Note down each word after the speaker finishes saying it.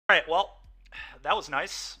right, well, that was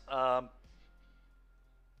nice. Raj,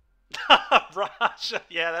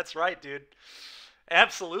 yeah, that's right, dude.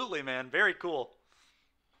 Absolutely, man. Very cool.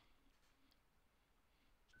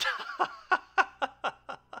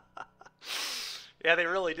 Yeah, they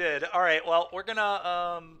really did. All right, well, we're gonna.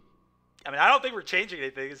 I mean, I don't think we're changing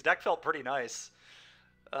anything. His deck felt pretty nice.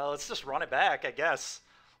 Let's just run it back, I guess.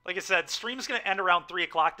 Like I said, stream's gonna end around 3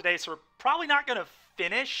 o'clock today, so we're probably not gonna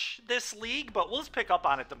finish this league, but we'll just pick up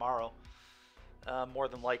on it tomorrow. More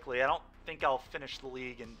than likely, I don't think I'll finish the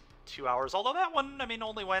league in 2 hours. Although that one, I mean,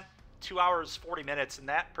 only went 2 hours 40 minutes, and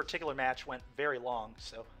that particular match went very long.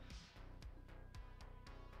 So,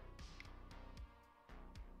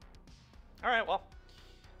 all right, well,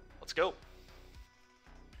 let's go.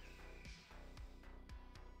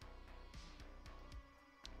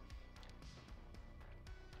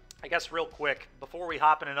 I guess real quick, before we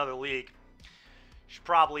hop in another league, should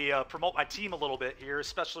probably promote my team a little bit here,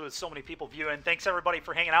 especially with so many people viewing. Thanks, everybody,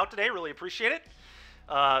 for hanging out today. Really appreciate it.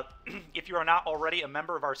 If you are not already a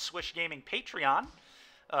member of our Swish Gaming Patreon,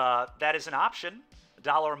 that is an option.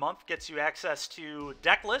 $1 a month gets you access to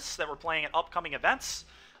deck lists that we're playing at upcoming events.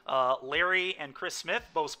 Larry and Chris Smith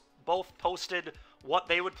both posted what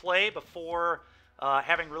they would play before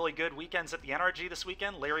having really good weekends at the NRG this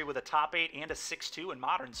weekend. Larry with a top 8 and a 6-2 in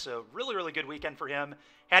Modern, so really, really good weekend for him.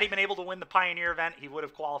 Had he been able to win the Pioneer event, he would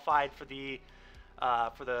have qualified for the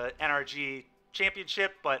NRG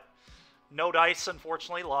Championship, but no dice,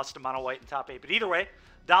 unfortunately. Lost to Mono White in top 8. But either way,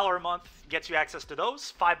 $1 a month gets you access to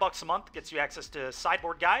those. $5 a month gets you access to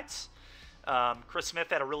sideboard guides. Chris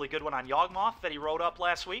Smith had a really good one on Yawgmoth that he wrote up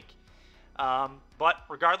last week. But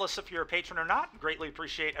regardless if you're a patron or not, greatly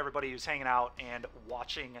appreciate everybody who's hanging out and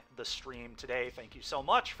watching the stream today. Thank you so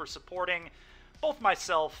much for supporting both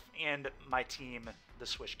myself and my team, the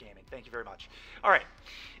Swish Gaming. Thank you very much. All right,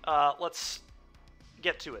 let's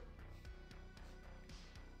get to it.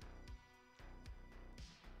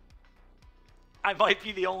 I might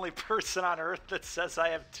be the only person on Earth that says I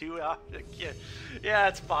have two. Yeah,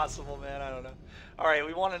 it's possible, man. I don't know. All right,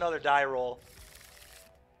 we want another die roll.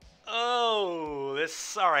 Oh,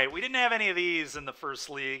 this. All right, we didn't have any of these in the first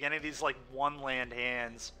league. Any of these like one land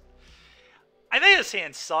hands. I think this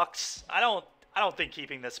hand sucks. I don't think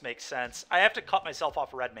keeping this makes sense. I have to cut myself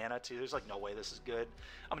off red mana too. There's like no way this is good.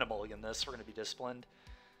 I'm gonna mulligan this. We're gonna be disciplined.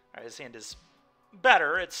 All right, this hand is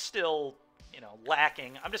better. It's still, you know,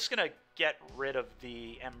 lacking. I'm just gonna get rid of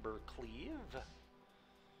the Ember Cleave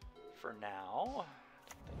for now.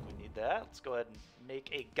 I think we need that. Let's go ahead and make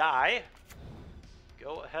a guy.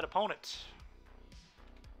 Go ahead, opponent.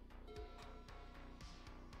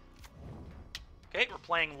 Okay, we're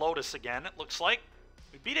playing Lotus again, it looks like.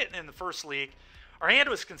 We beat it in the first league. Our hand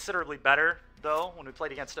was considerably better, though, when we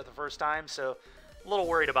played against it the first time, so a little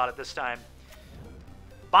worried about it this time.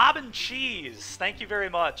 Bob and Cheese, thank you very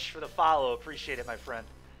much for the follow. Appreciate it, my friend.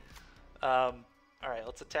 All right,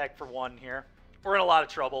 let's attack for one here. We're in a lot of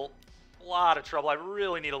trouble. A lot of trouble. I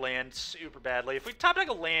really need a land super badly. If we top deck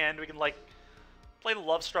a land, we can, like, play the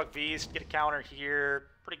Lovestruck Beast, get a counter here.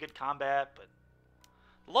 Pretty good combat, but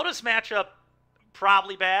the Lotus matchup,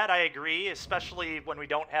 probably bad, I agree, especially when we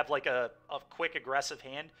don't have, like, a quick, aggressive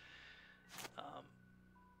hand.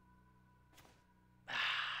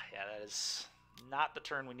 Yeah, that is not the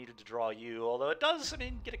turn we needed to draw you, although it does, I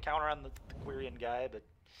mean, get a counter on the Quirion guy, but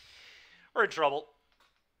we're in trouble.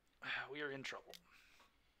 We are in trouble.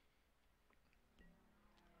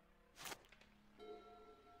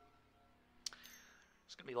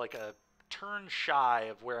 It's going to be like a turn shy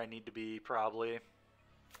of where I need to be, probably.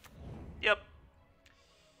 Yep.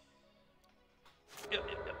 Yep.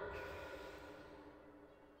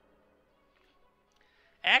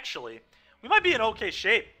 Actually, we might be in okay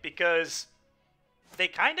shape because they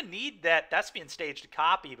kind of need that Thespian stage to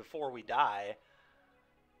copy before we die.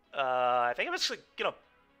 I think I'm just going to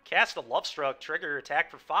cast a Lovestruck, trigger,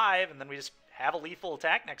 attack for 5, and then we just have a lethal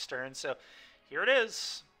attack next turn. So here it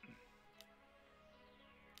is.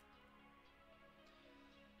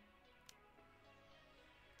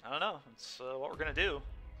 I don't know. It's what we're going to do.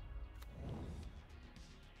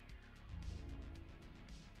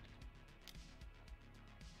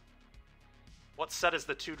 What set is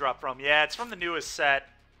the 2-drop from? Yeah, it's from the newest set.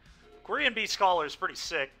 Quirion Beast Scholar is pretty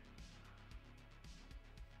sick.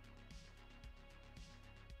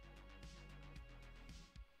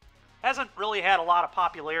 Hasn't really had a lot of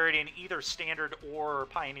popularity in either Standard or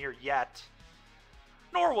Pioneer yet.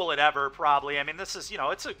 Nor will it ever, probably. I mean, this is, you know,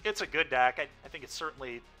 it's a good deck. I think it's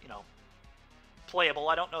certainly, you know, playable.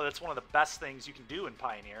 I don't know that's one of the best things you can do in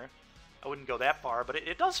Pioneer. I wouldn't go that far, but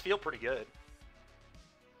it does feel pretty good.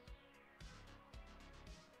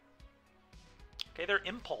 Okay, they're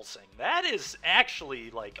impulsing. That is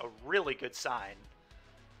actually, like, a really good sign.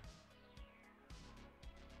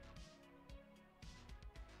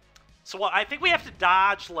 So, well, I think we have to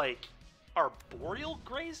dodge, like, Arboreal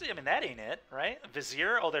Grazing? I mean, that ain't it, right?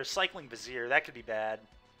 Vizier? Oh, they're cycling Vizier. That could be bad.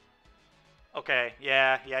 Okay,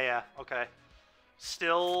 yeah, okay.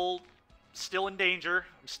 Still in danger.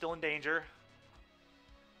 I'm still in danger.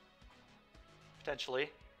 Potentially.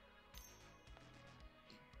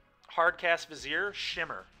 Hardcast Vizier,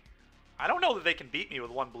 Shimmer. I don't know that they can beat me with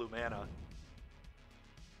 1 blue mana.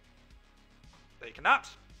 They cannot.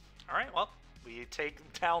 Alright, well, we take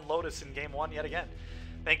down Lotus in game 1 yet again.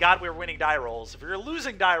 Thank God we were winning die rolls. If we were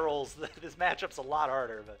losing die rolls, this matchup's a lot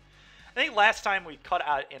harder. But I think last time we cut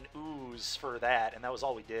out an ooze for that, and that was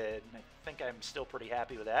all we did. And I think I'm still pretty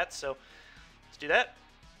happy with that, so let's do that.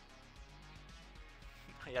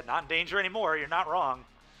 Yeah, not in danger anymore. You're not wrong.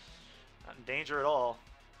 Not in danger at all.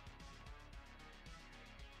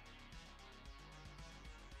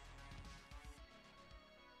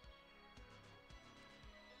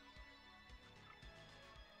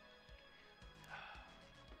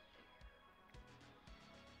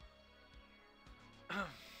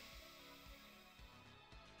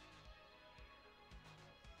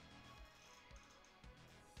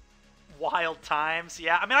 Wild times.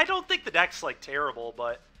 Yeah, I mean, I don't think the deck's, like, terrible,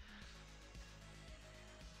 but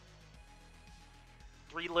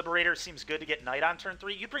 3 Liberator seems good to get Knight on turn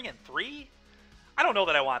 3. You bring in 3? I don't know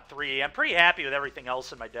that I want 3. I'm pretty happy with everything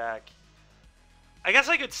else in my deck. I guess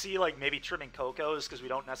I could see, like, maybe trimming Coco's because we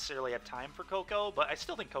don't necessarily have time for Coco, but I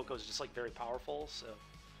still think Coco's just, like, very powerful, so...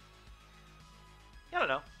 Yeah, I don't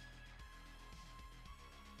know.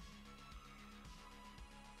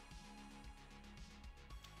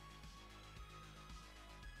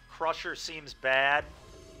 Crusher seems bad.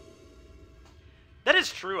 That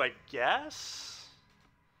is true, I guess.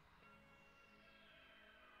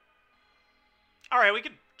 Alright, we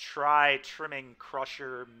could try trimming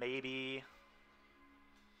Crusher, maybe.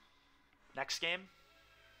 Next game?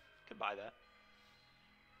 Could buy that.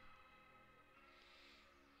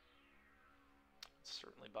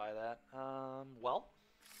 Certainly buy that. Well,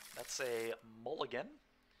 that's a mulligan.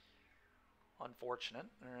 Unfortunate.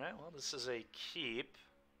 Alright, well, this is a keep.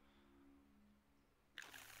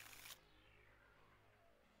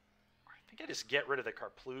 I think I just get rid of the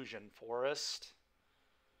Carplusion Forest.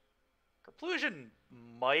 Carplusion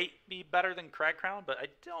might be better than Crag Crown, but I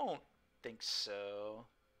don't think so.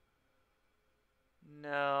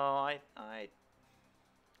 No,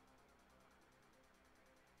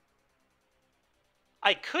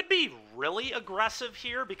 I could be really aggressive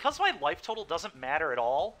here. Because my life total doesn't matter at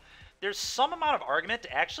all, there's some amount of argument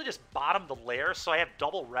to actually just bottom the lair so I have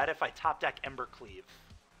double red if I top deck Embercleave.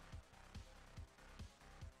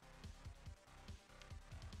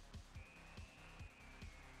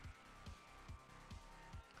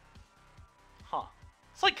 Huh.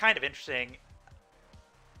 It's, like, kind of interesting.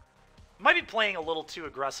 Might be playing a little too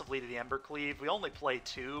aggressively to the Embercleave. We only play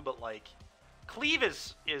 2, but, like, Cleave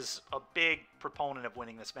is a big proponent of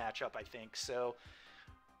winning this matchup, I think. So,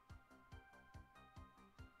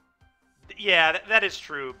 yeah, that is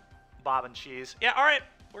true, Bob and Cheese. Yeah, all right,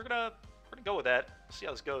 we're gonna go with that. See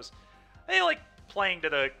how this goes. I like playing to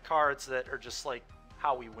the cards that are just like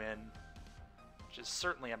how we win, which is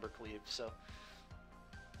certainly Embercleave. So.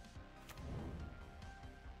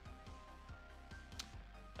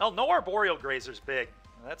 Well, no Arboreal Grazer's big.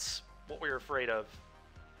 That's what we were afraid of.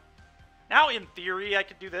 Now, in theory, I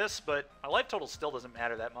could do this, but my life total still doesn't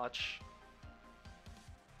matter that much. I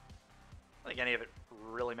don't think any of it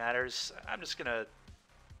really matters. I'm just going to,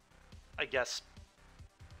 I guess...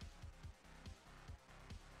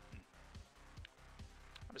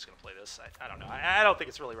 I'm just going to play this. I don't know. I don't think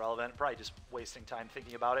it's really relevant. Probably just wasting time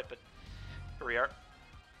thinking about it, but here we are.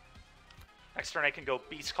 Next turn, I can go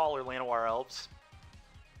Beast Call or Llanowar Elves.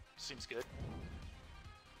 Seems good.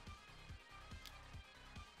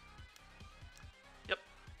 Yep.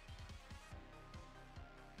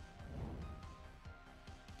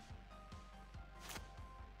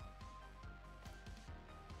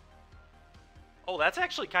 Oh, that's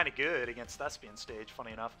actually kind of good against Thespian Stage,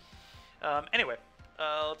 funny enough. Anyway,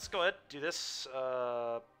 let's go ahead do this.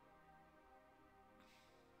 Doesn't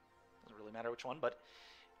really matter which one, but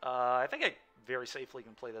I think I very safely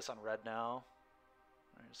can play this on red now.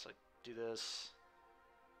 Just like do this.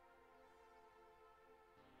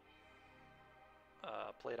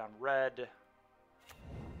 Play it on red.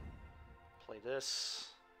 Play this.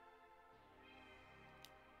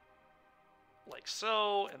 Like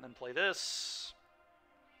so, and then play this.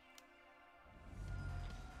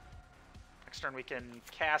 Next turn we can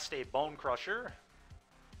cast a Bone Crusher.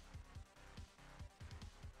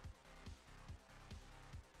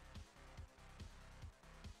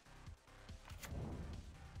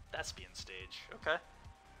 Thespian stage. Okay.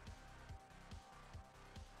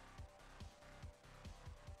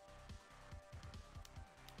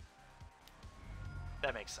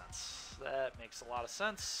 That makes sense. That makes a lot of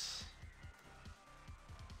sense.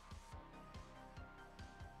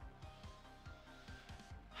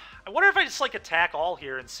 I wonder if I just like attack all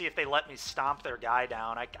here and see if they let me stomp their guy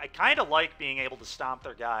down. I kind of like being able to stomp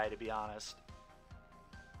their guy, to be honest.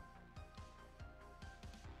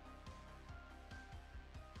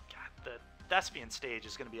 God, the Thespian stage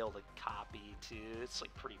is going to be able to copy too. It's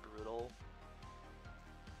like pretty brutal.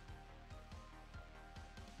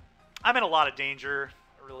 I'm in a lot of danger.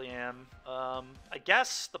 I really am. I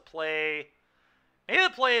guess the play... Maybe the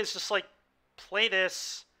play is just like play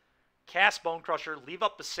this... Cast Bone Crusher, leave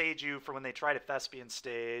up Beseiju for when they try to Thespian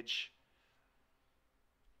stage.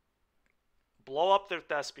 Blow up their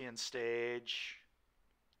Thespian stage.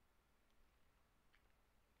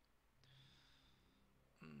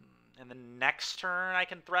 And the next turn I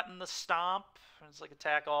can threaten the Stomp. It's like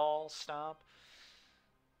attack all, Stomp.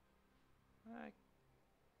 I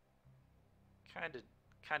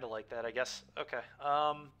kind of like that, I guess. Okay,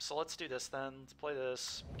 so let's do this then. Let's play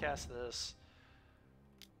this, cast this.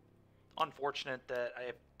 Unfortunate that I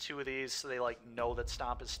have two of these, so they like know that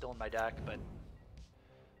Stomp is still in my deck, but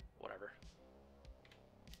whatever.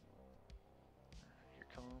 Here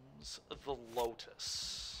comes the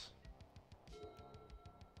Lotus.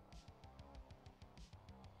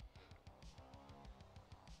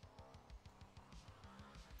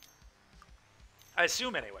 I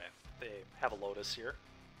assume anyway, they have a Lotus here.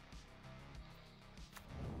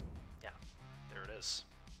 Yeah, there it is.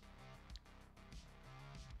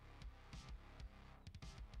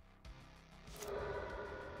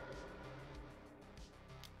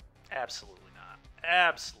 Absolutely not.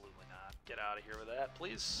 Absolutely not. Get out of here with that,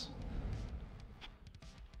 please.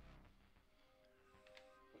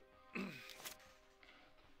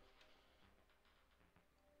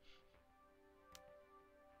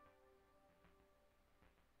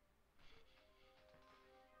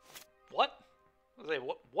 What?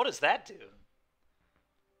 What does that do?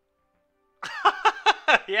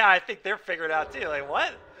 Yeah, I think they're figured out too. Like,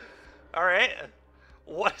 what? All right.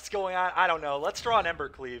 What's going on? I don't know. Let's draw an Ember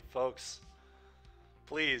Cleave, folks.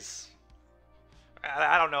 Please.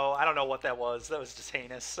 I don't know. I don't know what that was. That was just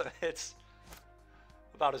heinous. It's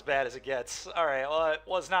about as bad as it gets. All right. Well, it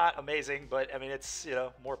was not amazing, but I mean, it's, you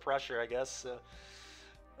know, more pressure, I guess.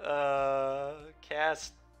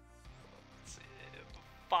 Cast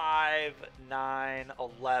 5, 9,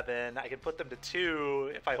 11. I can put them to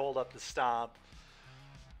 2 if I hold up the Stomp.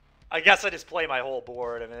 I guess I just play my whole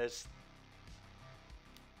board. I mean, it's...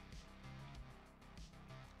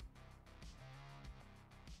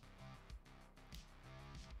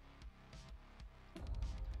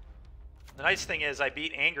 The nice thing is I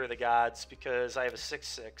beat Anger the Gods because I have a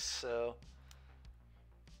 6/6, so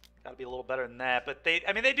gotta be a little better than that. But they,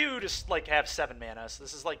 I mean, they do just like have 7 mana, so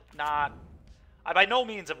this is like not. I by no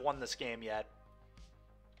means have won this game yet.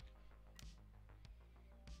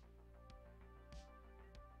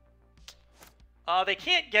 They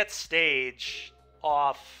can't get stage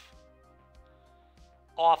off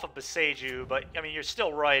of Beseiju, but I mean, you're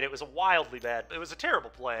still right. It was a wildly bad. It was a terrible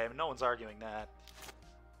play. I mean, no one's arguing that.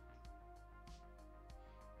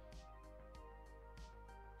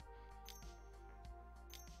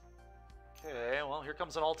 Okay, well, here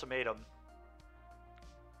comes an ultimatum.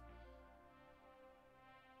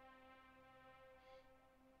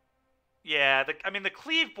 Yeah, I mean, the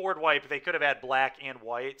Cleave board wipe, they could have had black and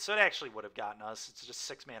white, so it actually would have gotten us. It's just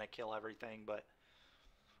 6 mana kill everything, but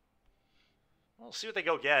we'll see what they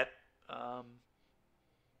go get. I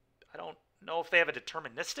don't know if they have a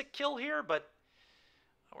deterministic kill here, but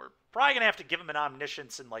we're probably going to have to give them an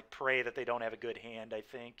Omniscience and like pray that they don't have a good hand, I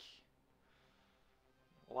think.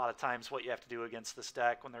 A lot of times what you have to do against this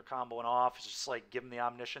deck when they're comboing off is just like give them the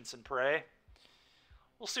Omniscience and pray.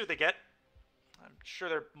 We'll see what they get. I'm sure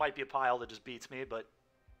there might be a pile that just beats me, but...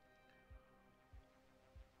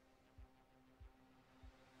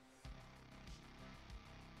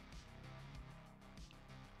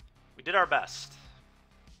 we did our best.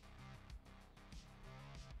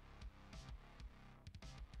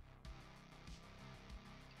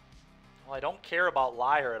 Well, I don't care about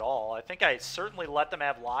Liar at all. I think I certainly let them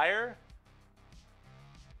have Liar.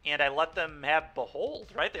 And I let them have Behold,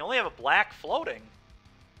 right? They only have a black floating.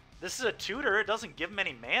 This is a tutor. It doesn't give them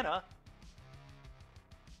any mana.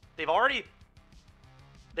 They've already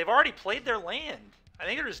played their land. I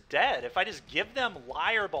think they're just dead. If I just give them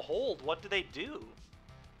Liar, Behold, what do?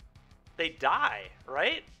 They die,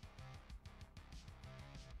 right?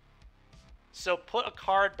 So put a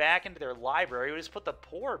card back into their library. We just put the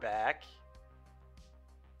poor back.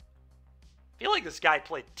 I feel like this guy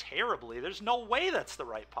played terribly. There's no way that's the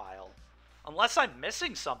right pile. Unless I'm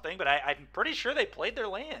missing something, but I'm pretty sure they played their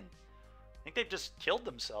land. I think they've just killed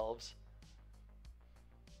themselves.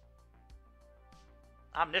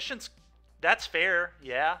 Omniscience, that's fair,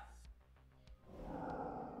 yeah.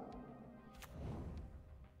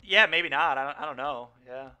 Yeah, maybe not. I don't know,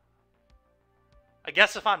 yeah. I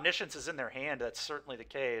guess if Omniscience is in their hand, that's certainly the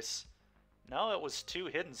case. No, it was 2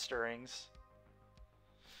 Hidden Stirrings.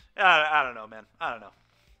 I don't know, man. I don't know.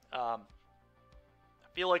 I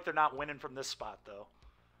feel like they're not winning from this spot, though.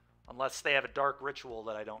 Unless they have a Dark Ritual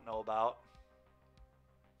that I don't know about.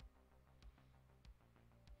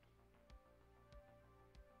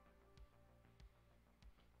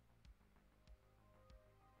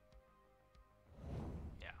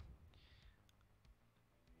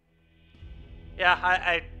 Yeah,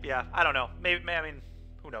 I don't know. Maybe, I mean,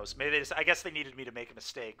 who knows? Maybe they just, I guess they needed me to make a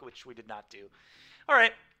mistake, which we did not do. All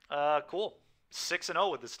right, cool.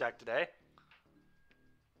 6-0 with this deck today.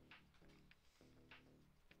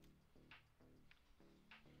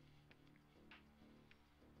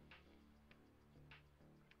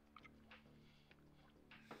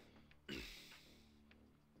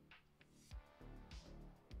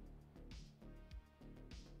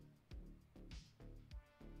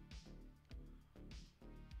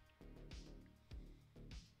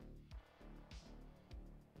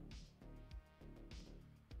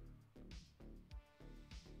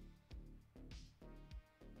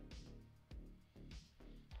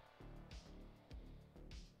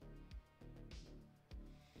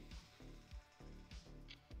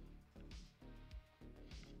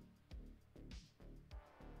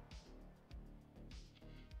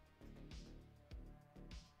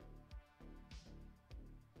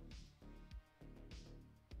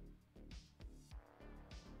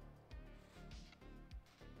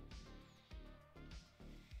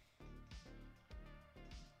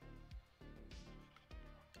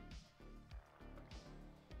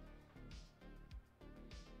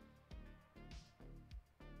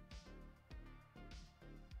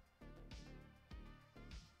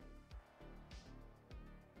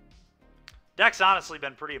 Deck's honestly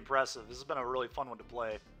been pretty impressive. This has been a really fun one to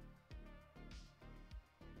play.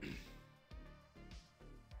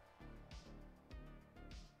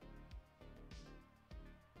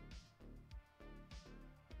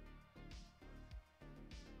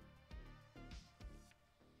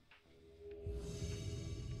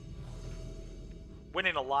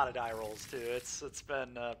 Winning a lot of die rolls too. It's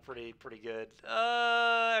been pretty good.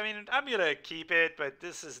 I mean, I'm gonna keep it, but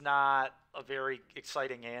this is not a very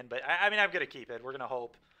exciting hand. But I mean, I'm gonna keep it. We're gonna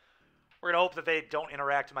hope that they don't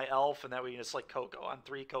interact with my elf, and that we can just like Coco on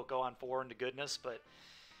 3, Coco on 4 into goodness. But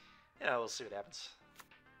yeah, we'll see what happens.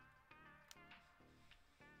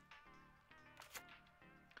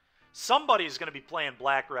 Somebody's gonna be playing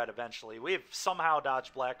black-red eventually. We've somehow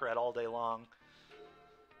dodged black-red all day long.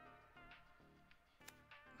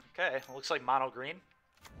 Okay, looks like mono green.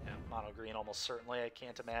 Yeah, mono green almost certainly. I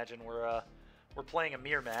can't imagine we're playing a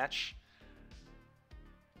mirror match.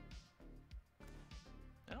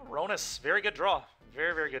 Oh, Ronus, very good draw.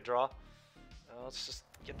 Very good draw. Let's just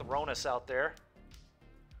get the Ronus out there.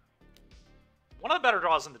 One of the better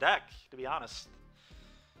draws in the deck, to be honest.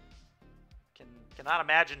 Cannot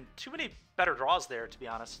imagine too many better draws there, to be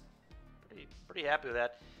honest. Pretty happy with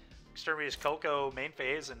that. Exterminator's Coco main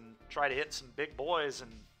phase and try to hit some big boys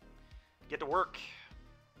and get to work.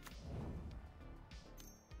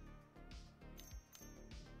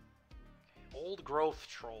 Old Growth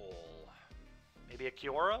Troll. Maybe a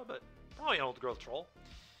Kiora, but probably an Old Growth Troll.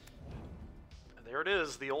 And there it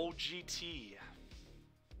is, the old GT.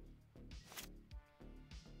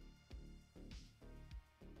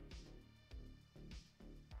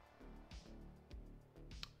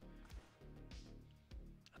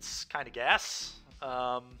 That's kind of gas.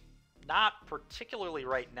 Not particularly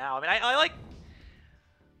right now. I mean,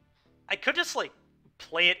 I could just, like,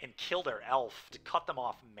 play it and kill their elf to cut them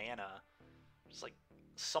off mana. It's, like,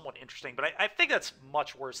 somewhat interesting. But I think that's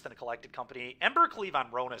much worse than a Collected Company. Ember Cleave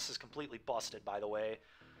on Ronus is completely busted, by the way.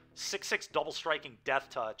 6/6 double striking Death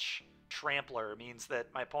Touch Trampler means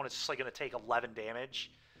that my opponent's just, like, going to take 11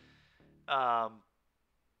 damage.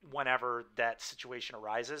 Whenever that situation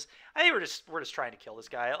arises. I think we're just trying to kill this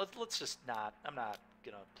guy. Let's just not. I'm not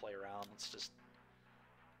gonna play around. Let's just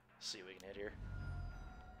see what we can hit here.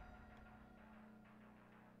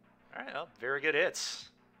 All right, well, very good hits.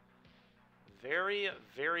 Very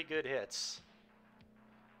good hits.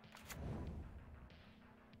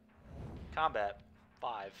 Combat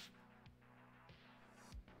 5.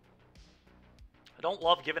 I don't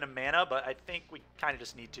love giving him mana, but I think we kind of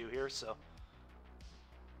just need to here, so.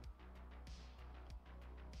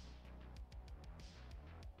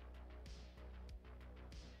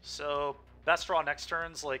 So, best draw next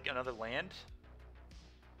turn's like another land.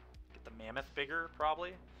 Get the Mammoth bigger,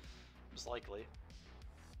 probably. Most likely.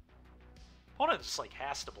 Opponent just like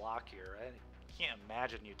has to block here. I can't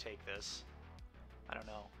imagine you take this. I don't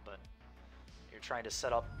know, but you're trying to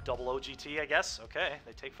set up double OGT, I guess. Okay,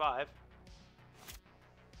 they take 5.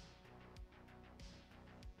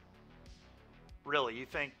 Really, you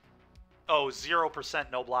think? Oh,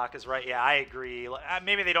 0% no block is right. Yeah, I agree.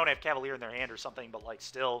 Maybe they don't have Cavalier in their hand or something, but like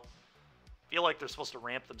still, feel like they're supposed to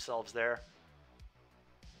ramp themselves there.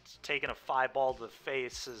 Taking a 5-ball to the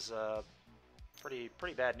face is pretty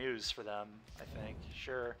bad news for them, I think.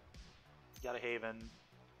 Sure. Got a Haven.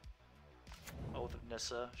 Oath of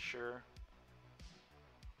Nissa, sure.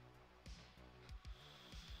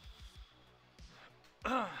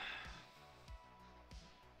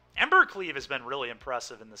 Ember Cleave has been really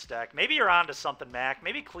impressive in this deck. Maybe you're onto something, Mac.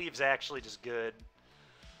 Maybe Cleave's actually just good.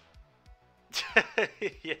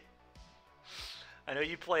 Yeah. I know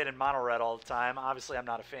you play it in mono red all the time. Obviously, I'm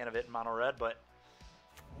not a fan of it in mono red, but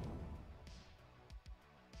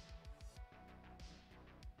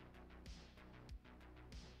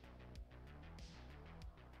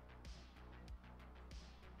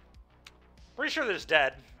pretty sure they're just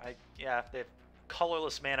dead. Yeah, they have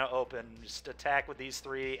colorless mana open. Just attack with these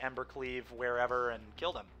 3, Ember Cleave wherever, and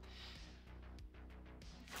kill them.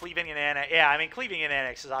 Cleaving and Annex. Yeah, I mean, Cleaving and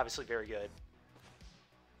Annex is obviously very good.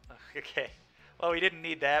 Okay. Well, we didn't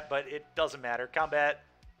need that, but it doesn't matter. Combat.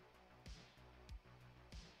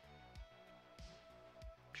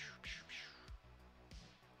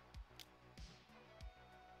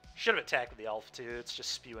 Should have attacked with the elf, too. It's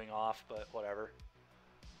just spewing off, but whatever.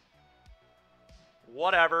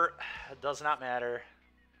 Whatever. It does not matter.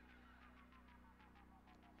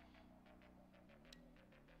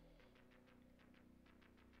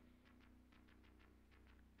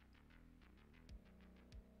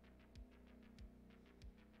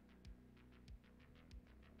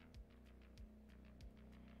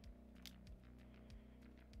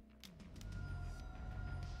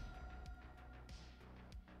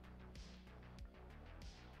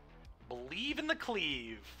 Believe in the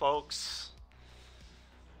cleave, folks.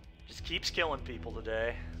 Just keeps killing people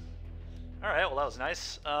today. Alright, well that was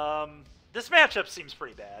nice. This matchup seems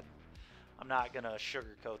pretty bad. I'm not going to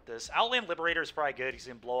sugarcoat this. Outland Liberator is probably good. He's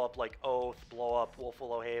going to blow up like Oath, blow up Wolf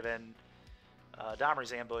Willow Haven.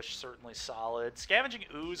 Domri's Ambush, certainly solid. Scavenging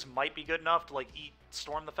Ooze might be good enough to like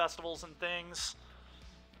storm the festivals and things.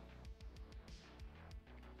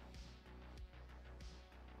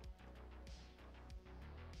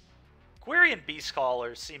 Quirion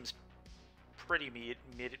Beastcaller seems pretty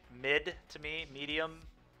mid to me, medium.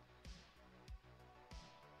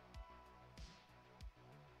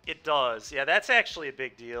 It does. Yeah, that's actually a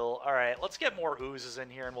big deal. All right, let's get more oozes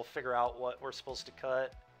in here and we'll figure out what we're supposed to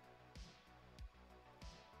cut.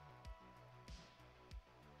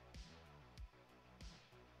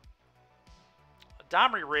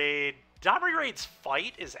 Domri Raid. Domri Raid's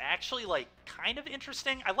fight is actually, like, kind of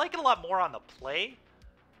interesting. I like it a lot more on the play.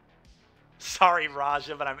 Sorry,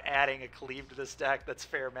 Raja, but I'm adding a cleave to this deck. That's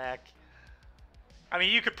fair, Mac. I mean,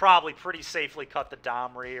 you could probably pretty safely cut the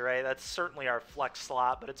Domri, right? That's certainly our flex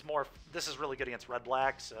slot, but it's more... This is really good against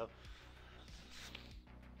red-black, so...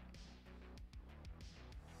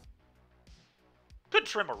 Could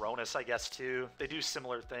trim Aronis, I guess, too. They do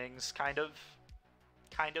similar things, kind of.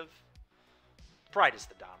 Kind of. Pride is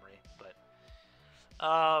the Domri,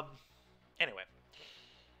 but... Anyway.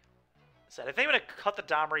 So I think I'm going to cut the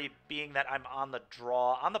Domri, being that I'm on the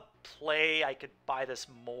draw. On the play, I could buy this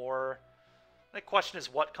more. The question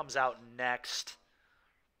is what comes out next.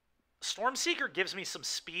 Stormseeker gives me some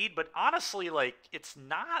speed, but honestly, like, it's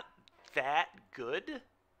not that good.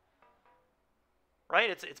 Right?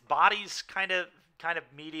 Its body's kind of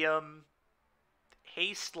medium.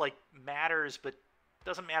 Haste, like, matters, but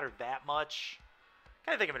doesn't matter that much.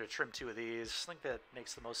 I think I'm going to trim 2 of these. I think that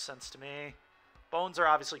makes the most sense to me. Bones are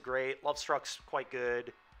obviously great. Lovestruck's quite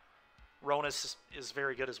good. Ronus is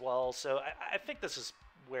very good as well. So I think this is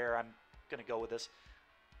where I'm going to go with this.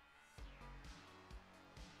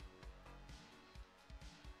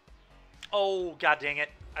 Oh, god dang it.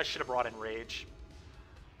 I should have brought in Rage.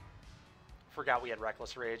 Forgot we had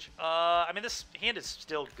Reckless Rage. I mean, this hand is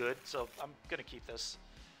still good, so I'm going to keep this.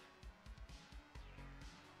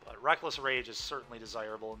 But Reckless Rage is certainly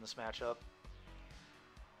desirable in this matchup.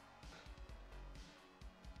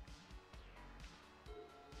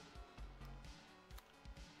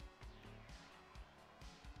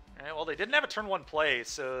 Alright, well, they didn't have a turn 1 play,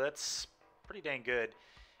 so that's pretty dang good.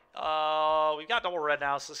 We've got double red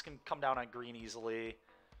now, so this can come down on green easily.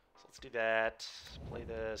 So let's do that. Play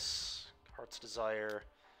this. Heart's Desire.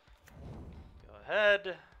 Go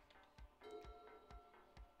ahead.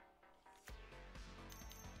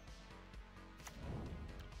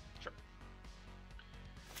 Sure.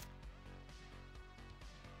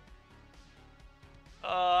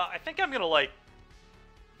 I think I'm gonna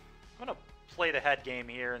play the head game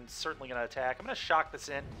here and certainly gonna attack. I'm gonna shock this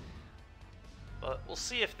in, but we'll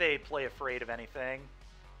see if they play Afraid of anything.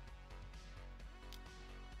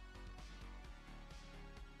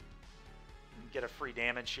 Get a free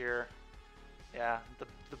damage here. Yeah,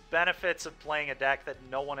 the benefits of playing a deck that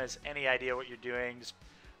no one has any idea what you're doing. Just,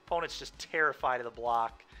 opponent's just terrified of the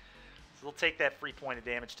block. So they'll take that free point of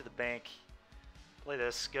damage to the bank. Play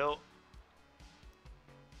this. Go.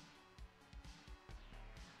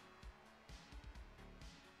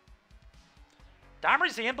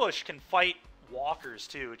 Domri's Ambush can fight walkers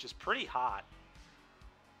too, which is pretty hot.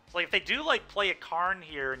 So like if they do like play a Karn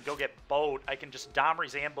here and go get boat, I can just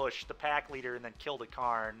Domri's Ambush the pack leader and then kill the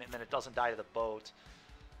Karn, and then it doesn't die to the boat.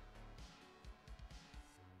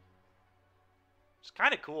 It's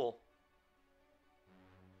kind of cool.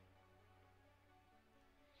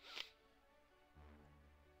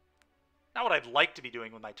 Not what I'd like to be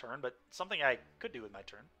doing with my turn, but something I could do with my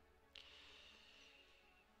turn.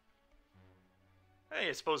 Hey,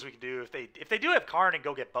 I suppose we can do if they do have Karn and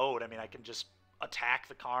go get boat. I mean, I can just attack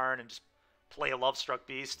the Karn and just play a Lovestruck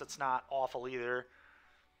Beast. That's not awful either.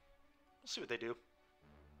 We'll see what they do.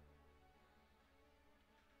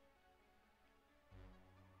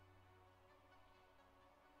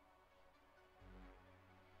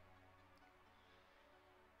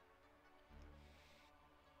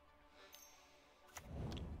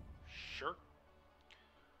 Sure.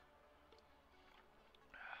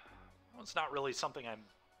 Well, it's not really something I'm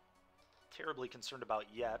terribly concerned about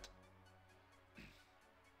yet.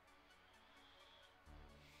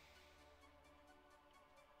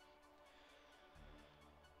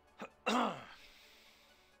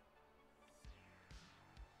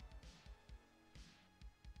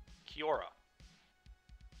 Kiora.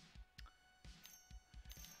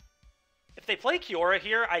 If they play Kiora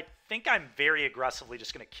here, I think I'm very aggressively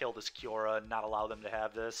just going to kill this Kiora and not allow them to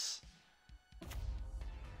have this.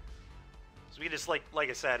 So we can just, like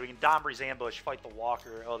I said, we can Domri's Ambush, fight the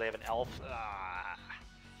Walker. Oh, they have an Elf. A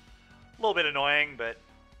little bit annoying, but...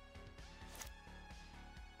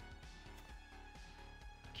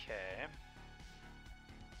 Okay.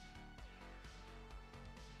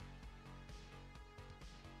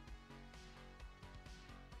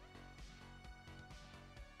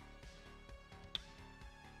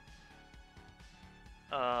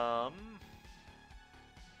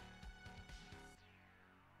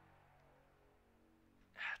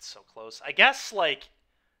 That's so close. I guess, like,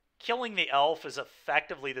 killing the Elf is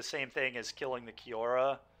effectively the same thing as killing the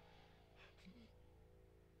Kiora.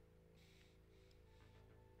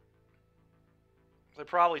 They're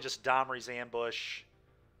probably just Domri's Ambush,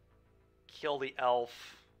 kill the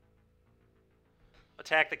Elf,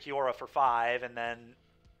 attack the Kiora for 5, and then,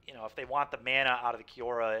 you know, if they want the mana out of the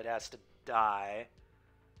Kiora, it has to die.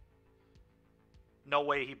 No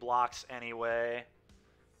way he blocks anyway.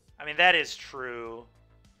 I mean, that is true.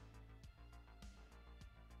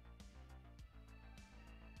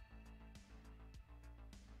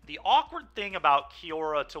 The awkward thing about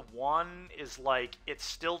Kiora to 1 is, like, it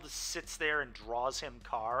still just sits there and draws him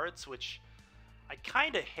cards, which I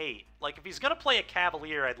kind of hate. Like, if he's going to play a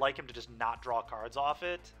Cavalier, I'd like him to just not draw cards off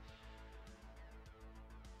it.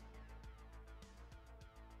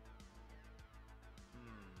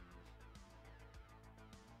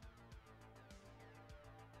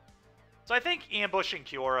 So I think ambushing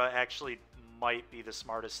Kiora actually might be the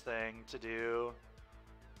smartest thing to do.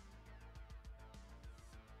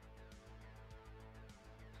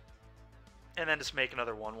 And then just make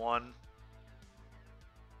another 1/1.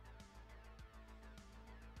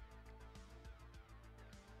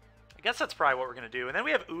 I guess that's probably what we're going to do. And then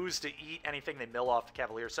we have Ooze to eat anything they mill off the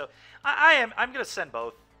Cavalier. So I'm going to send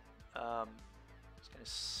both. Just going to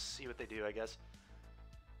see what they do, I guess.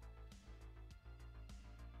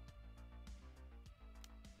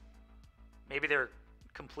 Maybe they're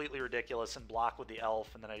completely ridiculous and block with the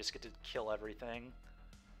Elf, and then I just get to kill everything.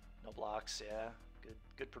 No blocks, yeah.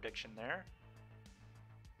 Good prediction there.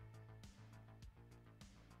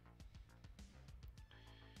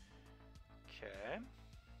 Okay.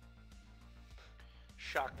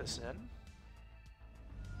 Shock this in.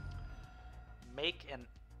 Make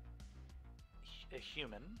a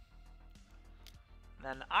human.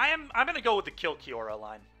 And then I'm going to go with the Kill Kiora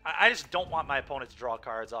line. I just don't want my opponent to draw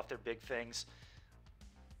cards off their big things.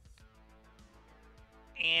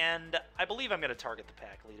 And I believe I'm going to target the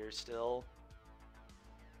pack leader still.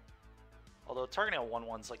 Although targeting a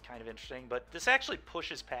 1/1's like kind of interesting, but this actually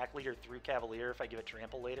pushes pack leader through Cavalier if I give it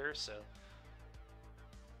trample later, so.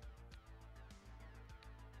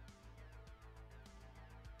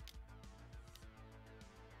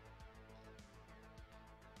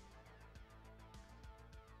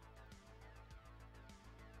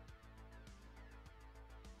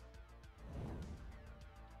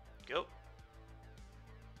 Go.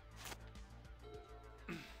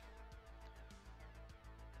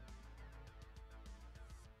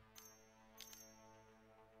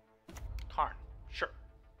 Karn, sure.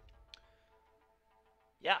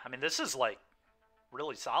 Yeah, I mean, this is like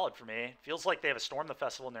really solid for me. Feels like they have a Storm the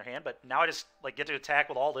Festival in their hand, but now I just like get to attack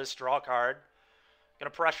with all this, draw a card.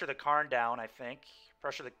 Gonna pressure the Karn down, I think.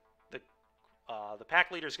 Pressure the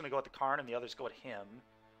pack leader is gonna go at the Karn, and the others go at him.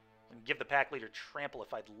 And give the pack leader trample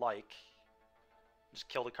if I'd like. Just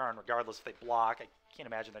kill the Karn regardless if they block. I can't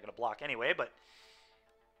imagine they're gonna block anyway, but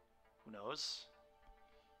who knows?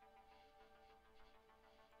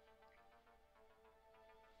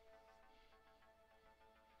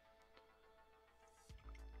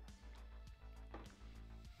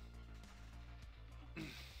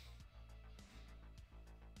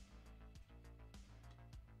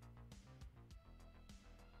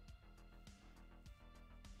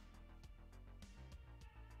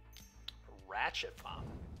 Ratchet Bomb.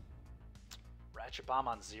 Ratchet Bomb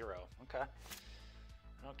on 0. Okay.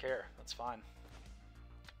 I don't care. That's fine.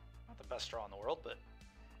 Not the best draw in the world, but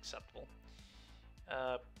acceptable.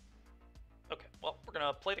 Okay, well, we're going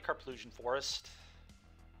to play the Carplusion Forest.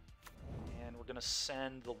 And we're going to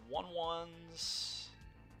send the 1/1s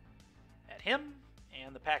at him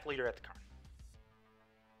and the pack leader at the Karn.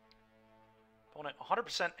 Opponent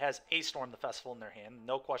 100% has a Storm the Festival in their hand.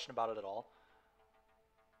 No question about it at all.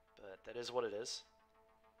 But that is what it is.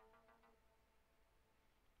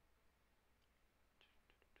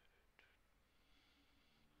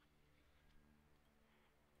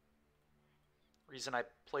 Reason I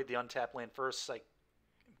played the untapped land first, I'm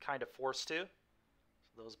kind of forced to.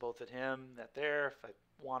 So those both at him, that there. If I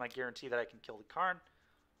want to guarantee that I can kill the Karn,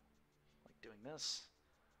 I like doing this.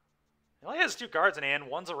 He only has 2 cards in hand.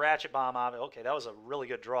 One's a Ratchet Bomb. Okay, that was a really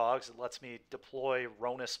good draw because it lets me deploy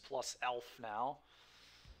Ronus plus Elf now.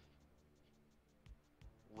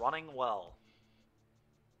 Running well.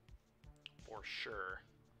 For sure.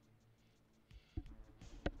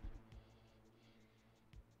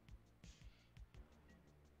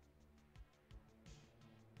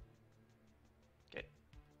 Okay.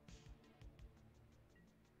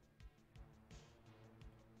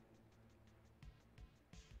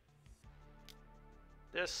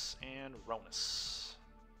 This and Ronus.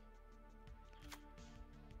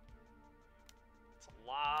 It's a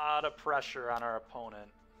lot of pressure on our opponent.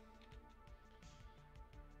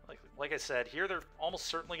 Like I said, here they're almost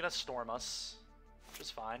certainly going to storm us, which is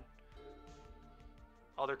fine.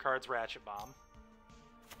 Other cards, Ratchet Bomb.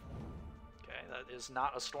 Okay, that is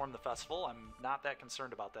not a Storm the Festival. I'm not that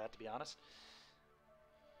concerned about that, to be honest.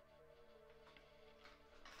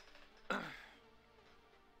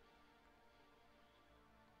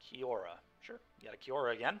 Kiora. Sure, you got a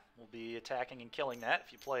Kiora again. We'll be attacking and killing that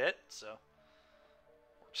if you play it, so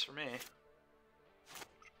works for me.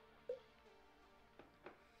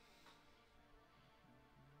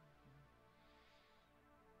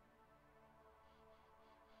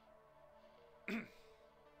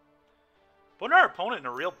 Putting our opponent in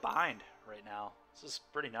a real bind right now. This is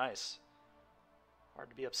pretty nice.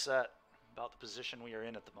 Hard to be upset about the position we are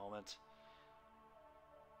in at the moment.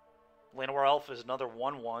 Llanowar Elf is another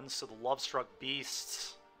 1/1, so the Lovestruck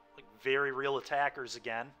Beasts, like very real attackers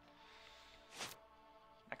again.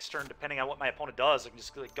 Next turn, depending on what my opponent does, I can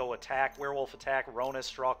just like, go attack, Werewolf attack,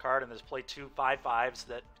 Ronus, draw a card, and just play 2 5/5s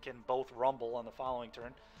that can both rumble on the following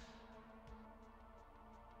turn.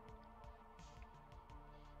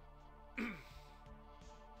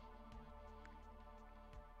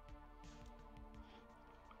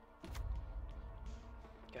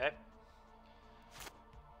 Okay.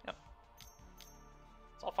 Yep.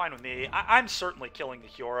 It's all fine with me. I'm certainly killing the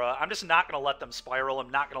Kiora. I'm just not going to let them spiral. I'm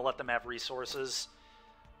not going to let them have resources.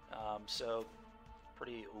 So,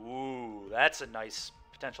 pretty... Ooh, that's a nice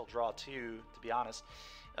potential draw, too, to be honest.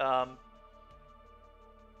 Alright,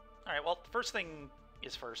 well, the first thing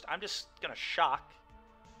is first. I'm just going to shock.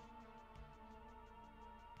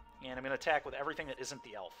 And I'm going to attack with everything that isn't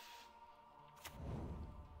the elf.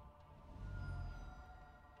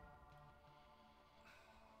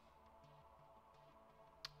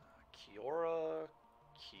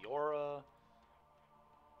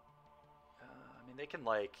 they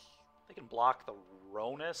can block the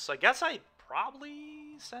Ronus. So I guess I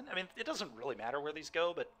probably send. I mean, it doesn't really matter where these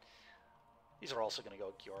go, but these are also going to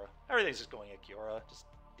go Kiora. Everything's just going at Kiora. Just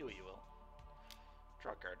do what you will.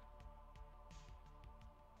 Draw a card.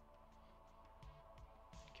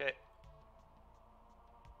 Okay.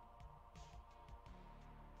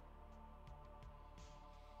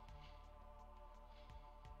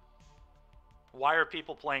 Why are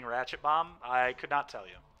people playing Ratchet Bomb? I could not tell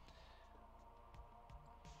you.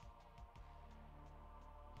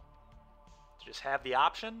 Just have the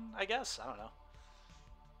option, I guess? I don't know.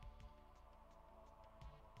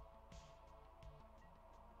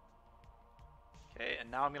 Okay, and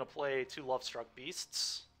now I'm going to play 2 Lovestruck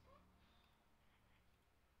Beasts.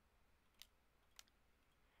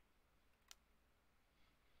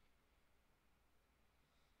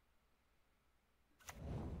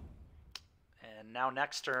 And now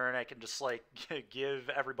next turn I can just like give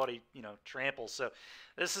everybody, you know, trample. So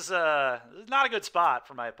this is not a good spot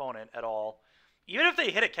for my opponent at all. Even if they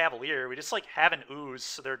hit a Cavalier, we just like have an ooze,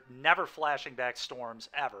 so they're never flashing back storms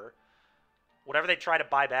ever. Whatever they try to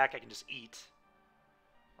buy back, I can just eat.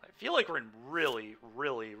 I feel like we're in really,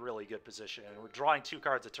 really, really good position. We're drawing 2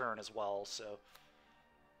 cards a turn as well, so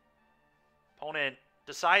opponent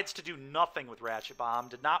decides to do nothing with Ratchet Bomb.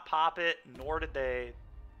 Did not pop it, nor did they.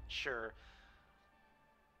 Sure.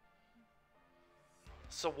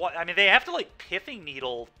 So what? I mean, they have to like Pithing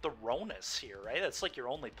Needle the Ronus here, right? That's like your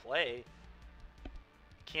only play.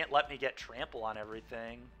 Can't let me get trample on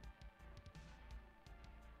everything.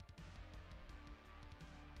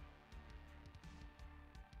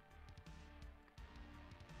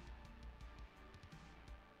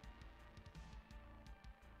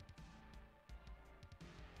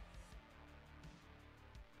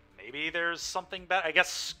 Maybe there's something better. I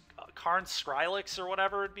guess Karn Skrillex or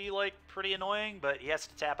whatever would be like pretty annoying, but he has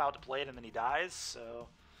to tap out to play it and then he dies, so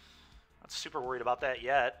not super worried about that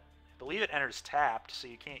yet. I believe it enters tapped, so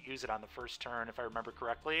you can't use it on the first turn if I remember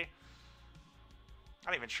correctly.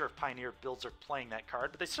 Not even sure if Pioneer builds are playing that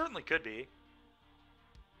card, but they certainly could be.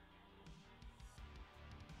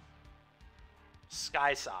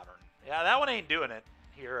 Sky Sovereign. Yeah, that one ain't doing it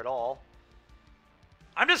here at all.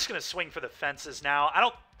 I'm just going to swing for the fences now. I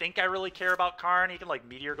don't think I really care about Karn. He can, like,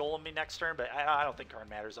 Meteor Golem me next turn, but I don't think Karn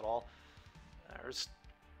matters at all. There's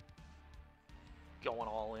going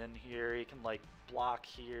all in here. He can, like, block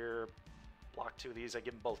here, block 2 of these. I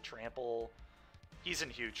give him both trample. He's in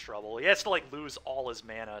huge trouble. He has to, like, lose all his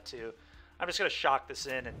mana, too. I'm just going to shock this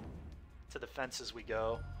in and to the fences we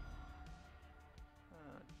go.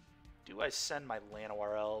 Do I send my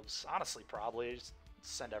Llanowar Elves? Honestly, probably. Just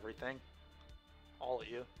send everything. All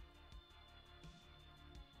at you.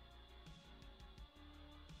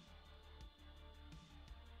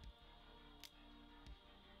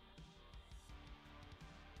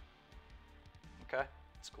 Okay,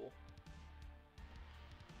 that's cool.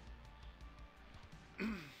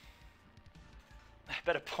 I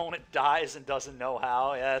bet opponent dies and doesn't know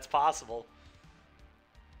how. Yeah, it's possible.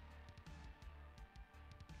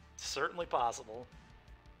 Certainly possible.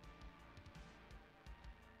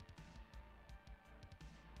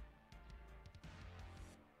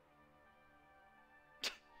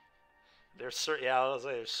 They're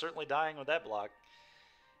certainly dying with that block.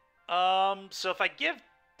 So if I give,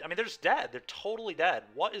 I mean, they're just dead. They're totally dead.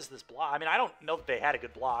 What is this block? I mean, I don't know if they had a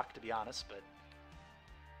good block, to be honest, but.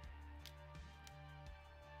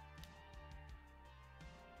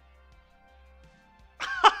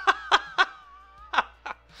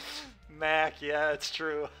 Mac, yeah, it's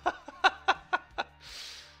true.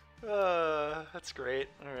 That's great.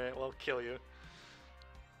 All right, well, I'll kill you.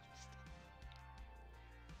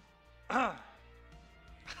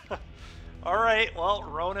 All right, well,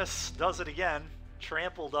 Ronus does it again.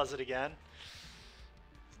 Trample does it again.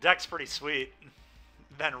 His deck's pretty sweet.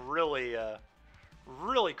 Been really,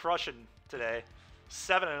 really crushing today.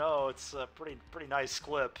 7-0. It's a pretty nice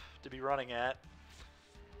clip to be running at.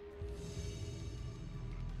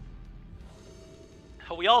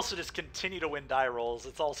 We also just continue to win die rolls.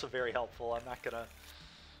 It's also very helpful. I'm not gonna.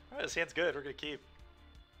 All right, this hand's good. We're gonna keep.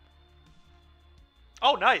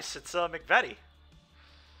 Oh, nice. It's McVetti.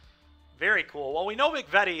 Very cool. Well, we know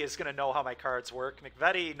McVetti is going to know how my cards work.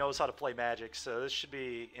 McVetti knows how to play Magic, so this should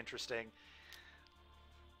be interesting.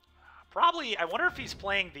 Probably, I wonder if he's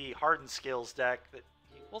playing the Hardened Scales deck.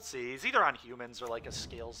 We'll see. He's either on Humans or like a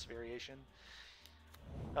Scales variation.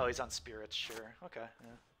 Oh, he's on Spirits, sure. Okay, yeah.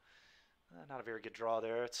 Not a very good draw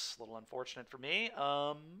there. It's a little unfortunate for me.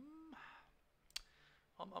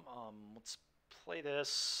 Let's play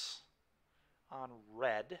this on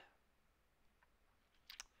red.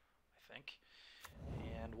 I think.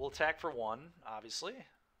 And we'll attack for 1, obviously.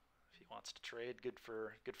 If he wants to trade, good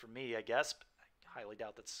for me, I guess. But I highly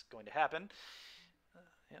doubt that's going to happen.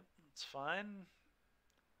 Yep, that's fine.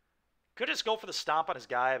 Could just go for the stomp on his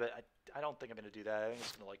guy, but I don't think I'm going to do that. I think I'm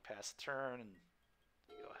just going to like pass the turn and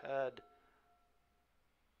go ahead.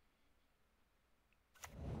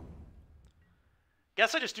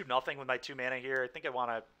 Guess I just do nothing with my 2 mana here. I think I want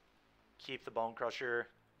to keep the Bone Crusher.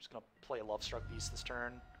 I'm just going to play a Love Struck Beast this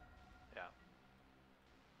turn. Yeah.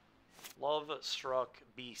 Love Struck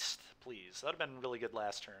Beast, please. That would have been really good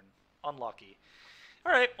last turn. Unlucky.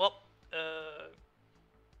 All right, well, they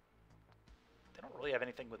don't really have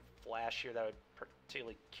anything with Flash here that I would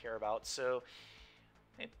particularly care about, so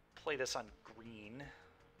I play this on green.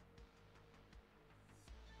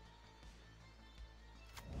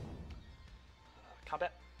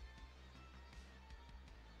 Combat.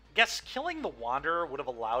 Guess killing the Wanderer would have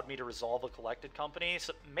allowed me to resolve a Collected Company,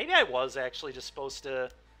 so maybe I was actually just supposed to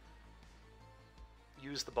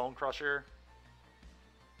use the Bone Crusher.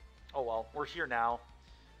 Oh well, we're here now.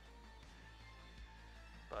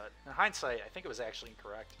 But in hindsight, I think it was actually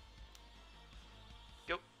incorrect.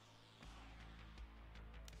 Go.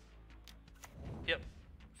 Yep.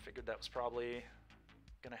 Figured that was probably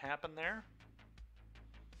going to happen there.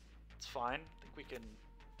 It's fine. I think we can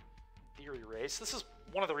theory race. This is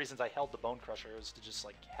one of the reasons I held the Bone Crusher, is to just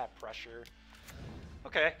like have pressure.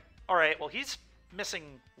 Okay. All right. Well, he's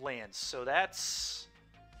missing lands, so that's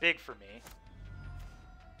big for me.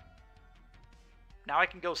 Now I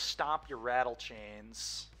can go stomp your Rattle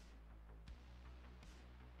Chains.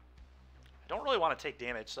 I don't really want to take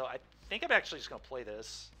damage, so I think I'm actually just going to play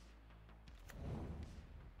this.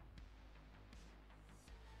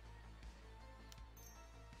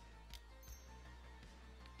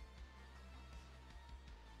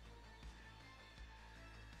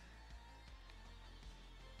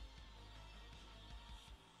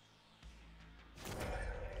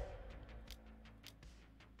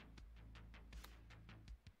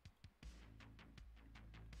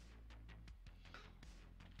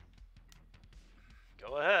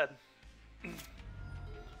 Go ahead.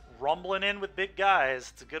 Rumbling in with big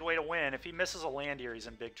guys. It's a good way to win. If he misses a land here, he's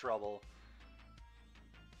in big trouble.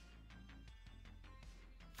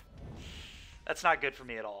 That's not good for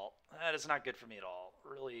me at all. That is not good for me at all.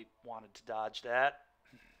 Really wanted to dodge that.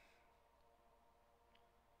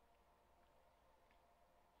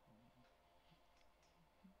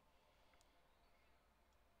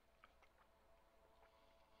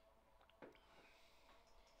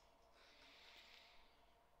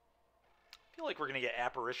 I feel like we're going to get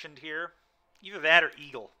Apparitioned here. Either that or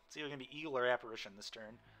Eagle. It's either going to be Eagle or Apparition this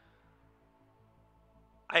turn.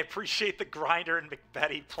 I appreciate the Grinder and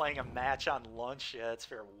McBetty playing a match on lunch. Yeah, that's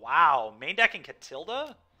fair. Wow, main decking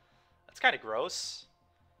Catilda? That's kind of gross.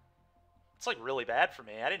 It's like really bad for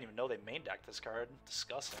me. I didn't even know they main decked this card.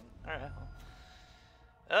 Disgusting. Alright.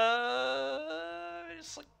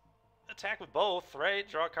 Just like attack with both, right?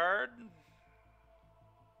 Draw a card.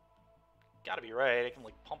 Gotta be right. I can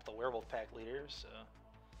like pump the Werewolf Pack leader, so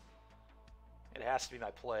it has to be my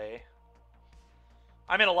play.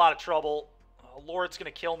 I'm in a lot of trouble. Lord's gonna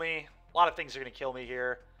kill me. A lot of things are gonna kill me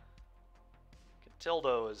here.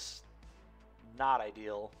 Catildo is not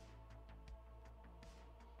ideal.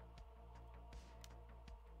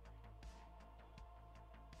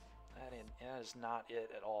 That is not it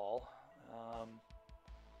at all.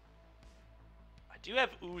 I do have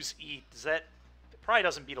Ooze Eat. Does that... It probably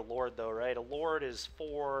doesn't beat a Lord, though, right? A Lord is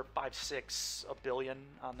 4, 5, 6, a billion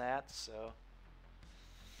on that, so...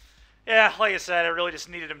 Yeah, like I said, I really just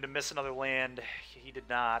needed him to miss another land. He did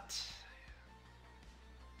not.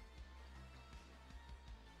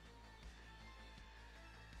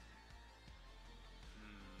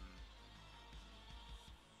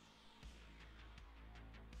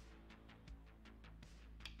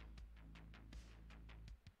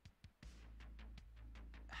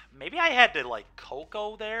 Maybe I had to, like,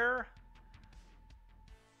 Coco there?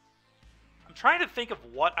 I'm trying to think of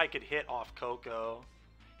what I could hit off Coco.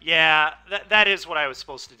 Yeah, that is what I was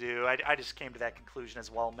supposed to do. I just came to that conclusion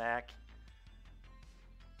as well, Mac.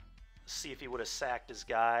 See if he would have sacked his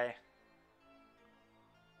guy.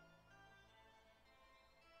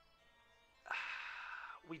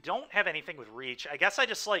 We don't have anything with reach. I guess I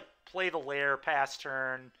just, like, play the lair, pass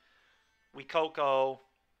turn. We Coco.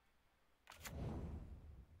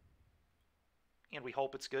 And we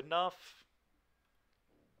hope it's good enough.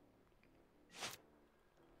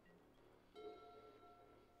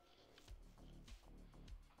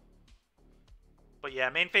 But yeah,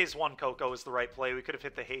 main phase 1 Coco is the right play. We could have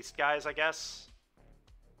hit the haste guys, I guess.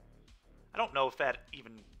 I don't know if that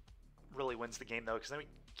even really wins the game, though, because then we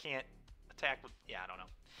can't attack with... Yeah, I don't know.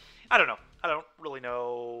 I don't know. I don't really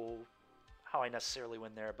know how I necessarily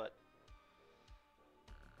win there, but...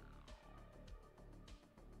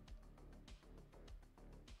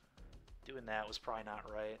 Doing that was probably not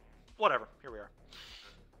right. Whatever. Here we are.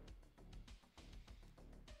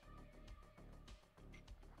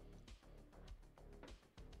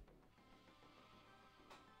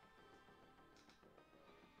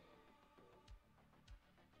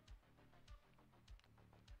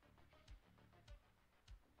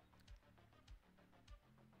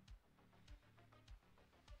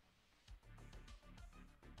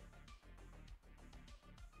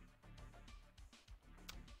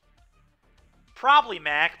 Probably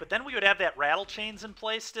Mac, but then we would have that rattle chains in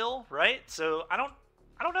play still, right? So I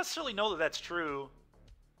don't necessarily know that that's true.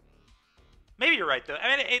 Maybe you're right though.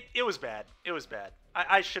 I mean, it was bad. It was bad.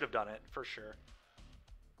 I should have done it for sure.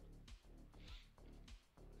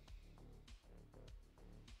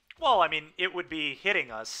 Well, I mean, it would be hitting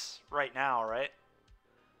us right now, right?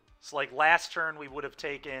 So like last turn we would have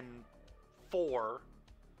taken 4,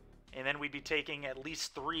 and then we'd be taking at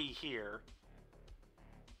least 3 here.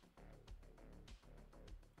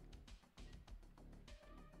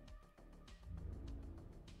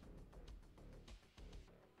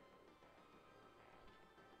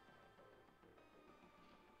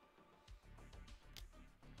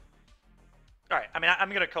 All right, I mean, I'm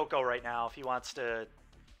going to Coco right now if he wants to.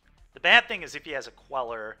 The bad thing is if he has a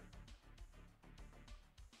Queller.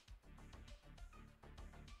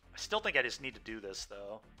 I still think I just need to do this,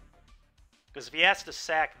 though. Because if he has to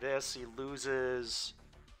sack this, he loses...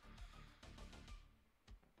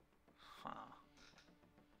 Huh.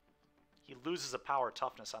 He loses a power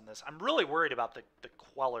toughness on this. I'm really worried about the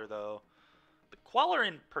Queller, though. The Queller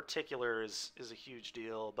in particular is a huge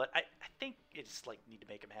deal, but I think it's like need to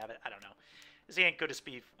make him have it. I don't know. Is he ain't good to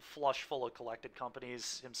be flush full of collected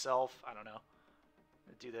companies himself? I don't know.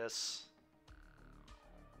 I'm gonna do this.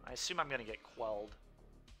 I assume I'm gonna get quelled,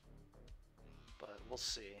 but we'll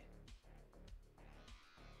see.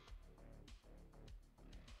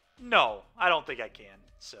 No, I don't think I can,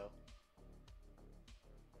 so.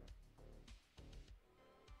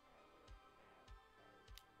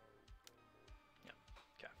 Yeah,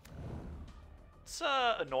 okay. It's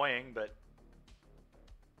annoying, but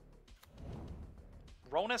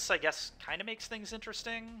Ronus, I guess, kind of makes things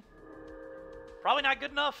interesting. Probably not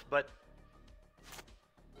good enough, but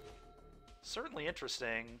certainly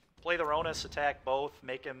interesting. Play the Ronus, attack both,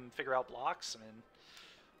 make him figure out blocks. I mean,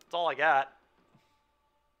 that's all I got.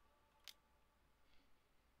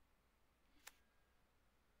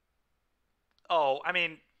 Oh, I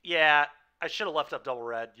mean, yeah, I should have left up double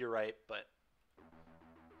red. You're right, but...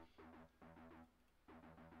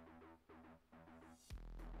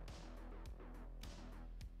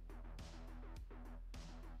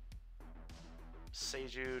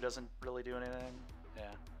 Seiju doesn't really do anything. Yeah.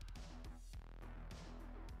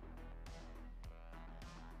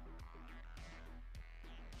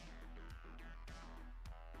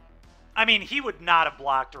 I mean, he would not have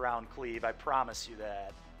blocked around Cleave, I promise you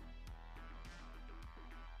that.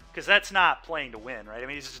 Because that's not playing to win, right? I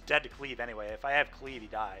mean, he's just dead to Cleave anyway. If I have Cleave, he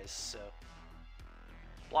dies, so...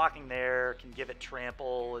 Blocking there can give it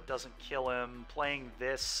trample. It doesn't kill him. Playing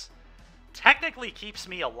this technically keeps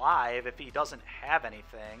me alive if he doesn't have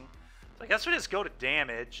anything. So I guess we just go to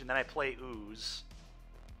damage, and then I play Ooze.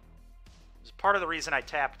 It's part of the reason I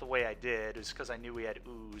tapped the way I did is because I knew we had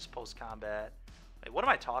Ooze post-combat. Wait, what am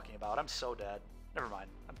I talking about? I'm so dead. Never mind.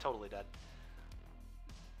 I'm totally dead.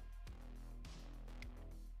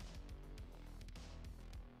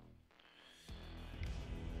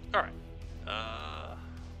 Alright.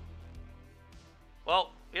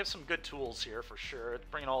 Well, we have some good tools here for sure.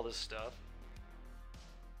 Bringing all this stuff.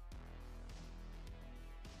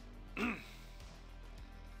 I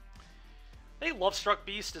think Love Struck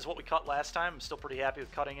Beast is what we cut last time. I'm still pretty happy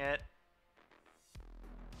with cutting it.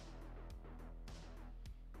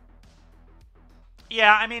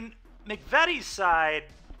 Yeah, I mean, McVetti's side,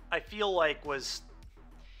 I feel like was...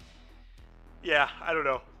 Yeah, I don't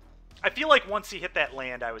know. I feel like once he hit that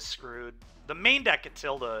land, I was screwed. The main deck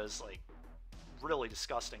Catilda is, like, really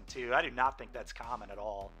disgusting, too. I do not think that's common at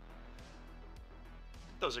all.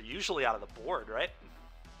 Those are usually out of the board, right?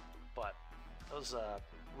 But those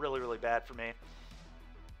really, really bad for me.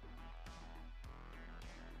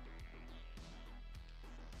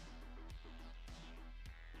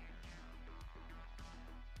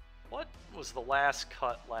 What was the last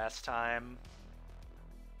cut last time?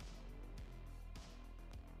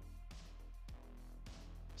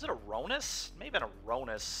 Is it a Ronus? Maybe a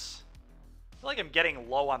Ronus. I feel like I'm getting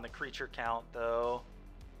low on the creature count, though.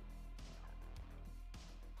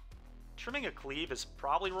 Trimming a cleave is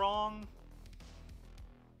probably wrong.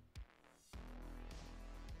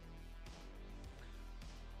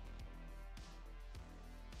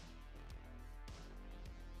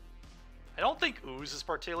 I don't think Ooze is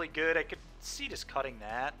particularly good. I could see just cutting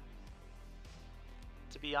that,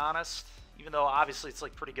 to be honest. Even though obviously it's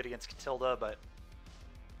like pretty good against Catilda, but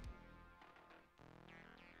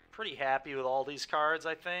pretty happy with all these cards,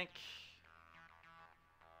 I think.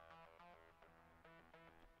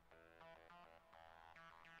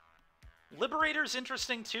 Liberator's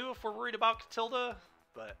interesting too if we're worried about Catilda,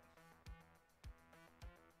 but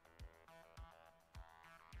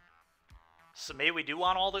so maybe we do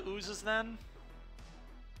want all the Oozes then?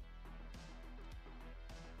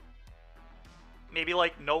 Maybe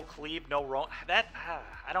like no cleave, no roam. That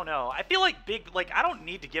I don't know. I feel like big, like I don't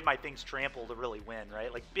need to give my things trample to really win,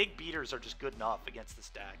 right? Like big beaters are just good enough against this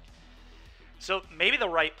deck. So maybe the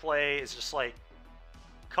right play is just like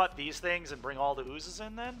cut these things and bring all the Oozes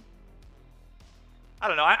in then. I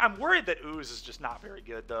don't know. I'm worried that Ooze is just not very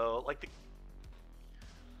good though. Like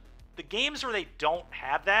the games where they don't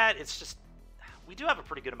have that, it's just we do have a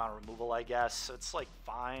pretty good amount of removal, I guess. So it's like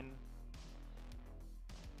fine.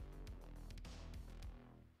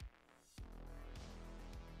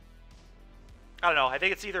 I don't know. I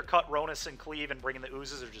think it's either cut Ronus and Cleave and bring in the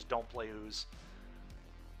Oozes, or just don't play Ooze.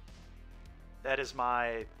 That is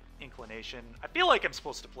my inclination. I feel like I'm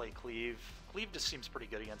supposed to play Cleave. Cleave just seems pretty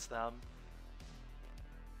good against them.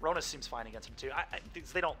 Ronus seems fine against them too.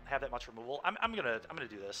 They don't have that much removal. I'm gonna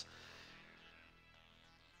do this.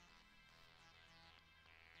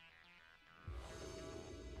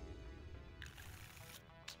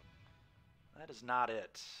 That is not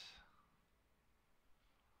it.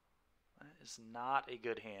 That is not a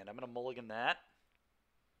good hand. I'm gonna mulligan that.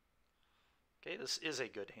 Okay, this is a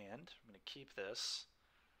good hand. I'm gonna keep this.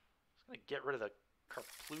 I'm gonna get rid of the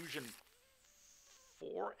Carplusion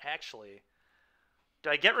 4. Actually, do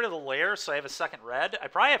I get rid of the lair so I have a second red? I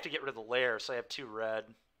probably have to get rid of the lair so I have 2 red.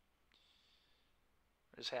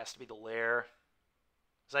 This has to be the lair.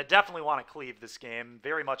 Because I definitely want to cleave this game.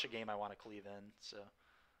 Very much a game I want to cleave in. So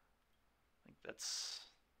I think that's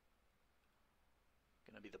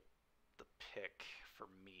going to be the pick for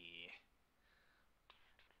me.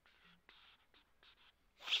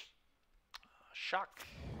 Shock.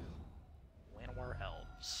 Llanowar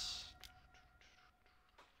Elves.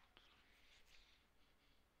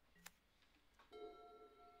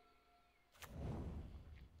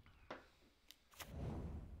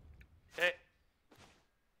 Okay.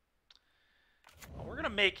 Well, we're going to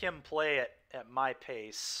make him play at my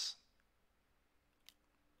pace.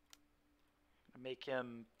 Make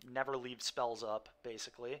him never leave spells up,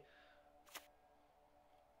 basically.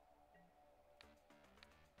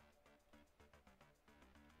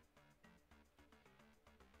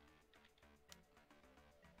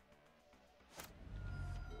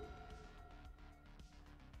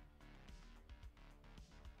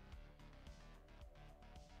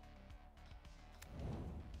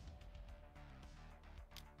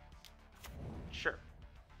 Sure.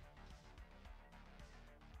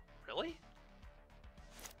 Really?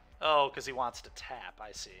 Oh, because he wants to tap,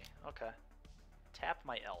 I see. Okay. Tap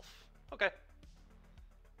my elf. Okay.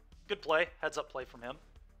 Good play. Heads up play from him.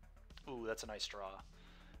 Ooh, that's a nice draw.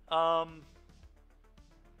 I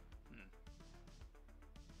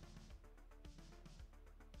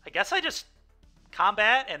guess I just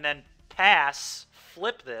combat and then pass,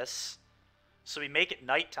 flip this, so we make it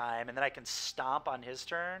nighttime, and then I can stomp on his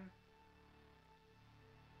turn.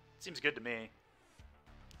 Seems good to me.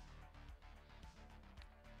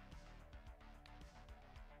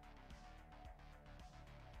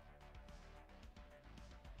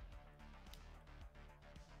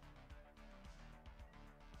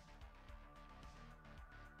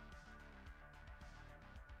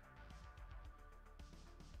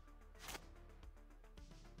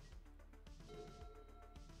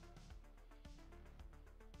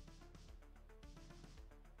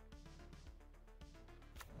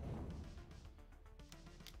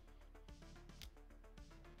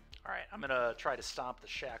 Alright, I'm gonna try to stomp the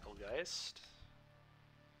Shacklegeist.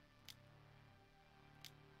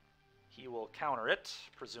 He will counter it,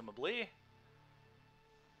 presumably.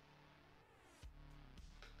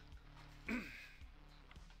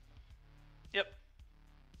 Yep.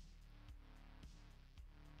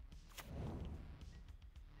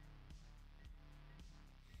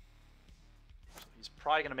 So he's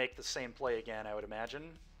probably gonna make the same play again, I would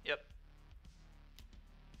imagine. Yep.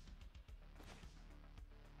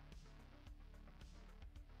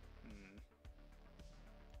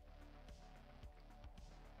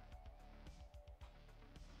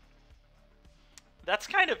 That's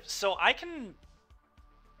kind of... So I can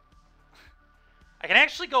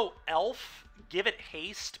actually go Elf, give it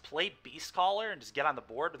haste, play Beast Caller, and just get on the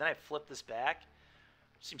board, but then I flip this back.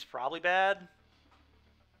 Seems probably bad.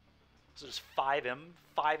 So just 5 him.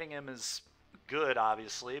 5ing him is good,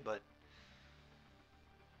 obviously, but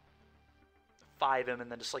 5 him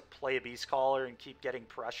and then just like play a Beast Caller and keep getting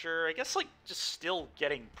pressure. I guess like just still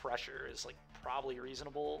getting pressure is like probably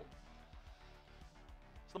reasonable.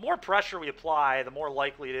 So the more pressure we apply, the more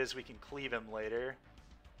likely it is we can cleave him later.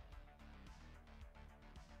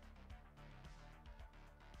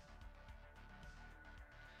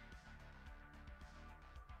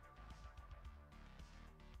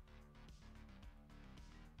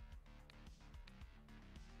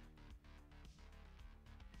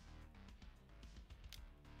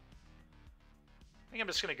 I think I'm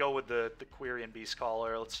just going to go with the Query and Beast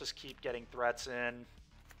Caller. Let's just keep getting threats in.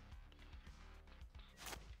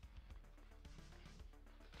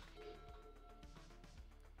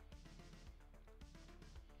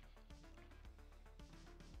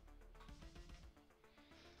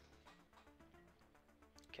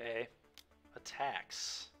 Okay.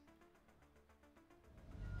 Attacks.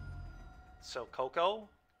 So, Coco?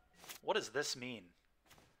 What does this mean?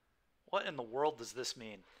 What in the world does this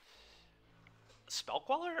mean? Spell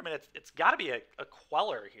Queller? I mean, it's got to be a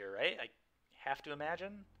Queller here, right? I have to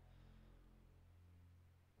imagine.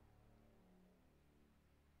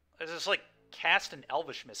 It's just like cast an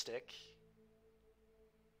Elvish Mystic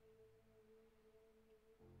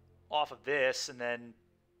off of this, and then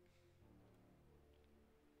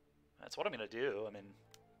that's what I'm going to do. I mean,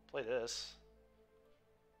 play this.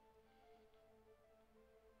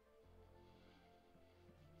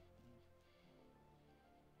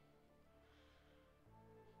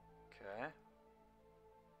 Okay.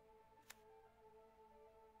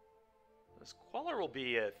 This Queller will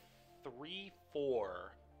be a 3/4.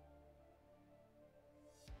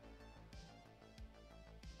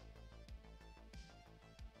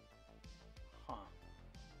 Huh.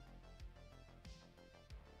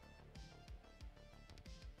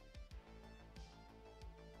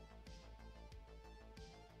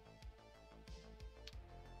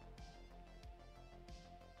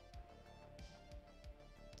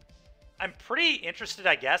 I'm pretty interested,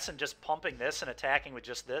 I guess, in just pumping this and attacking with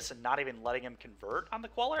just this and not even letting him convert on the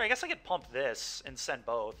Queller. I guess I could pump this and send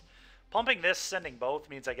both. Pumping this, sending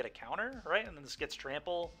both means I get a counter, right? And then this gets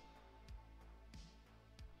trample.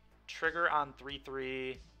 Trigger on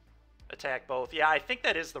 3/3. Attack both. Yeah, I think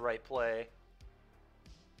that is the right play.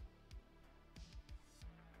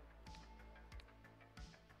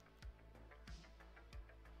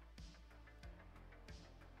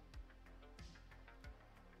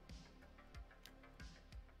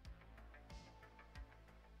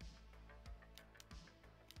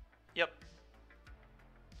 Yep.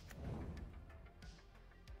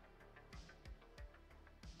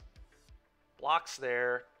 Blocks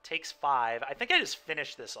there. Takes 5. I think I just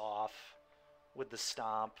finish this off with the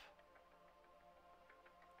stomp.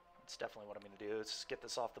 That's definitely what I'm going to do. Let's just get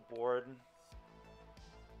this off the board.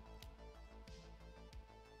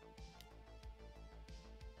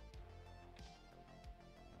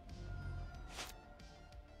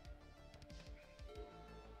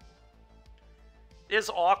 It is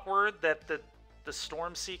awkward that the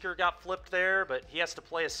Stormseeker got flipped there, but he has to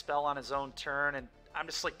play a spell on his own turn, and I'm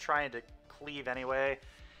just like trying to cleave anyway.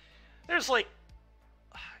 There's like,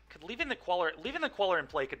 leaving the Queller in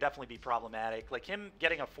play could definitely be problematic. Like him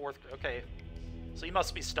getting a 4th. Okay, so he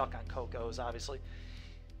must be stuck on Coco's, obviously.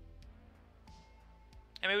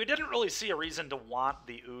 I mean, we didn't really see a reason to want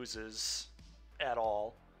the oozes at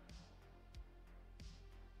all.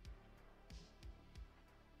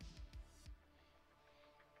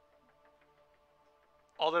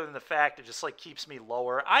 Other than the fact it just like keeps me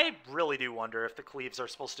lower. I really do wonder if the cleaves are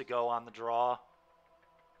supposed to go on the draw.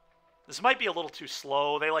 This might be a little too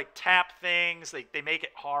slow. They like tap things. They make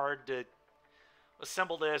it hard to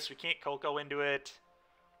assemble this. We can't Coco into it.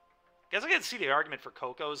 I guess I can see the argument for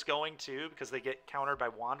Coco's going too, because they get countered by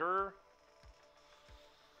Wanderer.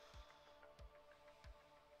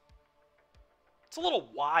 It's a little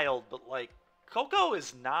wild, but like Coco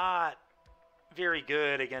is not very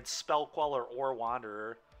good against Spell Queller or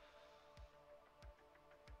Wanderer.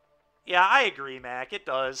 Yeah, I agree, Mac. It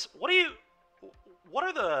does. What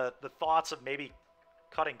are the thoughts of maybe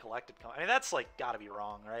cutting Collected Company? I mean, that's like got to be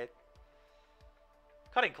wrong, right?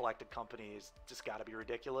 Cutting Collected Company is just got to be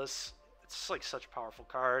ridiculous. It's like such a powerful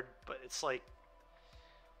card, but it's like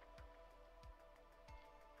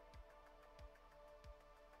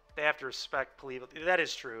they have to respect Cleveland. That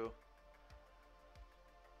is true.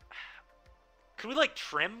 Could we, like,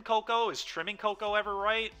 trim Coco? Is trimming Coco ever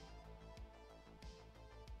right?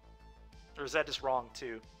 Or is that just wrong,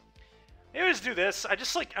 too? Maybe just do this.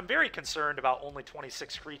 I'm very concerned about only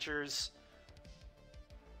 26 creatures.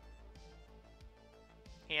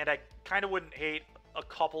 And I kind of wouldn't hate a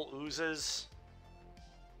couple oozes.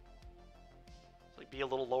 Like, be a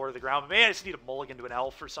little lower to the ground. But maybe I just need a mulligan to an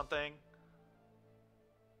elf or something.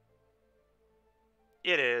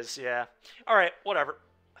 It is, yeah. Alright, whatever.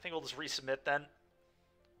 I think we'll just resubmit then.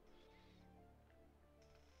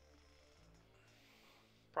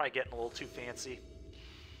 Probably getting a little too fancy.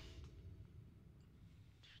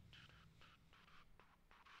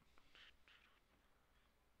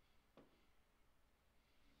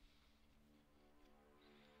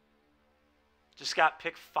 Just got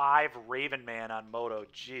pick 5 Raven Man on Moto.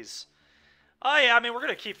 Jeez. Oh, yeah, I mean, we're going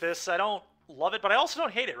to keep this. I don't love it, but I also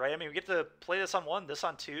don't hate it, right? I mean, we get to play this on 1, this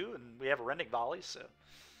on 2, and we have a Rending Volley, so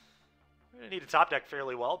we're going to need to top deck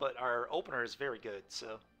fairly well, but our opener is very good,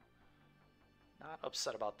 so not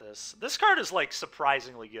upset about this. This card is, like,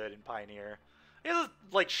 surprisingly good in Pioneer. It,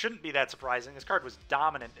 like, shouldn't be that surprising. This card was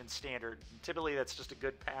dominant in Standard. And typically, that's just a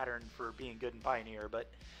good pattern for being good in Pioneer, but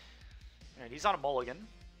all right, he's on a mulligan.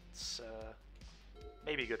 It's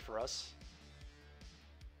maybe good for us.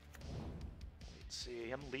 Let's see,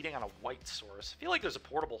 him leading on a white source. I feel like there's a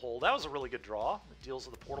portable hold. That was a really good draw. It deals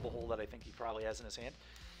with the portable hold that I think he probably has in his hand.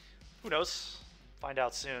 Who knows? Find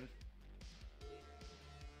out soon.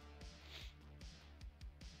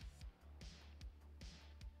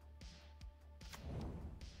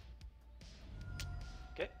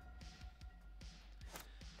 Okay.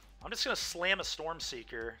 I'm just going to slam a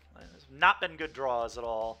Stormseeker. There's not been good draws at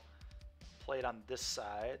all. Play it on this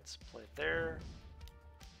side. Let's play it there.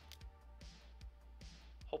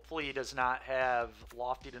 Hopefully he does not have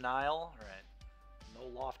Lofty Denial. All right. No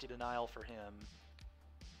Lofty Denial for him.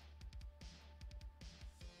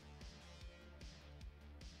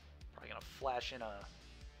 Probably going to flash in a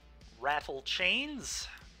Rattle Chains.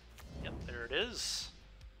 Yep, there it is.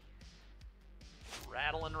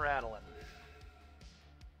 Rattling, rattling.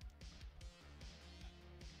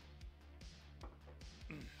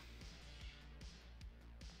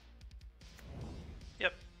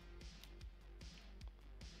 Yep.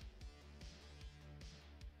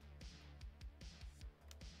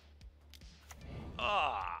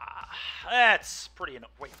 Ah, that's pretty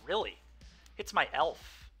annoying. Wait, really? Hits my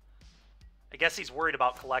elf. I guess he's worried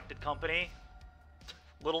about Collected Company.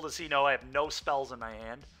 Little does he know I have no spells in my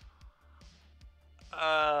hand.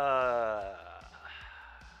 A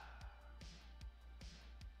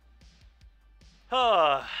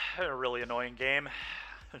really annoying game.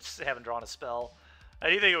 I just haven't drawn a spell. I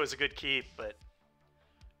do think it was a good keep, but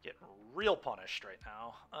getting real punished right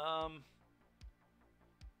now.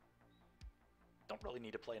 Don't really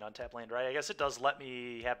need to play an untapped land, right? I guess it does let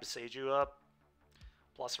me have Beseju up.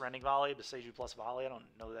 Plus Rending Volley, Beseju plus Volley. I don't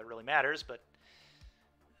know that really matters, but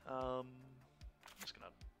I'm just going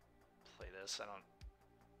to play this. I don't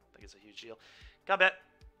think it's a huge deal. Combat.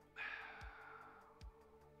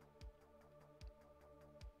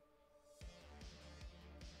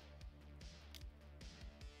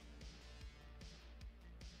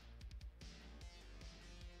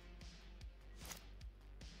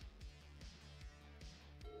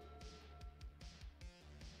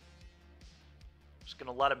 Just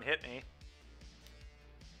going to let him hit me.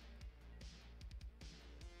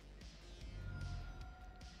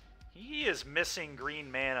 He is missing green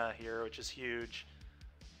mana here, which is huge.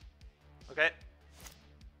 Okay.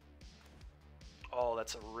 Oh,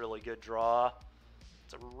 that's a really good draw.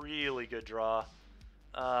 It's a really good draw.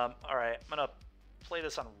 All right, I'm going to play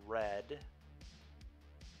this on red.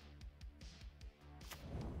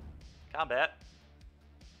 Combat.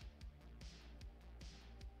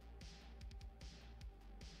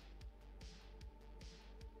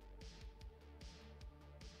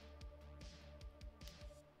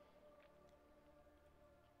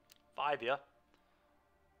 Yeah.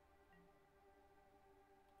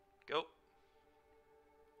 Go.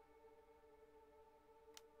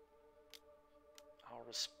 I'll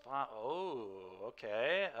respond. Oh,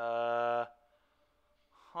 okay.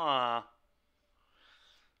 Huh.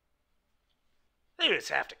 Maybe just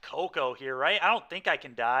have to Coco here, right? I don't think I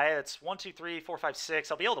can die. It's 1, 2, 3, 4, 5,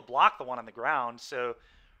 6. I'll be able to block the one on the ground, so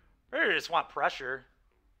I just want pressure.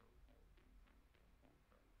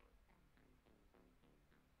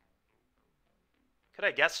 Could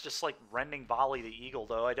I guess just like Rending Volley the Eagle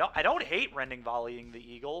though? I don't hate Rending Volleying the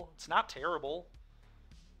Eagle. It's not terrible.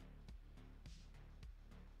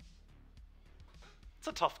 It's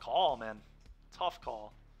a tough call, man. Tough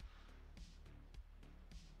call.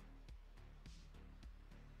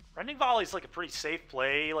 Rending Volley's like a pretty safe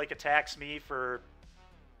play. He like attacks me for...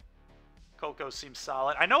 Coco seems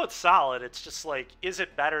solid. I know it's solid. It's just like, is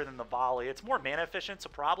it better than the volley? It's more mana efficient, so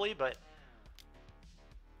probably, but...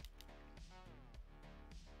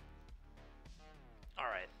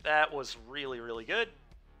 Alright, that was really, really good.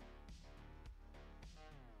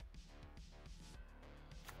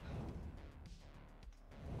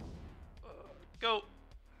 Go.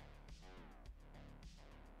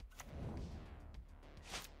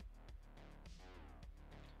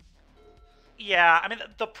 Yeah, I mean,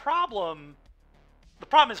 the problem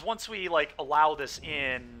is once we, like, allow this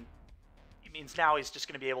in, it means now he's just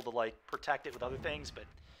going to be able to, like, protect it with other things, but...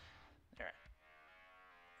 Alright.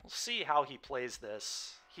 We'll see how he plays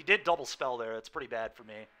this. He did double spell there. That's pretty bad for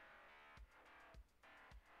me.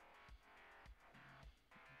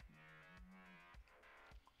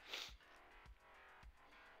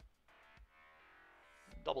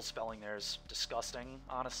 Double spelling there is disgusting,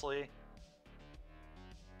 honestly.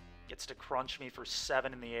 Gets to crunch me for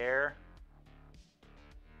 7 in the air.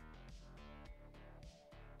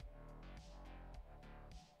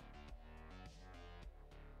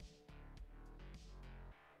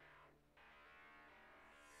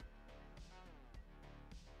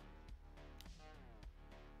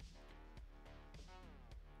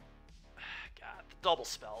 God, the double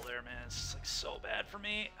spell there, man. It's like so bad for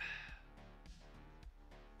me.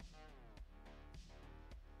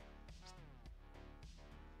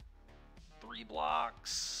 Three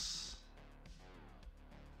blocks.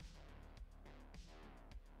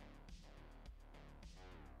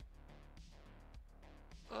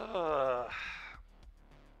 We're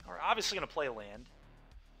obviously going to play land.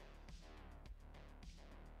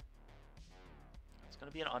 It's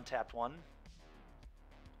going to be an untapped one.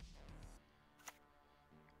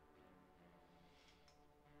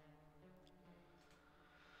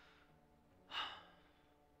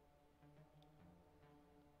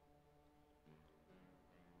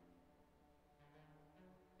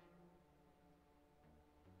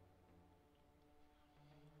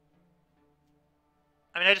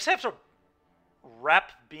 I mean, I just have to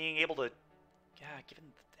rep being able to... Yeah, given...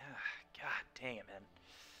 God dang it, man.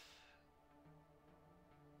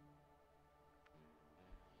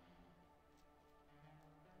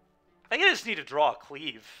 I think I just need to draw a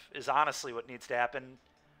cleave, is honestly what needs to happen.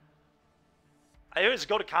 I always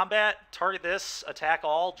go to combat, target this, attack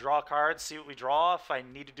all, draw a card, see what we draw. If I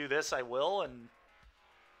need to do this, I will, and...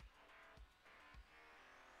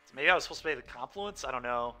 So maybe I was supposed to play the Confluence? I don't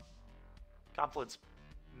know. Confluence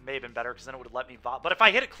may have been better, because then it would have let me... But if I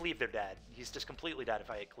hit a cleave, they're dead. He's just completely dead if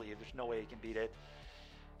I hit cleave. There's no way he can beat it.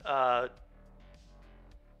 Yeah, I don't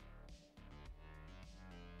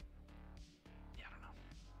know.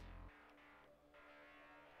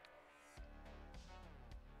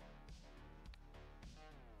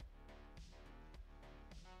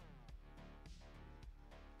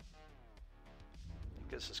 I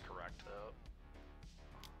think this is correct, though.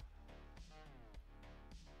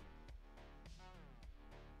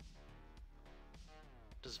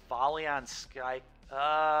 Does volley on Sky...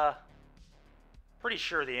 Pretty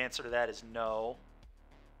sure the answer to that is no.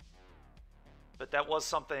 But that was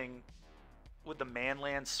something with the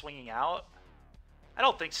manland swinging out. I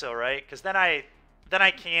don't think so, right? Because then I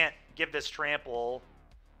can't give this trample.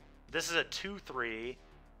 This is a 2/3.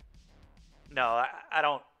 No, I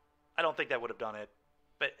don't think that would have done it.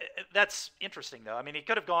 But that's interesting, though. I mean, he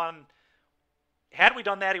could have gone... Had we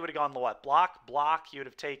done that, he would have gone what? Block. He would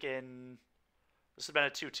have taken... This would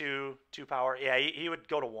have been a 2/2, 2 power. Yeah, he would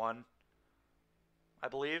go to 1, I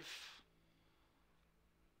believe.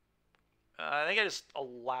 I think I just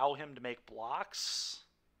allow him to make blocks.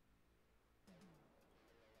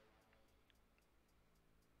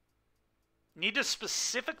 Need to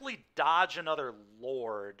specifically dodge another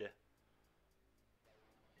Lord.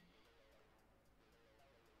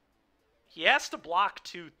 He has to block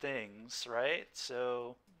 2 things, right?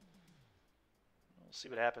 So we'll see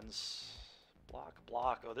what happens.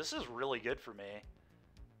 Block. Oh, this is really good for me.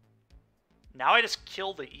 Now I just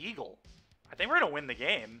kill the eagle. I think we're going to win the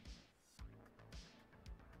game.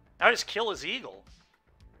 Now I just kill his eagle.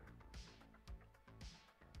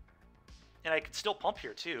 And I could still pump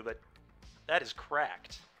here too, but that is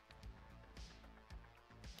cracked.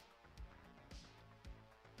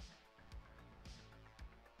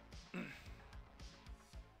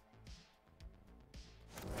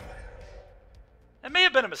 That may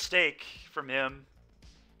have been a mistake from him.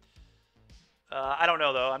 I don't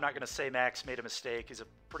know, though. I'm not going to say Max made a mistake. He's a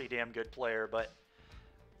pretty damn good player, but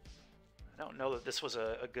I don't know that this was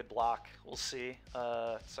a good block. We'll see.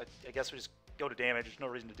 So I guess we just go to damage. There's no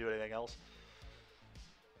reason to do anything else.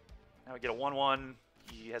 Now we get a 1/1.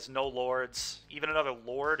 He has no lords. Even another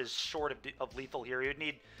lord is short of lethal here. He would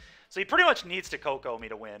need... So he pretty much needs to Coco me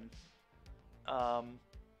to win. I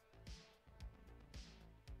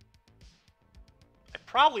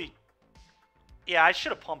probably... Yeah, I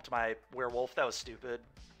should have pumped my werewolf. That was stupid.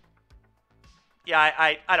 Yeah,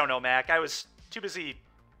 I don't know, Mac. I was too busy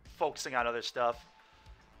focusing on other stuff.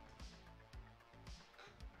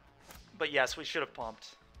 But yes, we should have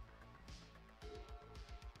pumped.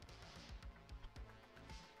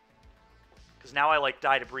 Because now I, like,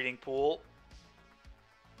 died a breeding pool.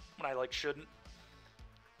 When I, like, shouldn't.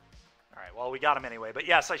 Alright, well, we got him anyway. But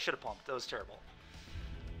yes, I should have pumped. That was terrible.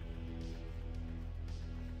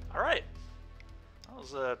 Alright. That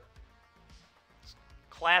was a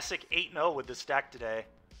classic 8-0 with this deck today.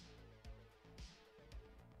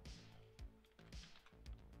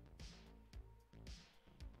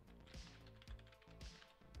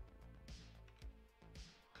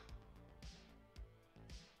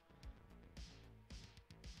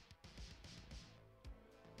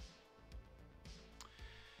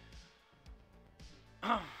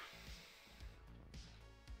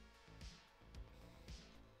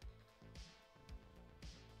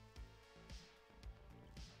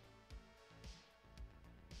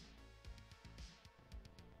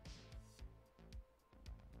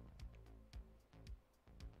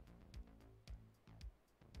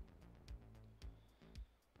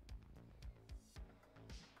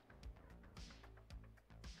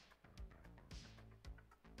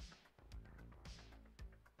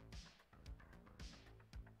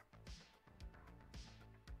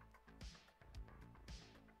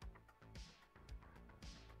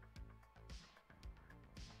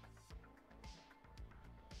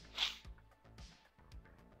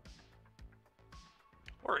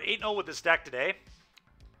 We're 8-0 with this deck today.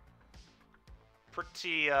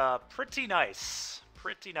 Pretty nice.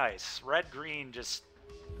 Pretty nice. Red-green just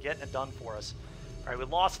getting it done for us. Alright, we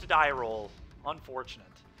lost a die roll. Unfortunate.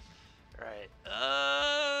 Alright.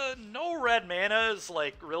 No red mana is,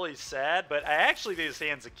 like, really sad, but I actually think this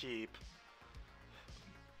hand's a keep.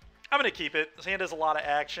 I'm going to keep it. This hand has a lot of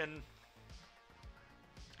action.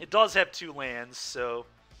 It does have 2 lands, so...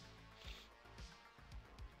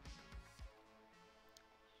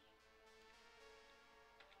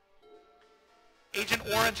 Agent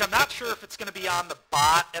Orange, I'm not sure if it's going to be on the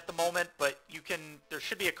bot at the moment, but you can. There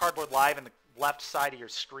should be a cardboard live in the left side of your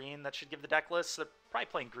screen that should give the deck list. So they're probably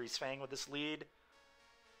playing Greasefang with this lead.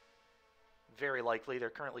 Very likely. They're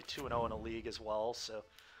currently 2-0 in a league as well. So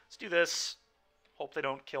let's do this. Hope they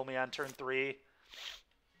don't kill me on turn 3.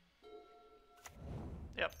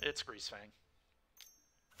 Yep, it's Greasefang.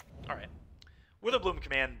 All right. Witherbloom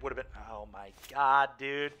command would have been... Oh my god,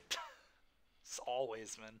 dude. It's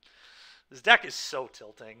always, man. This deck is so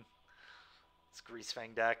tilting. It's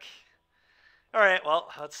Greasefang deck. Alright, well,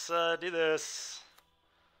 let's do this.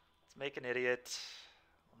 Let's make an idiot.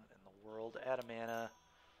 What in the world? Add a mana.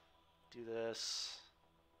 Do this.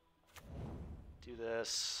 Do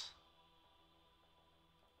this.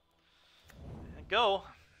 And go.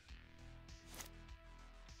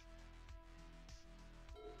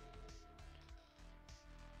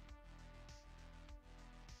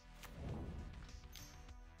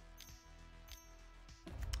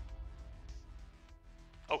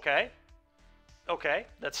 Okay. Okay,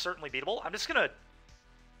 that's certainly beatable. I'm just gonna...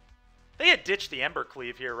 They had ditched the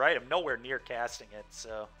Embercleave here, right? I'm nowhere near casting it,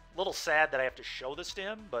 so... A little sad that I have to show this to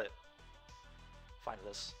him, but... Fine with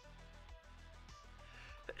this.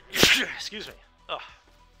 Excuse me. Ugh.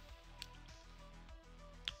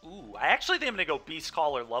 Ooh, I actually think I'm gonna go Beast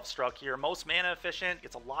Caller Lovestruck here. Most mana efficient,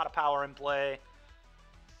 gets a lot of power in play.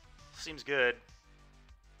 Seems good.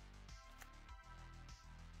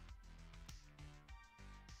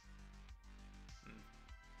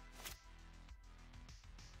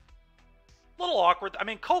 A little awkward. I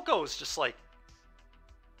mean, Coco is just, like,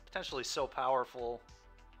 potentially so powerful.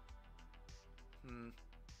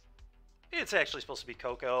 It's actually supposed to be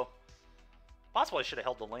Coco. Possibly I should have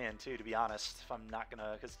held the land, too, to be honest, if I'm not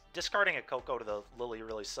gonna... Because discarding a Coco to the Lily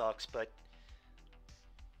really sucks, but...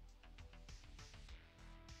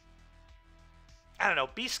 I don't know.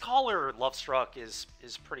 Beast Caller Lovestruck is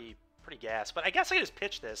pretty gas. But I guess I just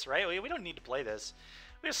pitch this, right? We don't need to play this.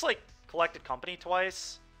 We just, like, collected company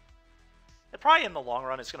twice. It probably, in the long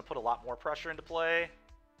run, is going to put a lot more pressure into play.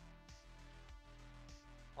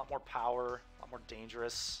 A lot more power. A lot more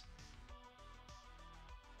dangerous.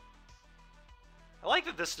 I like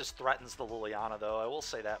that this just threatens the Liliana, though. I will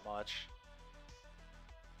say that much.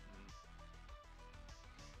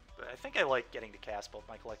 But I think I like getting to cast both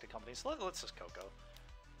my collected companies. So let's just Coco.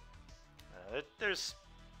 There's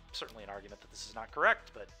certainly an argument that this is not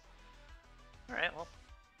correct, but... Alright, well,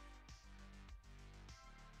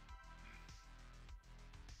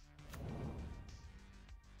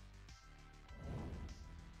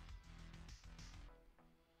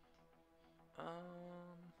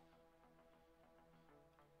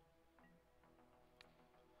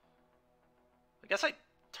 guess I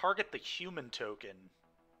target the human token,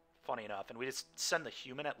 funny enough, and we just send the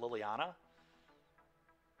human at Liliana.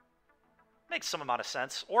 Makes some amount of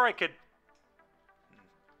sense. Or I could...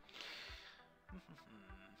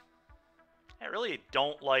 I really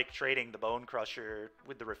don't like trading the Bone Crusher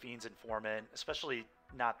with the Rafine's Informant, especially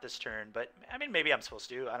not this turn, but I mean, maybe I'm supposed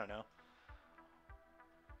to. I don't know.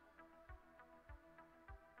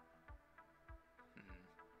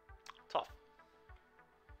 Tough.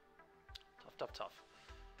 Tough.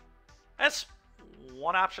 That's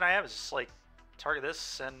one option I have is just like target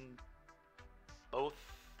this and both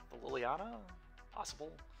the Liliana.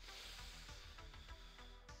 Possible.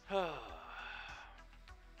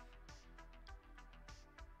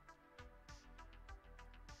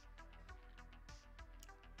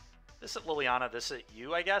 This at Liliana, this at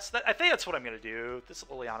you, I guess. I think that's what I'm gonna do. This at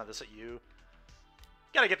Liliana, this at you.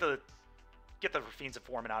 Gotta get the Rafine's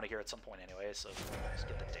Informant out of here at some point anyway, so just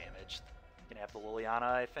get the damage. I'm gonna have the Liliana,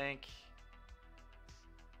 I think.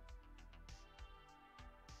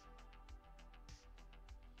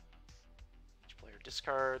 Each player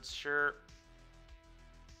discards, sure.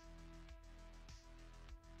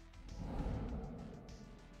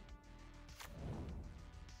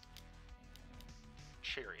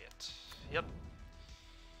 Chariot. Yep.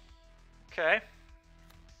 Okay.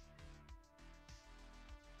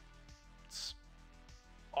 It's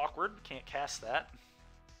awkward. Can't cast that.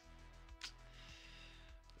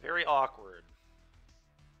 Very awkward.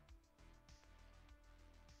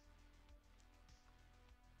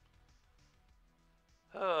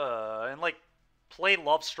 And like, play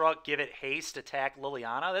Lovestruck, give it haste, attack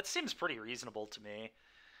Liliana. That seems pretty reasonable to me.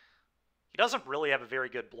 He doesn't really have a very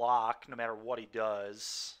good block, no matter what he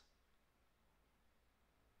does.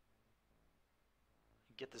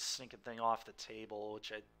 Get this sneaking thing off the table,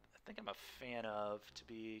 which I think I'm a fan of, to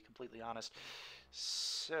be completely honest.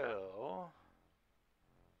 So...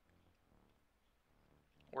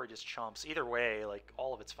 or he just chumps. Either way, like,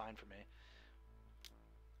 all of it's fine for me.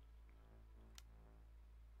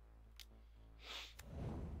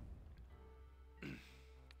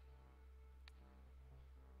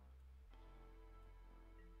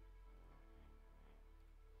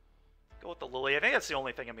 Go with the Lily. I think that's the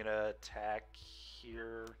only thing I'm going to attack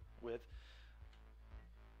here with.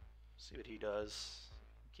 See what he does.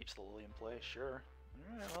 Keeps the Lily in play, sure.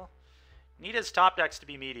 Alright, well. Need his top decks to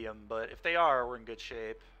be medium, but if they are, we're in good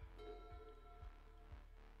shape.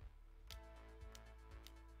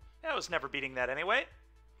 Yeah, I was never beating that anyway.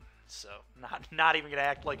 So, not even going to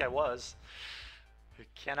act like I was.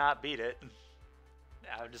 Cannot beat it.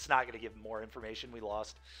 I'm just not going to give more information. We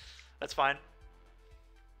lost. That's fine.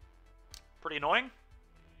 Pretty annoying.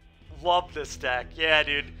 Love this deck. Yeah,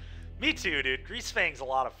 dude. Me too, dude. Greasefang's a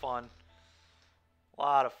lot of fun. A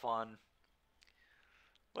lot of fun.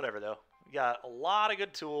 Whatever, though. We got a lot of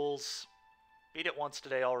good tools. Beat it once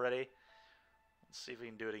today already. Let's see if we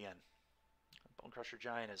can do it again. Bone Crusher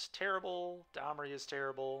Giant is terrible. Domri is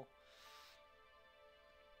terrible.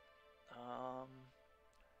 I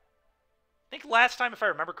think last time, if I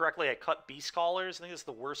remember correctly, I cut Beast Callers. I think it's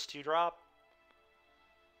the worst 2-drop.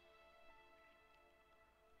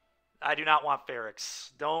 I do not want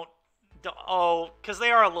Ferrix. Don't oh, because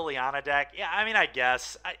they are a Liliana deck. Yeah, I mean, I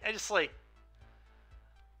guess. I just, like...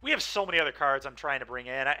 we have so many other cards I'm trying to bring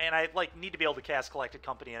in, and I, like, need to be able to cast Collected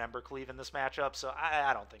Company and Embercleave in this matchup, so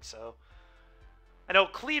I don't think so. I know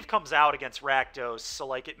Cleave comes out against Rakdos, so,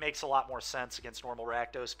 like, it makes a lot more sense against normal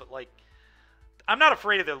Rakdos, but, like, I'm not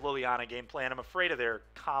afraid of their Liliana game plan. I'm afraid of their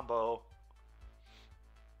combo.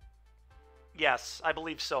 Yes, I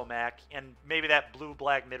believe so, Mac. And maybe that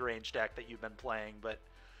blue-black mid-range deck that you've been playing, but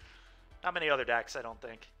not many other decks, I don't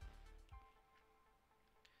think.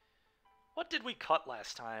 What did we cut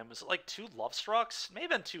last time? Was it like 2 Lovestrucks? It may have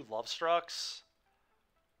been 2 Lovestrucks.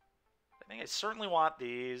 I think I certainly want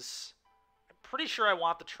these. I'm pretty sure I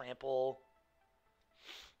want the Trample.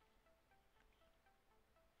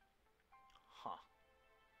 Huh.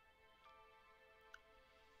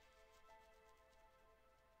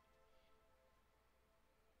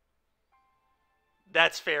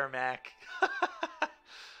 That's fair, Mac.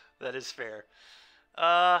 That is fair.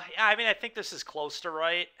 Yeah, I mean, I think this is close to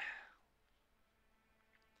right.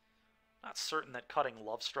 Not certain that cutting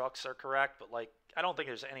Lovestrucks are correct, but, like, I don't think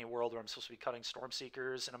there's any world where I'm supposed to be cutting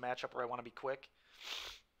Stormseekers in a matchup where I want to be quick.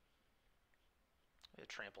 Yeah,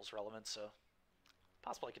 Trample's relevant, so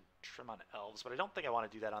possible I could trim on Elves, but I don't think I want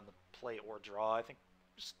to do that on the play or draw. I think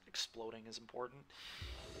just exploding is important.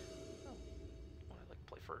 Oh, would I like to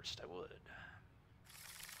play first? I would.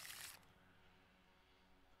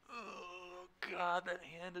 Oh, God, that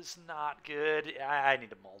hand is not good. I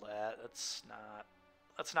need to mull that. That's not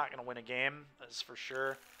That's not going to win a game, that's for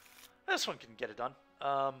sure. This one can get it done.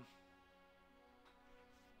 Huh.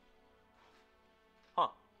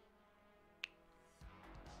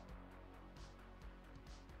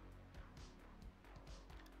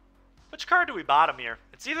 Which card do we bottom here?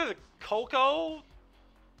 It's either the Coco,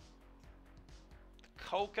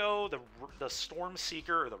 the Storm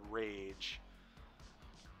Seeker, or the Rage.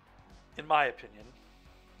 In my opinion.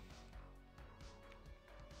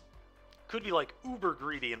 Could be like uber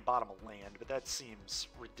greedy and bottom a land, but that seems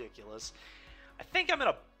ridiculous. I think I'm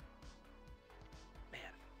gonna... Man.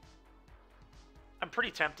 I'm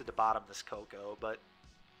pretty tempted to bottom this Coco, but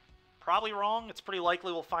probably wrong. It's pretty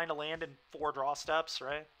likely we'll find a land in 4 draw steps,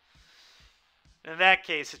 right? In that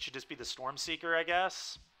case, it should just be the Storm Seeker, I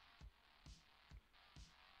guess.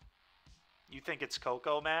 You think it's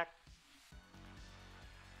Coco, Mac?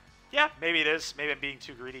 Yeah, maybe it is. Maybe I'm being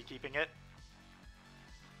too greedy keeping it.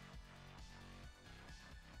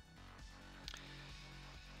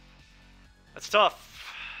 That's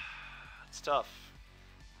tough. It's tough.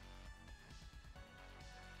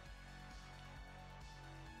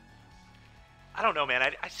 I don't know, man.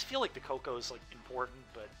 I just feel like the Coco is like important,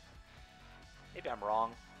 but maybe I'm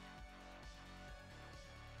wrong.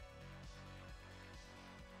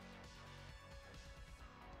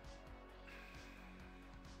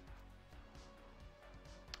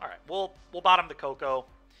 All right, we'll bottom the Coco,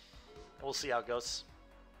 and we'll see how it goes.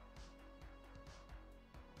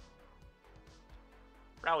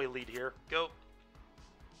 Now we lead here. Go.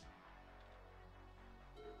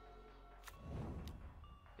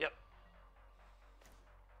 Yep.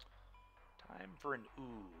 Time for an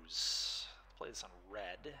ooze. Let's play this on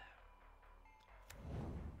red.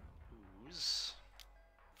 Ooze.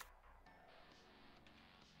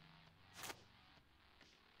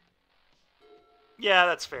 Yeah,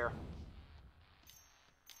 that's fair.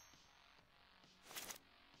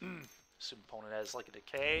 Assume opponent has like a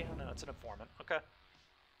decay. Oh, no, it's an informant. Okay.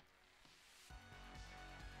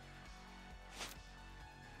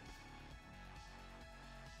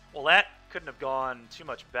 Well, that couldn't have gone too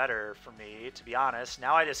much better for me, to be honest.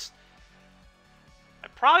 Now I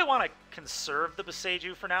probably want to conserve the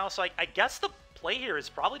Boseiju for now, so I guess the play here is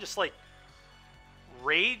probably just like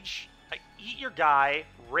Rage, eat your guy,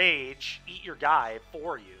 Rage, eat your guy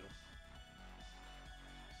for you.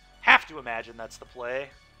 Have to imagine that's the play.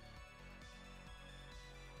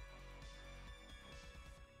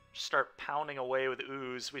 Just start pounding away with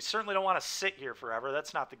Ooze. We certainly don't want to sit here forever.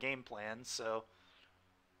 That's not the game plan, so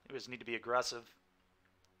we just need to be aggressive.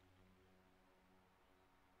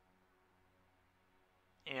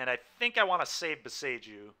 And I think I want to save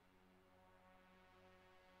Boseiju.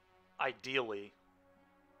 Ideally.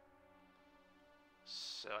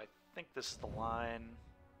 So I think this is the line.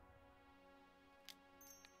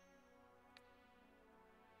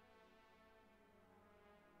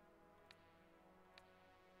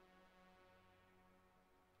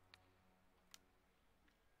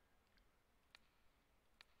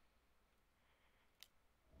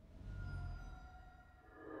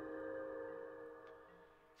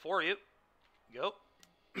 For you. Go.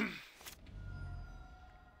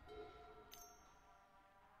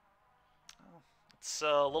 It's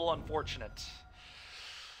a little unfortunate.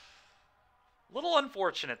 A little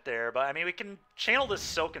unfortunate there, but I mean, we can channel this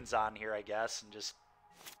Sokenzan here, I guess, and just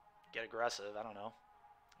get aggressive. I don't know.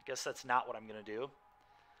 I guess that's not what I'm going to do.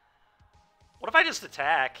 What if I just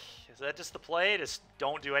attack? Is that just the play? Just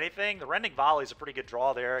don't do anything? The Rending Volley is a pretty good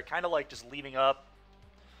draw there. I kind of like just leaving up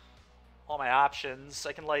all my options.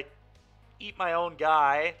 I can, like, eat my own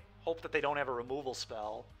guy, hope that they don't have a removal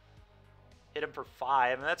spell, hit him for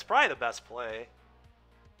 5, and that's probably the best play.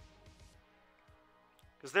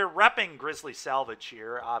 Because they're repping Grizzly Salvage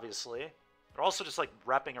here, obviously. They're also just, like,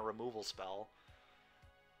 repping a removal spell.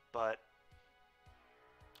 But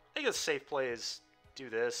I think a safe play is do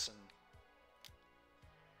this and...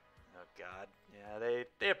 Oh, God. Yeah,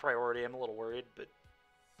 they have priority. I'm a little worried, but...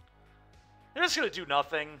 They're just going to do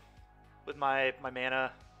nothing with my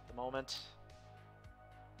mana at the moment.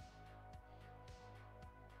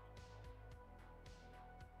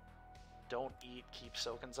 Don't eat, keep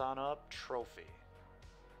Sokenzan up. Trophy.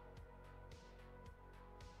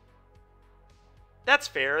 That's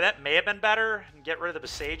fair. That may have been better. And get rid of the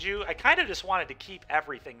Boseiju. I kind of just wanted to keep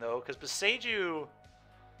everything, though, because Boseiju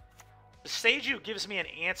gives me an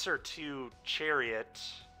answer to Chariot.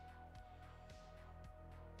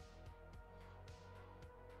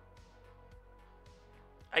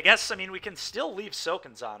 I guess, I mean, we can still leave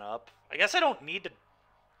Sokenzan up. I guess I don't need to...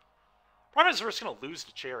 Problem is we're just going to lose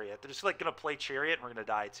to Chariot. They're just, like, going to play Chariot and we're going to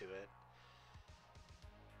die to it.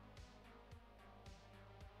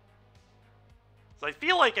 So I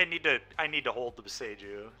feel like I need to hold the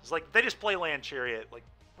Beseiju. It's like if they just play Land Chariot, like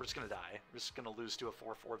we're just gonna die. We're just gonna lose to a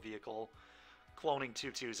 4/4 vehicle, cloning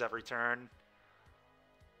 2/2s every turn.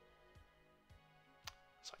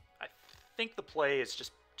 So I think the play is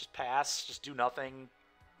just pass, just do nothing,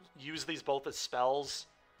 use these both as spells.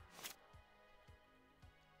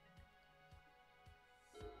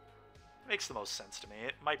 Makes the most sense to me.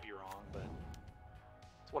 It might be wrong, but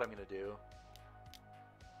it's what I'm gonna do.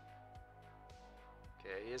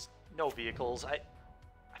 Okay, he has no vehicles. I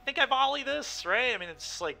think I volley this, right? I mean,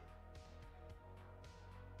 it's like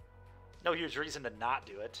no huge reason to not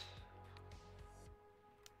do it.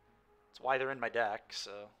 That's why they're in my deck,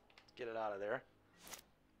 so get it out of there.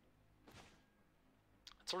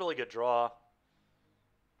 It's a really good draw.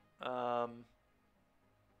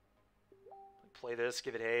 Play this,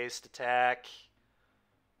 give it haste, attack.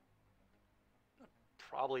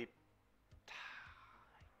 Probably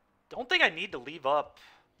don't think I need to leave up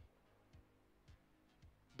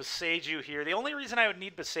Beseiju here. The only reason I would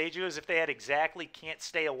need Beseiju is if they had exactly Can't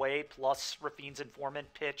Stay Away plus Rafine's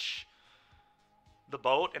Informant pitch the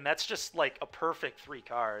boat, and that's just like a perfect 3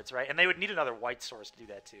 cards, right? And they would need another white source to do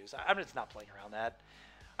that too. So I'm just not playing around that.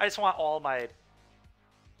 I just want all my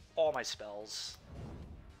spells.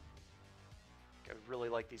 I would really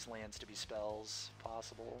like these lands to be spells, if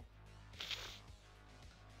possible.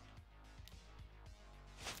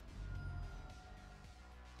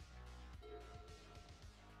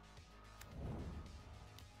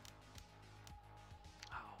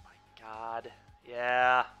 God.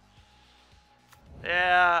 Yeah.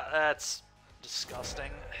 Yeah, that's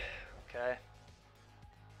disgusting. Okay.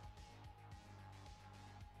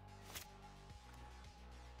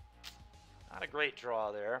 Not a great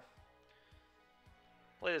draw there.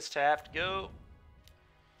 Play this tapped, go.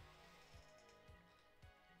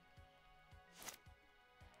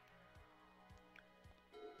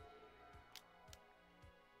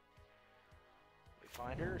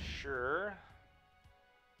 Wayfinder, sure.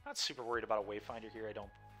 Not super worried about a Wayfinder here, I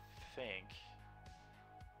don't think.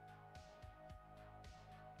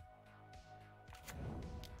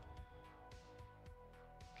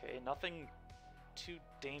 Okay, nothing too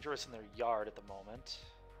dangerous in their yard at the moment.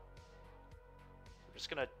 We're just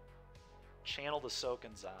gonna channel the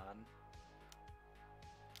Sokenzan.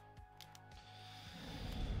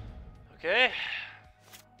 Okay.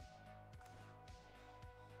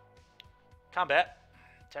 Combat.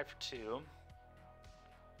 Attack for 2.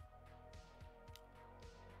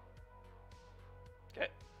 Okay.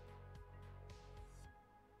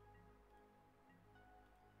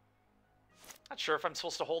 Not sure if I'm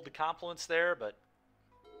supposed to hold the Confluence there, but...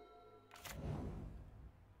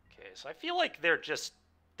 Okay, so I feel like they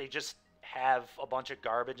just have a bunch of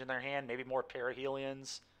garbage in their hand, maybe more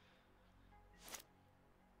Perihelions.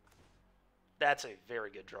 That's a very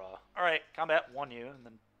good draw. Alright, combat won you, and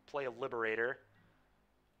then play a Liberator.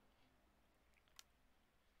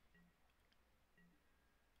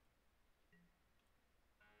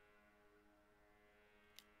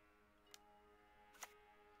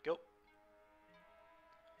 Go.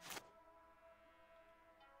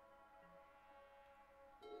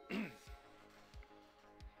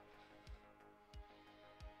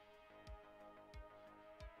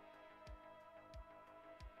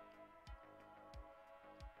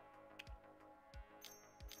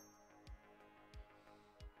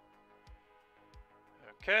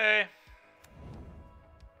 Okay.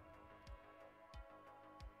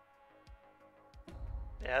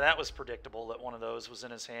 Yeah, that was predictable that one of those was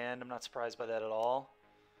in his hand. I'm not surprised by that at all.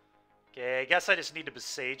 Okay, I guess I just need to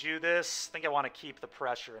Beseiju this. I think I want to keep the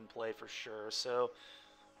pressure in play for sure, so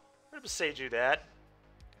I'm going to Beseiju that.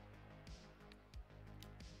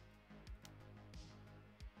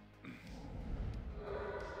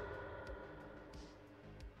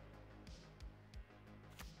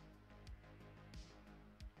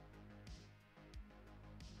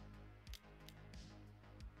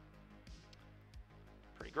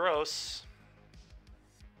 Pretty gross.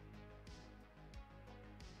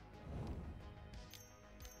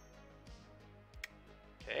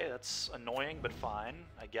 Okay, that's annoying, but fine,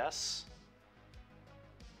 I guess.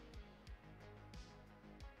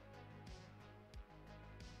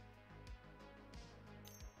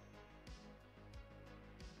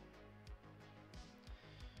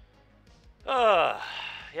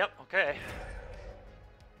 Yep, okay.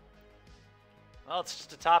 Well, it's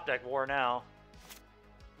just a top deck war now.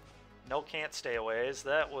 No Can't Stay Aways.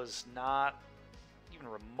 That was not even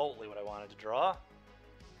remotely what I wanted to draw.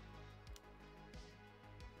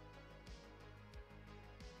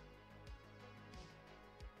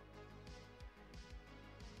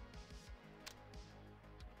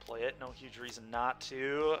 Play play it. No huge reason not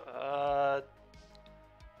to.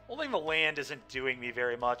 Holding the land isn't doing me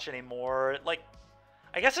very much anymore. Like,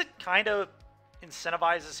 I guess it kind of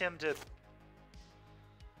incentivizes him to...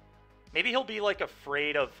 Maybe he'll be, like,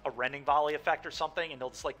 afraid of a Rending Volley effect or something, and he'll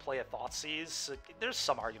just, like, play a Thoughtseize. There's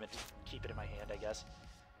some argument to keep it in my hand, I guess.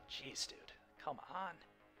 Jeez, dude. Come on.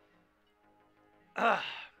 Man.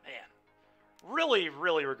 Really,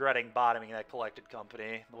 really regretting bottoming that Collected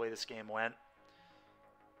Company, the way this game went.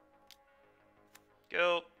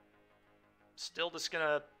 Go. Still just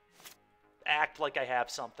gonna act like I have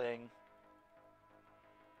something.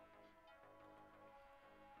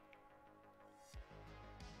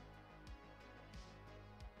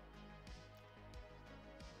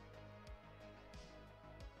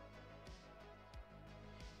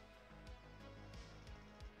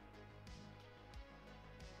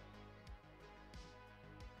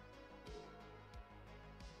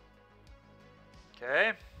 Okay.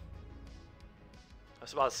 I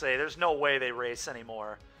was about to say, there's no way they race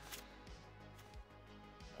anymore.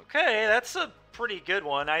 Okay, that's a pretty good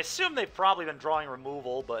one. I assume they've probably been drawing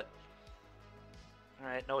removal, but...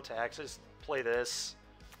 Alright, no attacks. Just play this.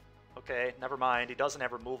 Okay, never mind. He doesn't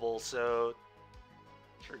have removal, so...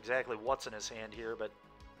 Not sure exactly what's in his hand here, but...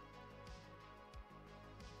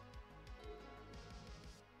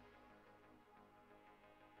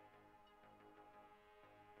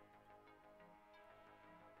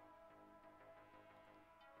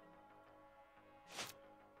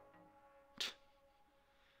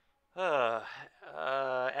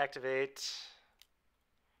 Activate.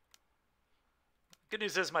 Good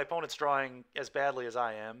news is my opponent's drawing as badly as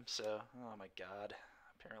I am, so... Oh my god.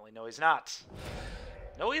 Apparently, no, he's not.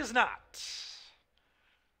 No, he is not.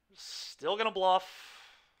 Still gonna bluff.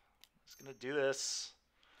 He's gonna do this.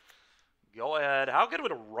 Go ahead. How good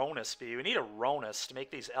would a Ronus be? We need a Ronus to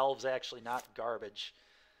make these elves actually not garbage.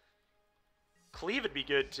 Cleave would be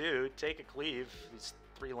good, too. Take a Cleave. These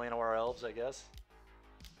 3 Llanowar elves, I guess.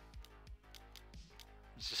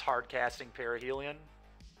 It's just hard casting Perihelion.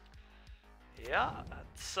 Yeah,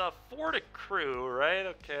 that's 4 to crew, right?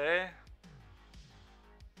 Okay.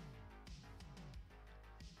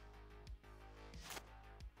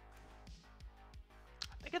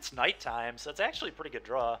 I think it's nighttime, so it's actually a pretty good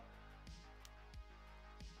draw.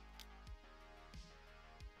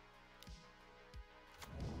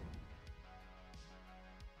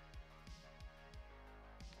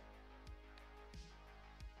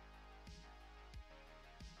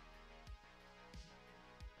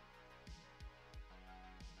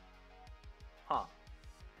 Huh.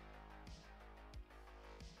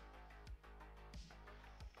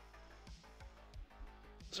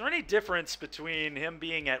 Is there any difference between him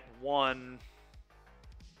being at 1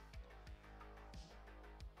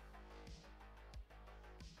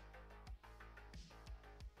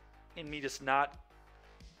 and me just not...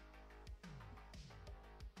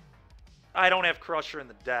 I don't have Crusher in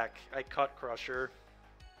the deck. I cut Crusher.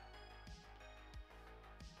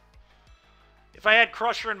 If I had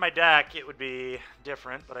Crusher in my deck, it would be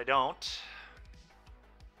different, but I don't.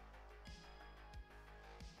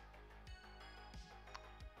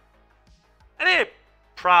 I think I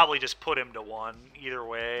probably just put him to 1 either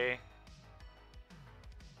way.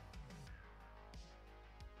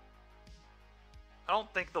 I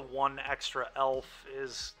don't think the 1 extra elf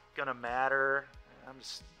is gonna matter. I'm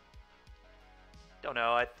just... Don't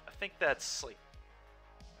know. I think that's, like,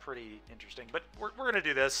 pretty interesting. But we're gonna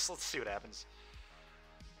do this. Let's see what happens.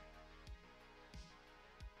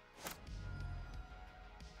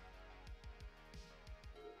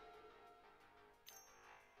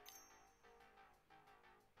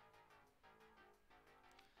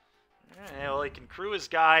 Well, he can crew his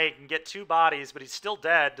guy, he can get 2 bodies, but he's still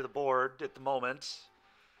dead to the board at the moment.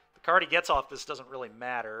 The card he gets off this doesn't really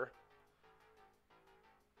matter.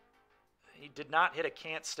 He did not hit a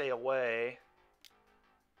can't stay away.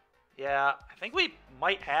 Yeah, I think we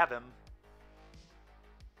might have him.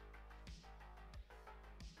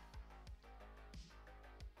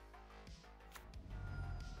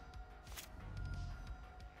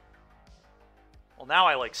 Well, now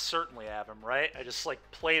I, like, certainly have him, right? I just, like,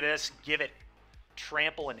 play this, give it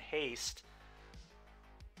trample and haste,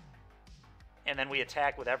 and then we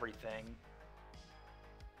attack with everything.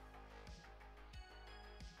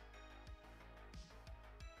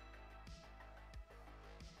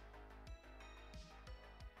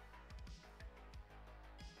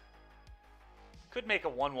 Could make a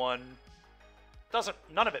 1/1. Doesn't.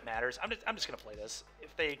 None of it matters. I'm just gonna play this.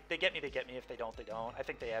 If they get me, they get me. If they don't, they don't. I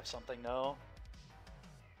think they have something. No.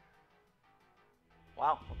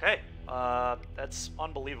 Wow. Okay. That's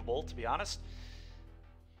unbelievable, to be honest.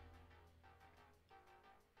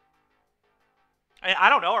 I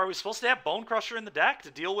don't know. Are we supposed to have Bone Crusher in the deck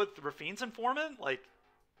to deal with Rafine's Informant? Like,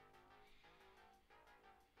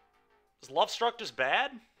 is Love Struck just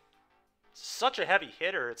bad? It's such a heavy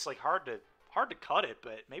hitter. It's like hard to cut it,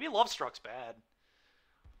 but maybe Love Struck's bad.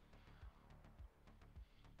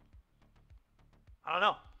 I don't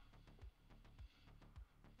know.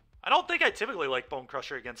 I don't think I typically like Bone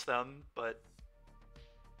Crusher against them, but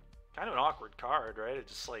kind of an awkward card, right? It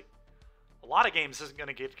just like a lot of games isn't going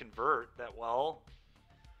to get convert that well.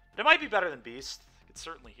 But it might be better than Beast. I could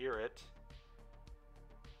certainly hear it.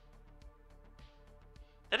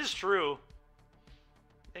 That is true.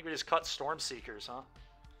 I think we just cut Storm Seekers, huh?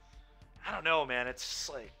 I don't know, man. It's just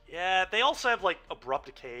like, yeah, they also have like abrupt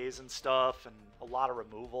decays and stuff and a lot of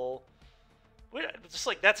removal. Just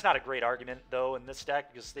like, that's not a great argument though in this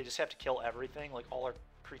deck because they just have to kill everything. Like all our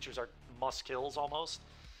creatures are must kills almost,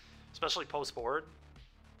 especially post board.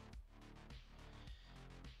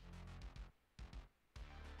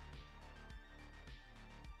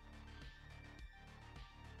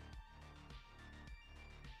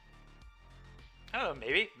 I don't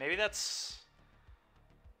know, maybe that's...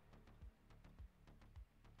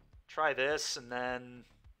 Try this, and then...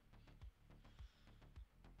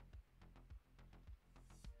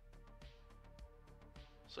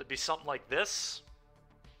 So it'd be something like this.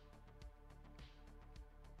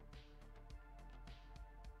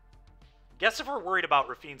 Guess if we're worried about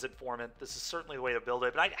Rafine's Informant, this is certainly the way to build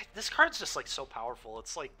it. But this card's just like so powerful.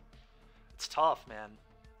 It's like, it's tough, man.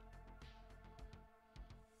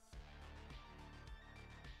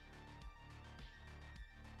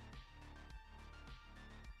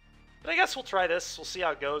 But I guess we'll try this. We'll see how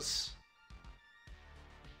it goes.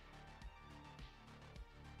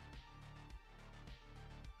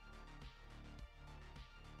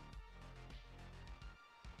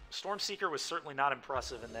 Stormseeker was certainly not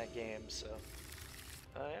impressive in that game, so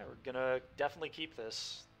yeah, we're gonna definitely keep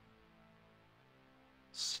this.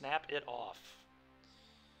 Snap it off.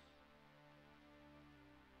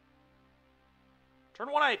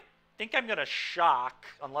 Turn 1, I think I'm gonna shock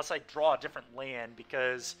unless I draw a different land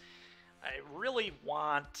because I really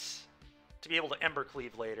want to be able to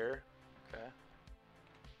Embercleave later. Okay.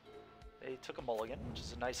 They took a mulligan, which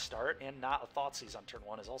is a nice start, and not a Thoughtseize on turn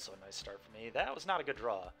 1 is also a nice start for me. That was not a good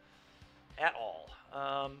draw at all.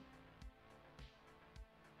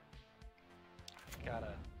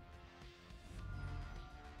 Gotta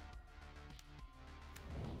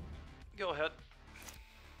go ahead.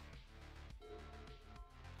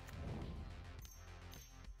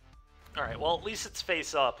 Alright, well, at least it's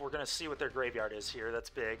face up. We're going to see what their graveyard is here. That's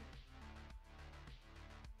big.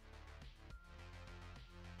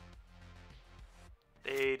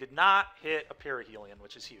 They did not hit a Perihelion,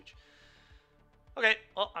 which is huge. Okay,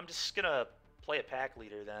 well, I'm just going to play a pack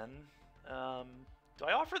leader then. Do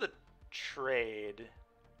I offer the trade?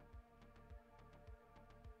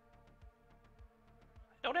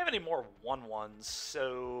 I don't have any more 1/1s,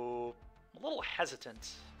 so I'm a little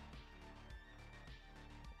hesitant.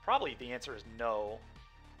 Probably the answer is no.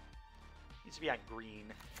 Needs to be on green.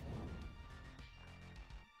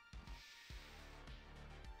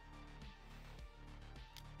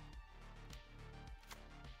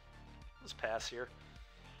 Let's pass here.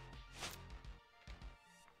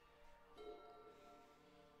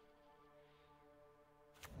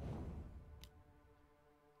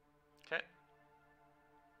 Okay.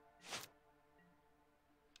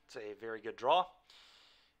 It's a very good draw.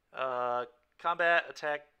 Combat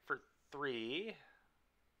attack for 3.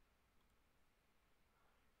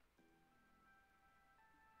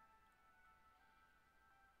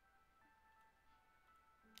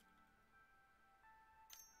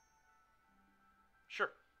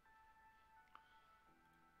 Sure.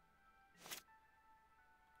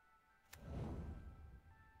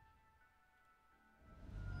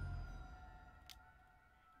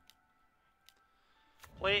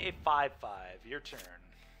 Play a 5/5. Your turn.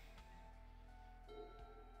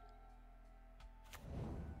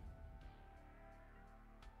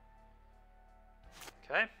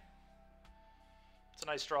 Okay. It's a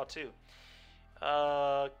nice draw, too.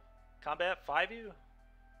 Combat 5-U?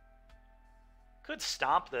 Could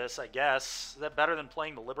stomp this, I guess. Is that better than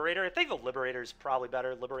playing the Liberator? I think the Liberator is probably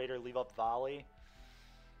better. Liberator, leave up Volley.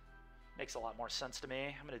 Makes a lot more sense to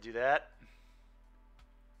me. I'm going to do that.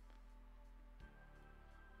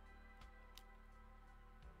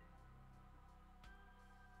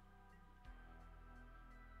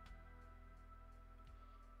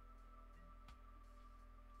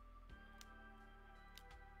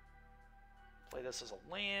 Play this as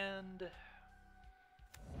a land.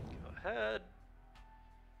 Go ahead.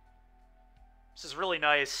 This is really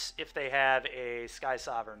nice if they have a Sky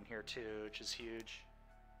Sovereign here too, which is huge.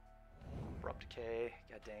 Abrupt Decay.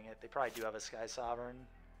 God dang it. They probably do have a Sky Sovereign.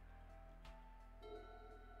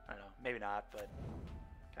 I don't know. Maybe not, but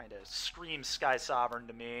kind of screams Sky Sovereign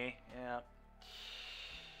to me. Yeah.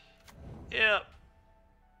 Yep.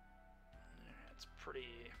 It's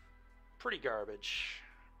pretty garbage.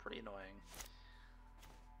 Pretty annoying.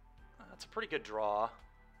 That's a pretty good draw.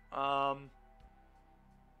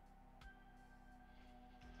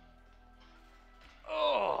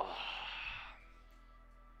 Oh.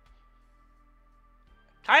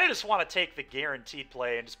 Kind of just want to take the guaranteed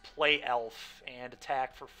play and just play Elf and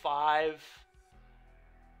attack for 5.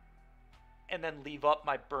 And then leave up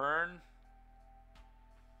my burn.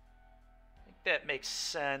 I think that makes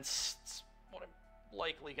sense. It's what I'm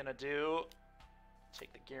likely going to do.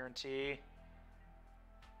 Take the guarantee.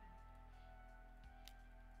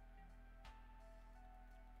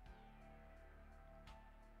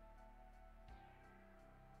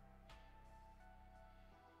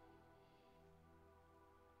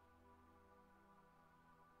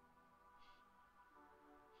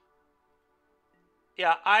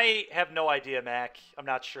 Yeah, I have no idea, Mac. I'm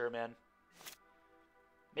not sure, man.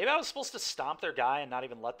 Maybe I was supposed to stomp their guy and not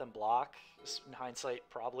even let them block. This, in hindsight,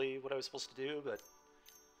 probably what I was supposed to do, but...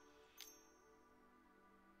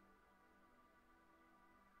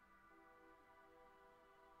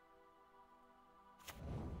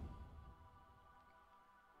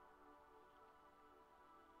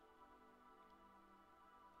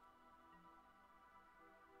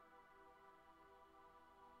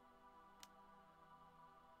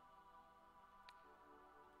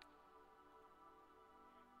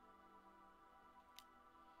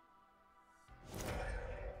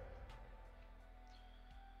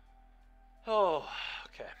 Oh,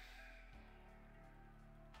 okay.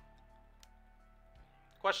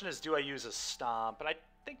 Question is, do I use a stomp? And I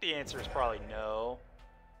think the answer is probably no.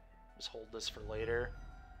 Just hold this for later.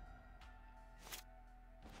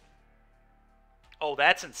 Oh,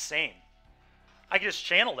 that's insane. I can just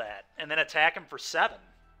channel that and then attack him for 7.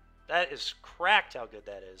 That is cracked how good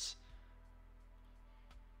that is.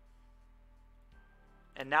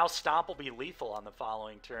 And now Stomp will be lethal on the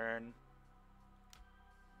following turn.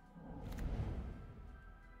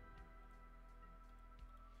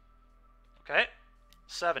 Okay.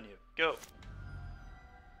 7 you. Go.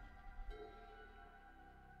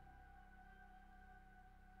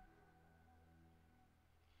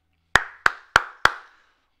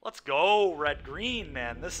 Let's go, red-green,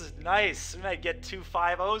 man. This is nice. We might get 2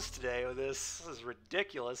 5-0s today with this. This is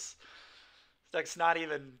ridiculous. This deck's not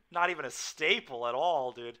even a staple at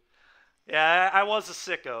all, dude. Yeah, I was a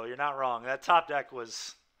sicko. You're not wrong. That top deck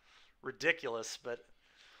was ridiculous, but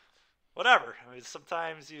whatever. I mean,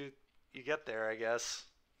 sometimes you get there, I guess.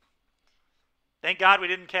 Thank God we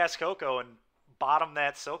didn't cast Coco and bottom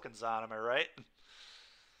that Sokens on, am I right?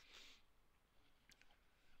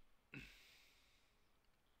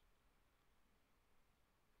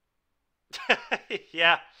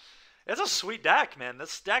 Yeah. It's a sweet deck, man.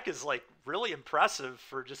 This deck is, like, really impressive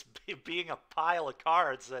for just being a pile of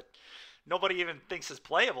cards that nobody even thinks is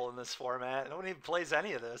playable in this format. No one even plays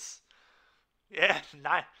any of this. Yeah,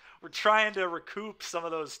 we're trying to recoup some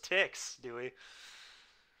of those ticks, Dewey.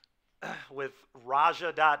 With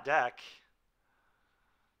Raja.deck.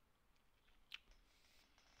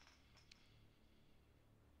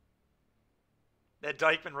 That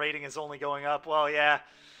Dykeman rating is only going up. Well, yeah.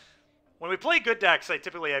 When we play good decks, I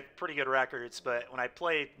typically have pretty good records, but when I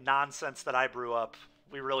play nonsense that I brew up,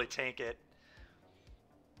 we really tank it.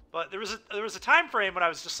 But there was a time frame when I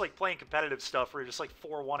was just like playing competitive stuff where you're just like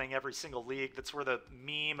 4-1ing every single league. That's where the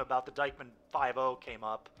meme about the Dykeman 5-0 came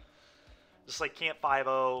up. Just like can't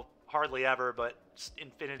 5-0 hardly ever, but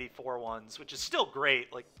infinity 4-1s, which is still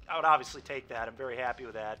great. Like I would obviously take that. I'm very happy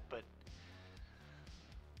with that, but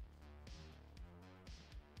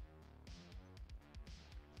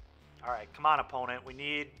all right, come on, opponent. We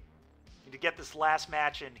need to get this last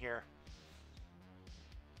match in here.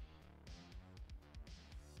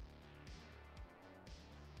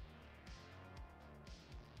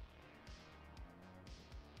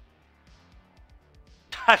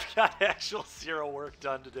 I've got actual 0 work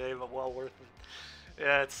done today, but well worth it.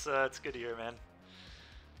 Yeah, it's good to hear, man.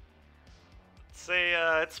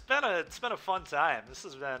 It's been a fun time. This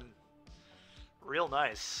has been real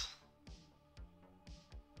nice.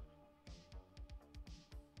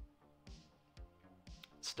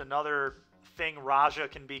 Just another thing Raja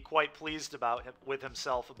can be quite pleased about with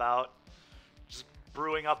himself about. Just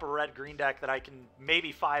brewing up a red-green deck that I can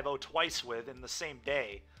maybe 5-0 twice with in the same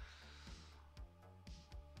day.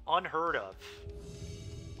 Unheard of.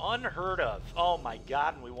 Unheard of. Oh my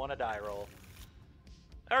god, and we won a die roll.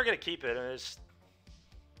 We're going to keep it. There's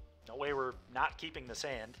no way we're not keeping this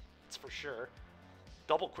hand. That's for sure.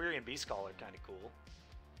 Double Query and Beast Caller, kind of cool.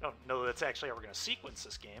 I don't know that it's actually ever going to sequence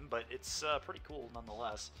this game, but it's pretty cool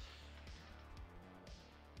nonetheless.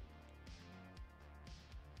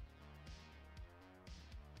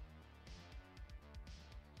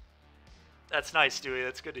 That's nice, Dewey.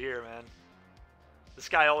 That's good to hear, man. This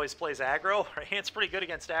guy always plays aggro. Our hand's pretty good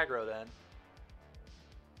against aggro, then.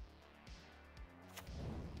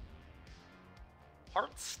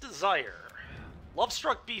 Heart's Desire.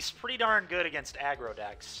 Lovestruck Beast, pretty darn good against aggro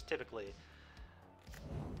decks, typically.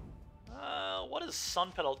 What is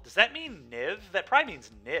Sun Petal? Does that mean Niv? That probably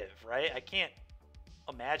means Niv, right? I can't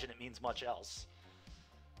imagine it means much else.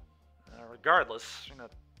 Regardless, I'm going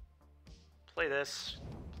to play this.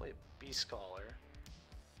 Play Beast Caller.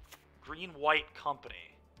 Green-White Company.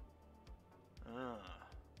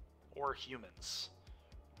 Or humans.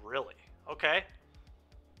 Really? Okay.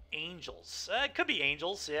 Angels. It could be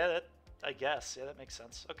angels. Yeah, that, I guess. Yeah, that makes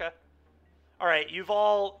sense. Okay. All right, you've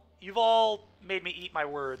all made me eat my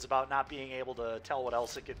words about not being able to tell what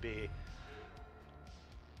else it could be.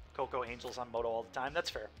 Coco Angels on Moto all the time. That's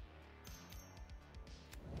fair.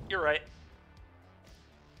 You're right.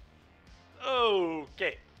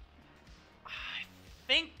 Okay. I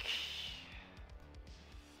think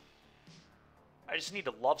I just need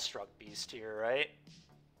to Lovestruck Beast here, right?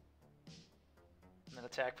 And then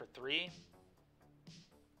attack for 3.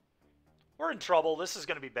 We're in trouble. This is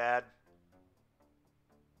going to be bad.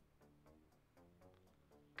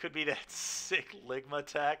 Could be that sick Ligma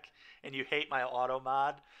tech, and you hate my auto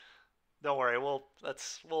mod. Don't worry, we'll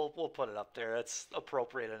put it up there. That's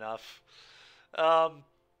appropriate enough. I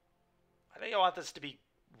think I want this to be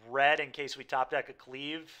red in case we top deck a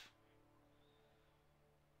Cleave.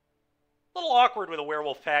 A little awkward with a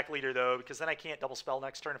Werewolf pack leader, though, because then I can't double spell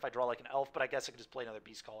next turn if I draw like an elf, but I guess I could just play another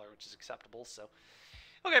Beast Caller, which is acceptable, so.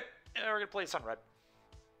 Okay, we're going to play this on red.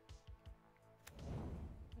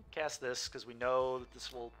 Cast this, because we know that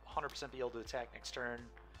this will 100% be able to attack next turn.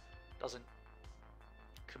 Doesn't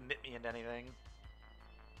commit me into anything.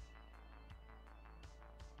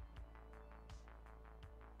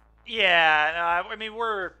 Yeah, I mean,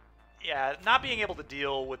 yeah, not being able to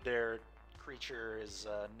deal with their creature is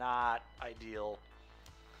not ideal.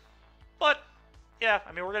 But, yeah,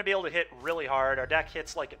 I mean, we're going to be able to hit really hard. Our deck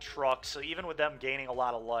hits like a truck, so even with them gaining a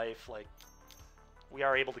lot of life, like, we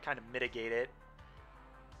are able to kind of mitigate it.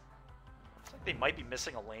 Looks like they might be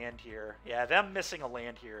missing a land here. Yeah, them missing a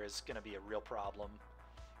land here is going to be a real problem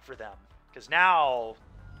for them. Because now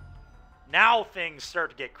things start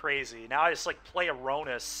to get crazy. Now I just, like, play a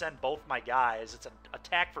Ronus, send both my guys. It's an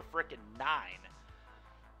attack for frickin' 9.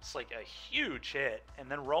 It's like a huge hit. And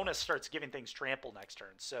then Ronus starts giving things trample next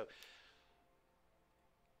turn. So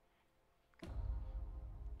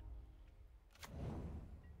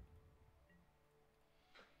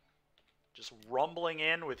just rumbling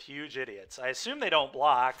in with huge idiots. I assume they don't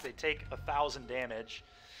block. They take 1,000 damage.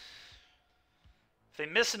 If they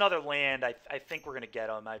miss another land, I think we're going to get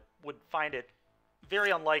them. I would find it very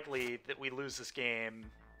unlikely that we lose this game.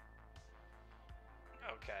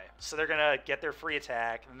 Okay, so they're going to get their free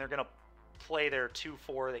attack, and they're going to play their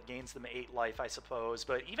 2/4 that gains them 8 life, I suppose.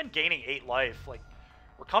 But even gaining 8 life, like,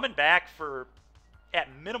 we're coming back for, at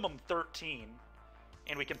minimum, 13.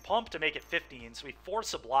 And we can pump to make it 15, so we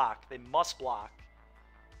force a block. They must block.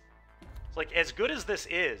 It's like, as good as this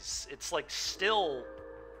is, it's like still...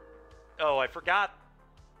 Oh, I forgot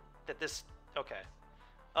that this... Okay.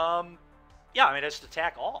 Yeah, I mean, just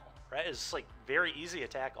attack all, right? It's like very easy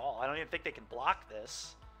attack all. I don't even think they can block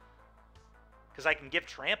this. Because I can give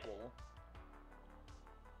trample.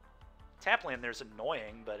 Tapland there's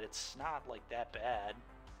annoying, but it's not like that bad.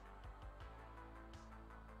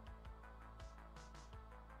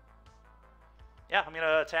 Yeah, I'm going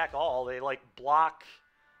to attack all. They, like, block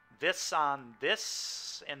this on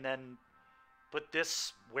this, and then put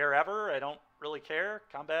this wherever. I don't really care.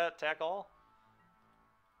 Combat, attack all.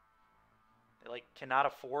 They, like, cannot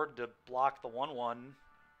afford to block the 1/1.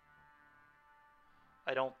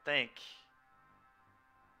 I don't think.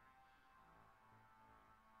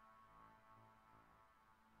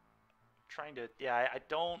 Trying to... Yeah, I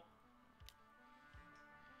don't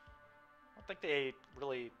think they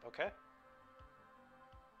really... Okay.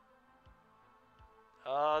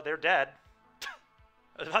 They're dead.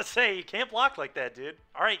 I was about to say, you can't block like that, dude.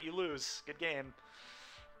 Alright, you lose. Good game.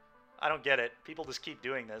 I don't get it. People just keep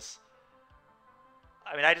doing this.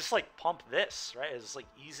 I mean, I just, like, pump this, right? It's, like,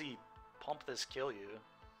 easy pump this, kill you.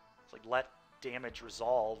 It's, like, let damage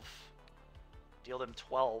resolve. Deal them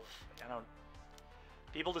 12.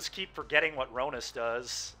 People just keep forgetting what Ronus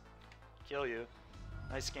does. Kill you.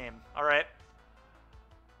 Nice game. All right.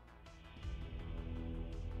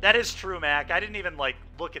 That is true, Mac. I didn't even, like,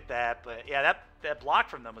 look at that. But, yeah, that block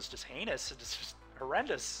from them was just heinous. It's just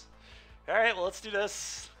horrendous. All right, well, let's do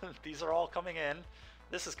this. These are all coming in.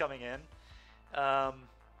 This is coming in. If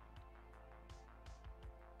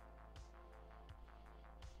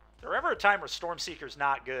there's ever a time where Stormseeker's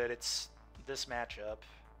not good, it's this matchup.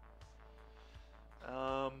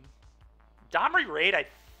 Domri Raid, I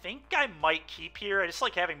think I might keep here. I just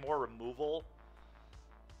like having more removal.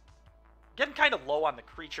 Getting kind of low on the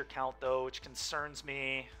creature count, though, which concerns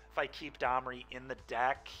me if I keep Domri in the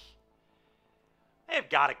deck. I've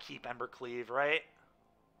got to keep Embercleave, right?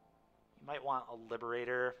 You might want a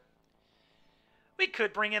Liberator. We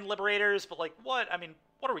could bring in Liberators, but, like, what? I mean,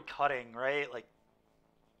 what are we cutting, right? Like,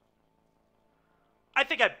 I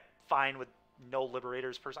think I'm fine with no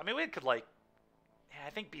Liberators. I mean, we could, like, yeah,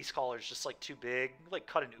 I think Beast Caller is just, like, too big. Like,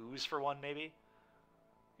 cut an Ooze for one, maybe.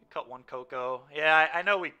 Cut one Coco. Yeah, I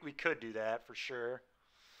know we could do that for sure.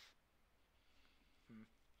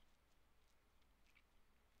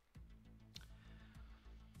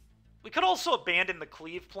 We could also abandon the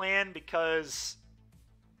Cleave plan because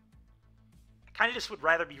I kind of just would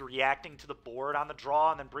rather be reacting to the board on the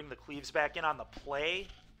draw and then bring the Cleaves back in on the play.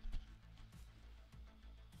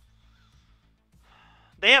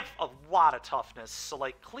 They have a lot of toughness, so,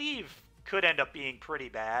 like, Cleave could end up being pretty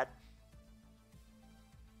bad.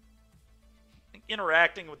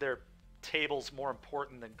 Interacting with their table's more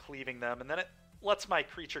important than cleaving them, and then it lets my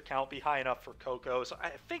creature count be high enough for Coco, so I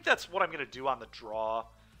think that's what I'm going to do on the draw.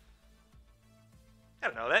 I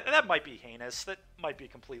don't know, that might be heinous. That might be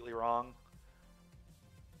completely wrong.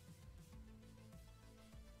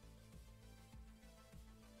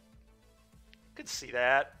 Could see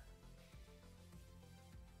that.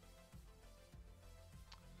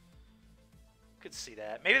 Could see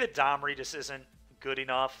that. Maybe the Domri just isn't good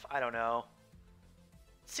enough. I don't know.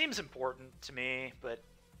 Seems important to me, but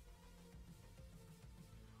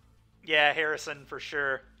yeah, Harrison for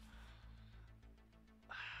sure.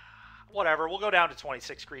 Whatever, we'll go down to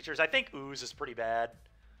 26 creatures. I think Ooze is pretty bad.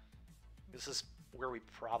 This is where we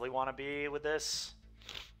probably want to be with this.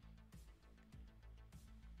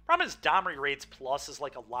 Problem is Domri Raids Plus is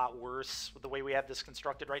like a lot worse with the way we have this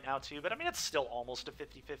constructed right now too, but I mean it's still almost a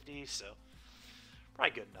 50-50, so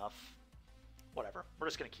probably good enough. Whatever. We're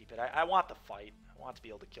just going to keep it. I want the fight. I want to be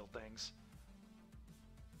able to kill things.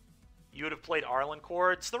 You would have played Arlen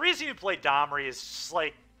Quartz. The reason you played Domri is just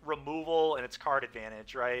like removal and its card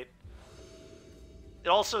advantage, right? It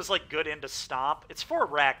also is like good into Stomp. It's for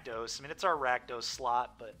Rakdos. I mean, it's our Rakdos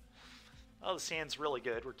slot, but oh, this hand's really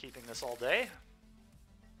good. We're keeping this all day.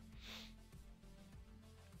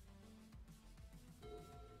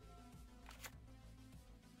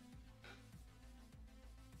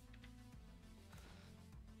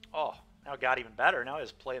 Oh, now it got even better. Now I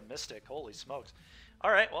just play a Mystic. Holy smokes.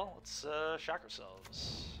 All right, well, let's shock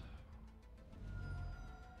ourselves.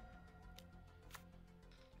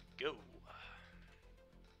 Go.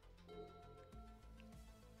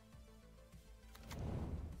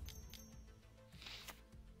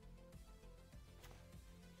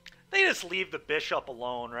 They just leave the bishop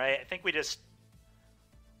alone, right? I think we just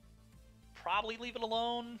probably leave it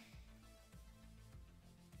alone.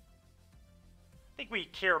 I think we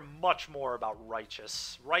care much more about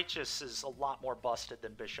Righteous. Righteous is a lot more busted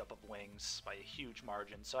than Bishop of Wings by a huge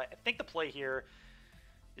margin. So I think the play here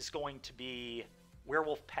is going to be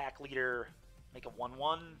Werewolf Pack Leader, make a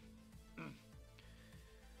 1/1. Could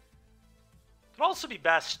also be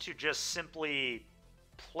best to just simply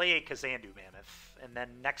play a Kazandu Mammoth, and then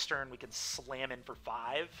next turn we can slam in for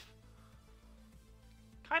 5.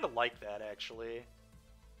 Kind of like that, actually.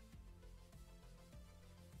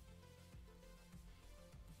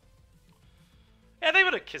 Yeah, they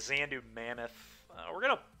would have Kazandu Mammoth. We're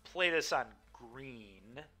going to play this on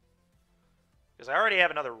green, because I already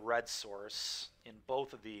have another red source in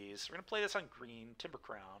both of these. We're going to play this on green, Timber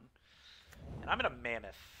Crown, and I'm going to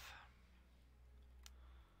Mammoth.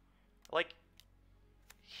 I like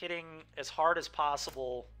hitting as hard as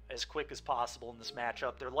possible, as quick as possible in this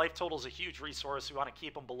matchup. Their life total is a huge resource. We want to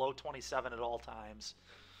keep them below 27 at all times.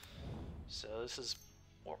 So this is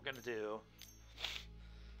what we're going to do.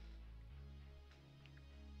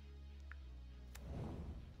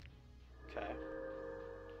 Okay.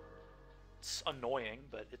 It's annoying,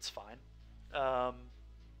 but it's fine. Okay.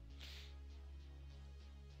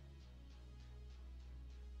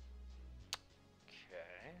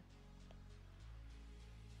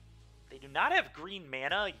 They do not have green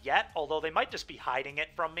mana yet, although they might just be hiding it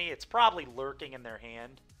from me. It's probably lurking in their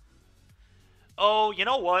hand. Oh, you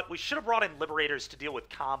know what? We should have brought in Liberators to deal with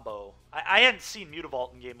combo. I hadn't seen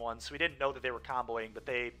Mutavault in Game 1, so we didn't know that they were comboing, but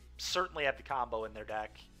they certainly have the combo in their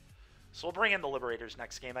deck. So we'll bring in the Liberators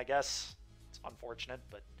next game, I guess. It's unfortunate,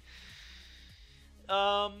 but...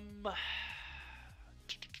 I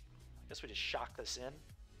guess we just shock this in.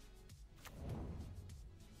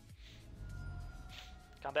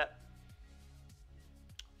 Combat.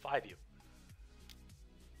 5U.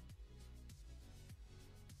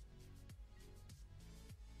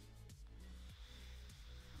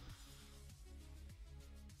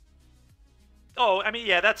 Oh, I mean,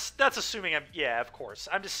 yeah, that's assuming I'm... Yeah, of course.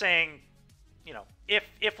 I'm just saying, you know,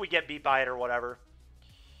 if we get beat by it or whatever.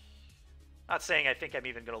 Not saying I think I'm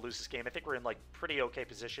even going to lose this game. I think we're in, like, pretty okay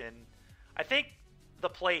position. I think the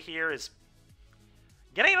play here is...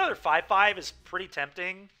 Getting another 5-5 is pretty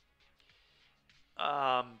tempting.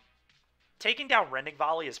 Taking down Rending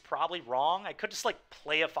Volley is probably wrong. I could just, like,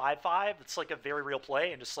 play a 5-5. It's, like, a very real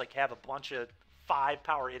play and just, like, have a bunch of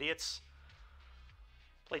 5-power idiots.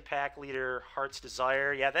 Play Pack Leader, Heart's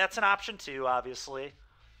Desire. Yeah, that's an option too, obviously.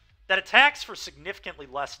 That attacks for significantly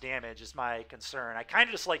less damage is my concern. I kind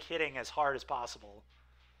of just like hitting as hard as possible.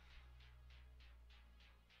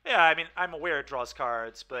 Yeah, I mean, I'm aware it draws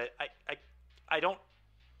cards, but I don't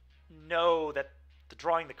know that the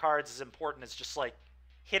drawing the cards is important as just like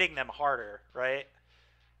hitting them harder, right?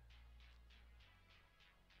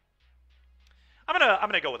 I'm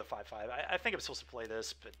gonna go with a 5-5. I think I'm supposed to play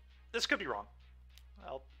this, but this could be wrong.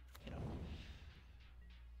 Well, you know.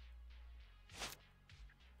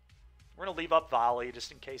 We're going to leave up Volley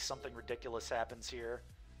just in case something ridiculous happens here.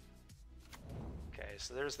 Okay,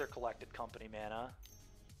 so there's their Collected Company mana.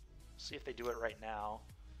 See if they do it right now.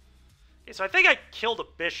 Okay, so I think I killed a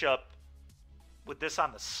Bishop with this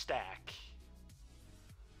on the stack.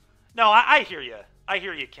 No, I hear you. I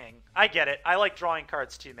hear you, King. I get it. I like drawing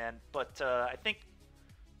cards too, man. But I think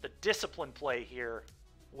the discipline play here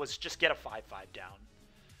was just get a 5-5 down.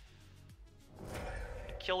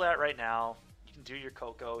 Kill that right now. You can do your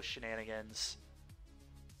Coco shenanigans.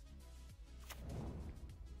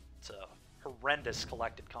 It's a horrendous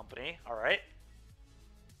Collected Company. All right.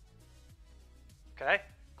 Okay,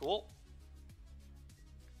 cool.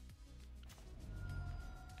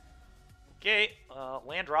 Okay,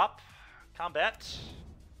 land drop, combat,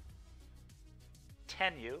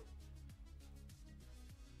 10U.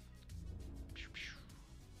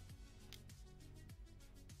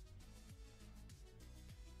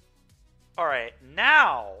 All right,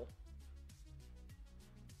 now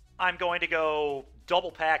I'm going to go double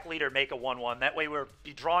Pack Leader, make a 1-1. That way we'll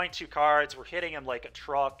be drawing 2 cards. We're hitting him like a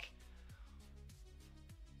truck.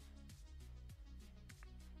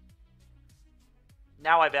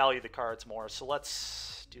 Now I value the cards more, so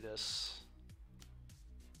let's do this.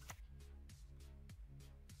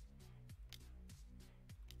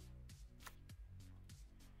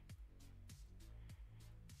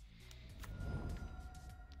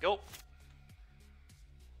 Go.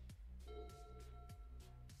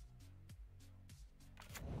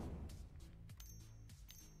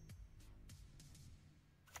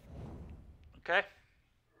 Okay.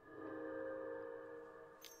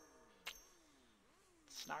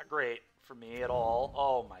 It's not great for me at all.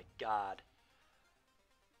 Oh my god.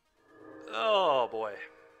 Oh boy.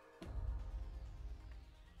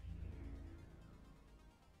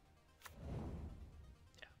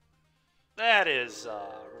 Yeah. That is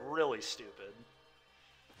really stupid.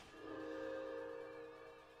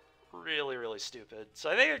 Really, really stupid.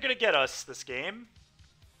 So I think they're going to get us this game.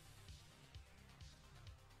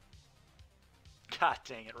 God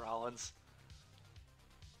dang it, Rollins.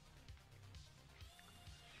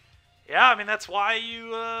 Yeah, I mean, that's why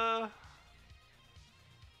you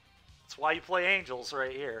play Angels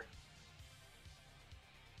right here.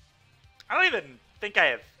 I don't even think I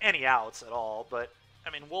have any outs at all, but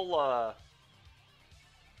I mean, we'll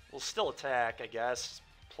still attack, I guess.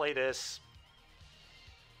 Play this.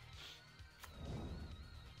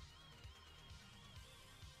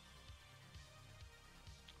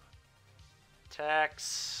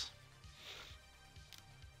 Attacks.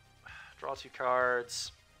 Draw 2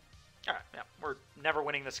 cards. Alright, yeah, we're never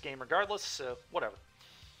winning this game regardless, so whatever.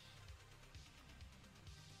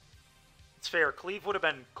 It's fair. Cleave would have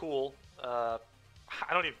been cool. I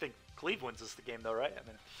don't even think Cleave wins this the game, though, right? I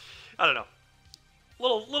mean, I don't know.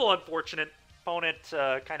 Little unfortunate. Opponent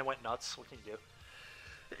kind of went nuts. What can you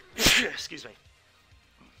do? Excuse me.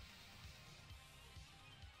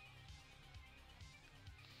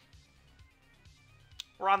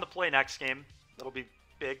 We're on the play next game. That'll be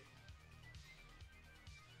big.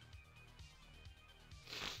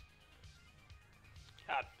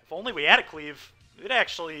 God, if only we had a Cleave, we'd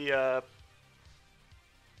actually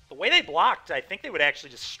The way they blocked, I think they would actually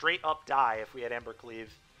just straight up die if we had Embercleave.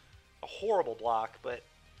 A horrible block, but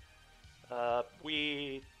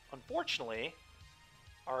we, unfortunately,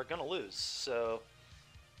 are going to lose. So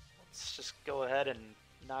let's just go ahead and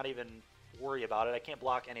not even worry about it. I can't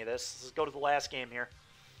block any of this. Let's go to the last game here.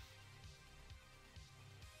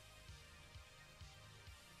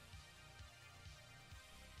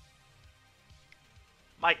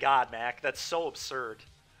 My God, Mac, that's so absurd.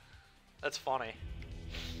 That's funny.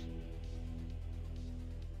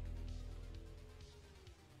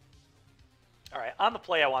 All right, on the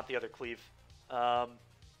play, I want the other cleave.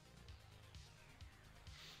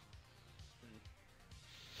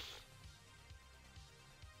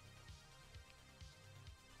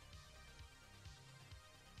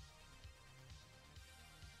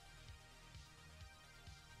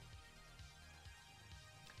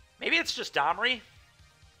 Maybe it's just Domri.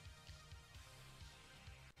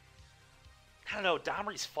 I don't know,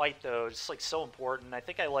 Domri's fight, though, is like so important. I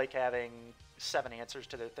think I like having 7 answers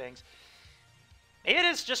to their things. Maybe it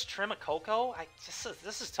is just Trim a Coco.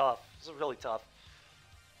 This is tough. This is really tough.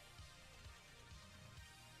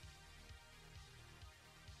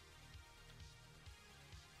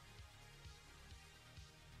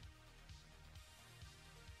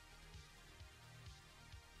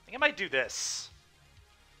 I think I might do this.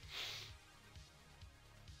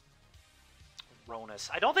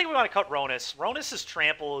 Ronus. I don't think we want to cut Ronus. Ronus's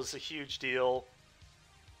trample is a huge deal.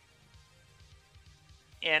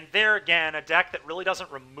 And there again, a deck that really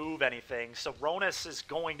doesn't remove anything, so Ronus is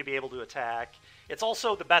going to be able to attack. It's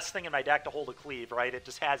also the best thing in my deck to hold a cleave, right? It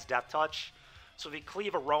just has Death Touch. So if you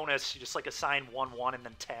cleave a Ronus, you just like assign 1/1 and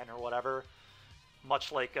then 10 or whatever.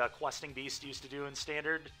 Much like Questing Beast used to do in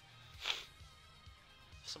Standard.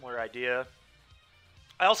 Similar idea.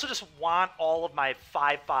 I also just want all of my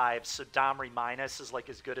 5/5s, so Domri minus is like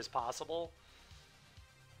as good as possible.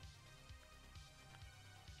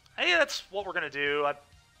 I think that's what we're going to do. I'm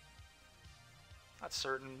not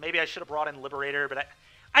certain. Maybe I should have brought in Liberator, but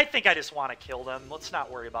I think I just want to kill them. Let's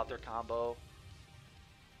not worry about their combo.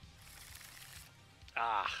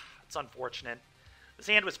 It's unfortunate. This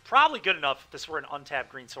hand was probably good enough if this were an untapped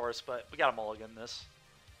green source, but we got a mulligan this.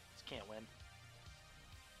 Just can't win.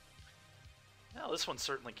 No, this one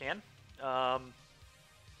certainly can. Let's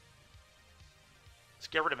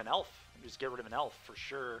get rid of an elf. Just get rid of an elf for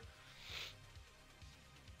sure.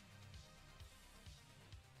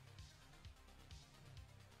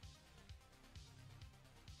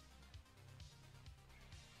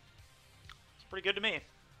 It's pretty good to me.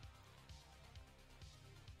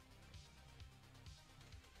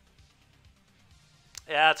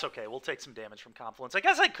 Yeah, it's okay. We'll take some damage from Confluence. I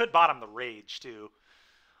guess I could bottom the Rage, too.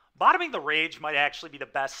 Bottoming the Rage might actually be the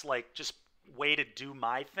best, like, just way to do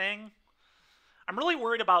my thing. I'm really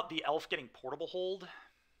worried about the elf getting Portable Hold.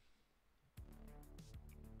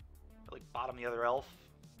 Like, bottom the other elf.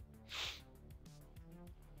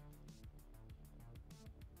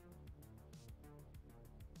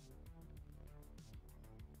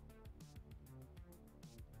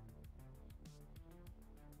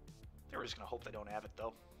 They're just going to hope they don't have it,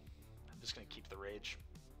 though. I'm just going to keep the Rage.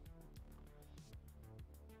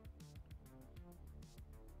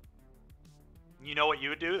 You know what you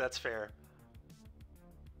would do? That's fair.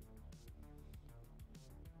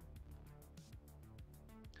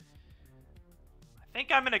 I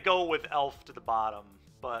think I'm going to go with Elf to the bottom,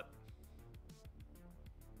 but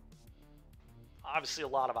obviously a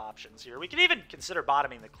lot of options here. We can even consider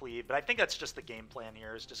bottoming the Cleave, but I think that's just the game plan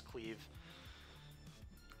here, is just Cleave.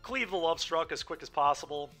 Cleave the Love Struck as quick as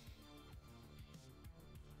possible.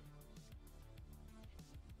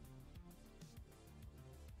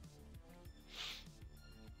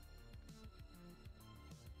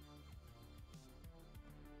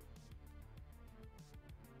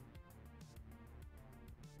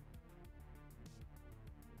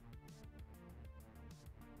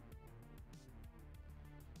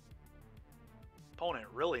 Opponent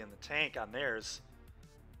really in the tank on theirs.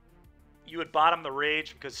 You would bottom the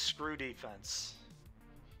Rage because screw defense.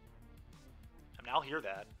 I mean, I'll hear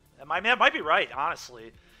that. That might be right,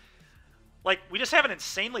 honestly. Like, we just have an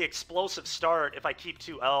insanely explosive start if I keep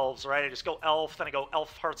 2 elves, right? I just go elf, then I go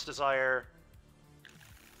elf Heart's Desire.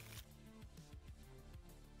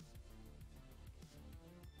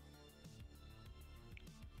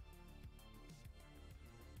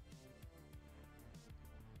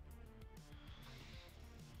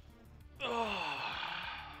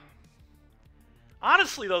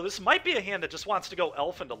 Honestly, though, this might be a hand that just wants to go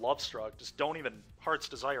Elf into Lovestruck. Just don't even Heart's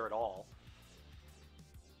Desire at all.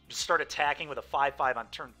 Just start attacking with a 5/5 on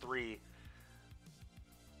turn 3.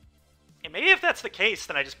 And maybe if that's the case,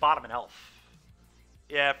 then I just bottom an Elf.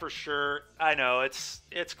 Yeah, for sure. I know, it's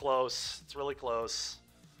close. It's really close.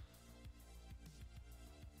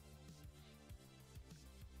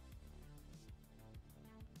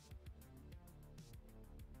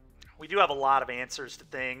 We do have a lot of answers to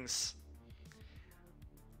things.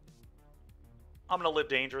 I'm going to live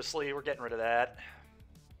dangerously. We're getting rid of that.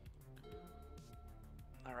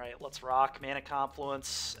 All right, let's rock. Mana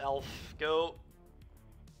Confluence, Elf, go.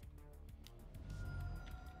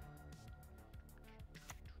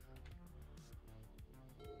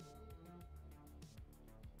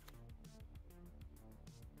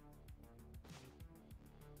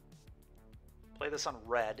 Play this on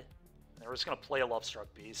red. And we're just going to play a Lovestruck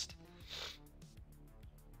Beast.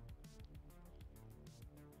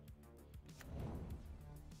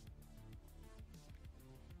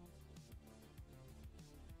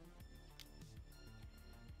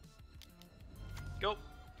 Go.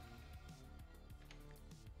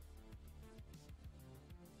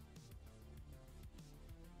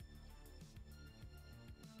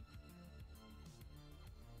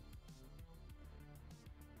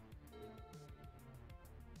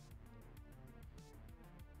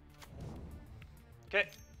 Okay.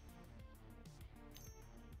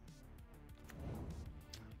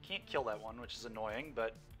 Can't kill that one, which is annoying,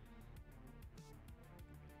 but...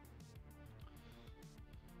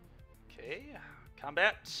 Okay,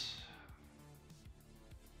 combat.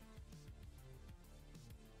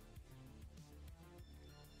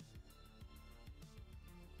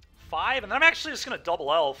 5, and then I'm actually just going to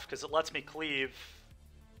double Elf, because it lets me cleave.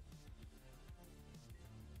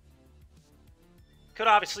 Could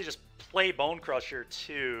obviously just play Bone Crusher,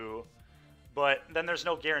 too, but then there's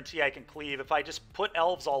no guarantee I can cleave. If I just put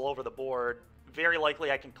Elves all over the board, very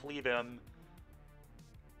likely I can cleave him.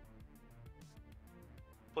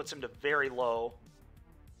 Puts him to very low.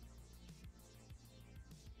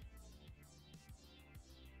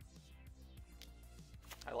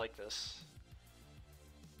 I like this.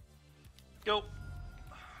 Go.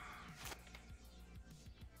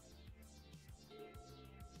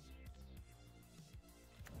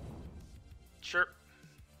 Sure.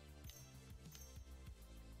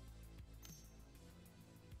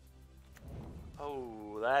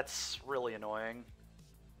 Oh, that's really annoying.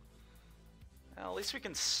 Well, at least we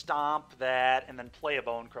can stomp that and then play a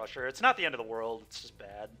Bone Crusher. It's not the end of the world, it's just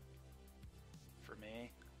bad for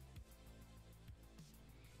me.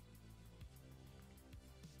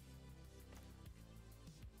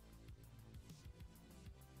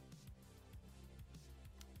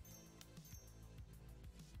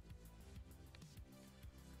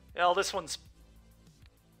 Well, this one's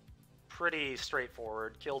pretty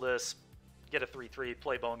straightforward. Kill this, get a 3/3,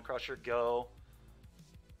 play Bone Crusher, go.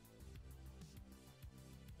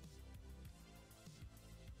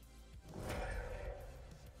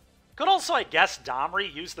 Could also, I guess,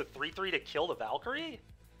 Domri use the 3/3 to kill the Valkyrie?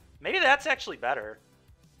 Maybe that's actually better.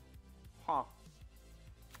 Huh.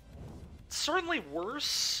 Certainly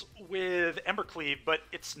worse with Embercleave, but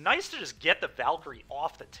it's nice to just get the Valkyrie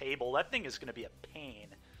off the table. That thing is going to be a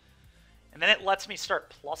pain. And then it lets me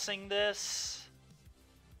start plussing this.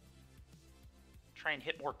 Try and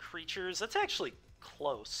hit more creatures. That's actually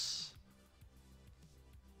close.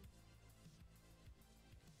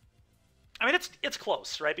 I mean, it's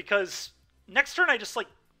close, right? Because next turn I just, like,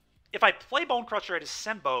 if I play Bone Crusher, I just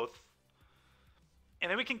send both. And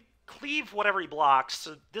then we can cleave whatever he blocks.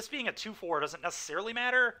 So this being a 2/4 doesn't necessarily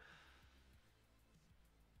matter.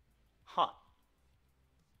 Huh.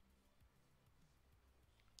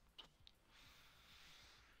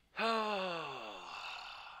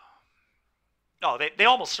 Oh, they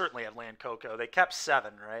almost certainly have land Coco. They kept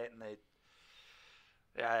 7, right? And they,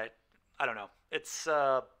 yeah, I don't know. It's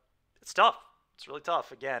tough. It's really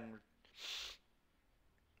tough. Again,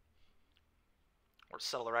 or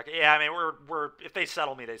settle the record. Yeah, I mean, we're if they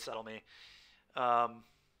settle me, they settle me. I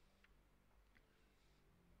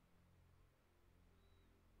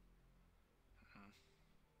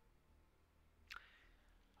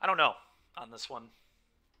don't know on this one.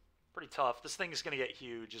 Pretty tough. This thing is going to get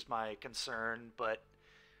huge is my concern, but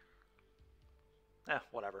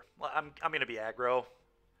whatever. I'm going to be aggro.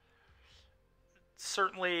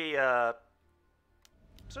 Certainly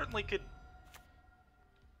certainly could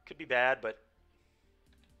be bad, but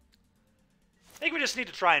I think we just need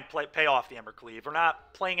to try and pay off the Embercleave. We're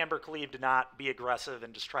not playing Embercleave to not be aggressive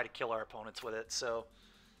and just try to kill our opponents with it, so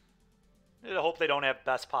I hope they don't have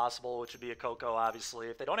best possible, which would be a Coco, obviously.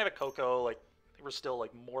 If they don't have a Coco, like, we're still,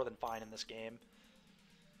 like, more than fine in this game.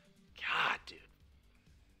 God, dude.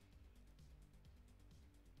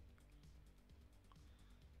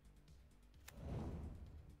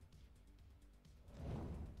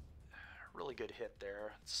 really good hit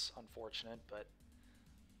there. It's unfortunate, but...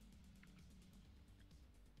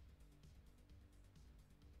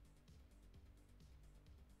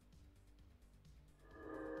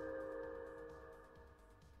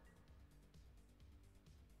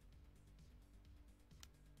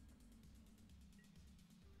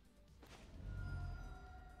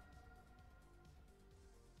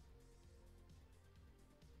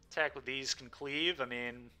 Attack with these can cleave. I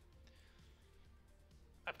mean,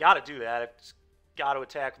 I've got to do that. I've just got to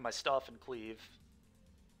attack with my stuff and cleave.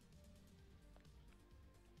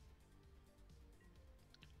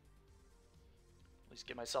 At least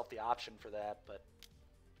give myself the option for that, but...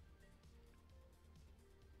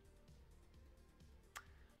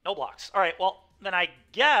 No blocks. All right, well, then I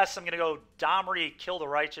guess I'm going to go Domri, kill the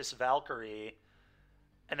Righteous Valkyrie,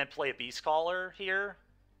 and then play a Beast Caller here.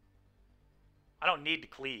 I don't need to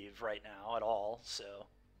cleave right now at all, so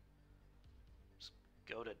just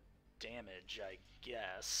go to damage, I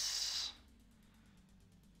guess.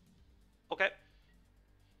 Okay.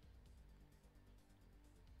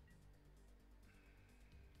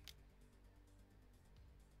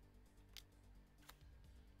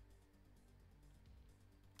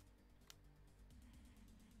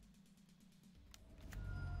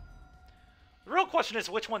 The real question is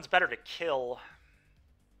which one's better to kill.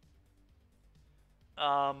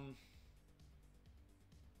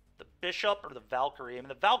 The Bishop or the Valkyrie? I mean,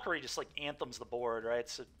 the Valkyrie just, like, anthems the board, right?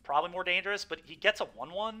 So probably more dangerous, but he gets a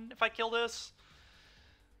 1-1 if I kill this.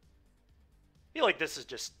 I feel like this is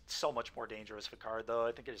just so much more dangerous of a card, though.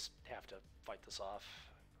 I think I just have to fight this off.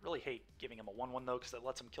 I really hate giving him a 1-1, though, because that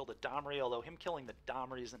lets him kill the Domri, although him killing the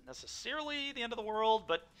Domri isn't necessarily the end of the world,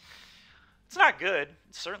 but it's not good.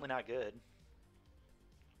 It's certainly not good.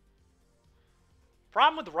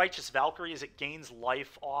 Problem with the Righteous Valkyrie is it gains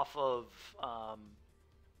life off of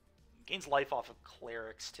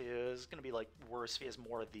clerics too. It's gonna be like worse if he has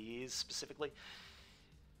more of these specifically.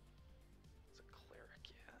 It's a cleric,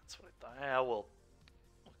 yeah, that's what I thought. Yeah, we'll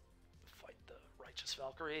fight the Righteous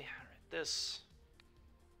Valkyrie. Alright, this.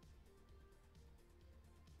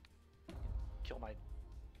 Kill my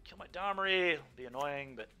Domri. It'll be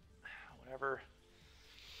annoying, but whatever.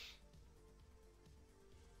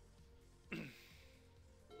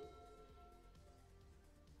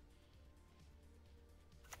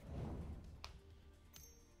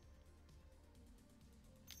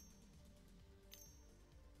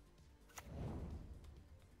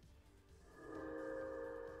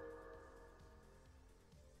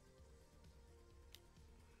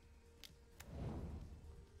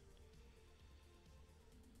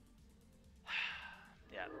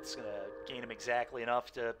 It's going to gain him exactly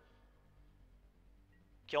enough to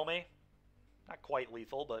kill me. Not quite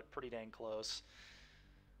lethal, but pretty dang close.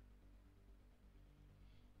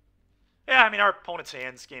 Yeah, I mean, our opponent's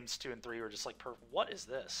hands, games 2 and 3, were just like, what is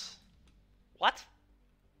this? What?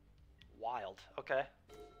 Wild. Okay.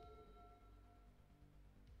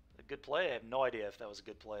 A good play? I have no idea if that was a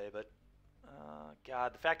good play, but...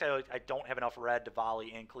 God, the fact that I don't have enough red to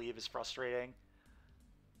volley and cleave is frustrating.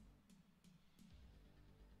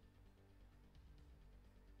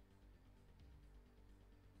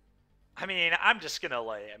 I mean, I'm just gonna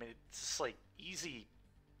like. I mean, it's just like easy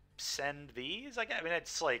send these. Like, I mean,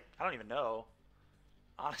 it's like I don't even know,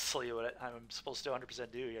 honestly, what I'm supposed to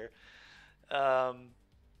 100% do here.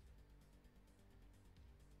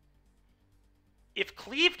 If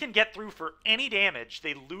cleave can get through for any damage,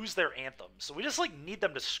 they lose their anthem. So we just like need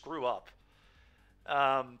them to screw up.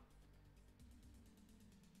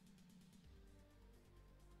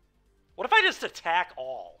 What if I just attack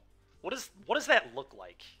all? What does that look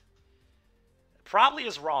like? Probably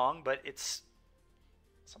is wrong, but it's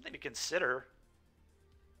something to consider.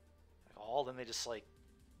 All, then they just like...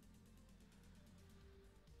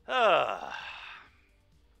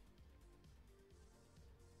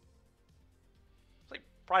 Like,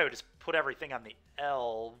 probably would just put everything on the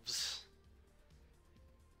elves.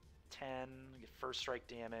 10, get first strike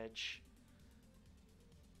damage.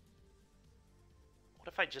 What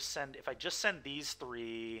if I just send... If I just send these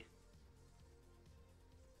 3...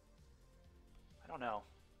 I don't know.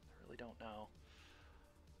 I really don't know.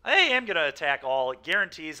 I am going to attack all. It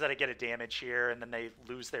guarantees that I get a damage here, and then they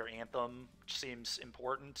lose their anthem, which seems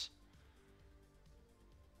important.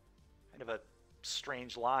 Kind of a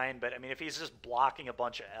strange line, but I mean, if he's just blocking a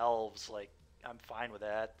bunch of elves, like, I'm fine with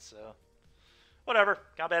that, so... Whatever.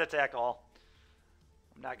 Combat attack all.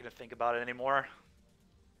 I'm not going to think about it anymore.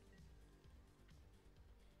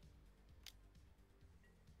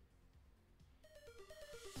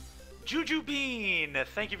 Juju Bean,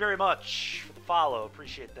 thank you very much for the follow.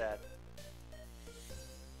 Appreciate that.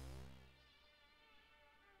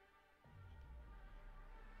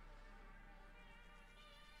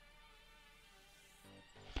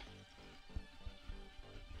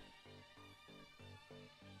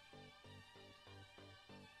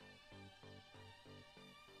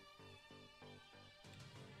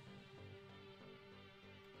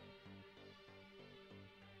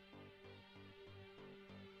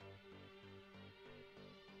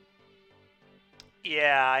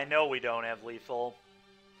 Yeah, I know we don't have lethal.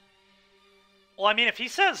 Well, I mean, if he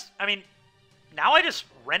says... I mean, now I just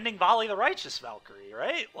Rending Volley the Righteous Valkyrie,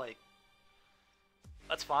 right? Like,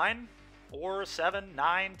 that's fine. 4, 7,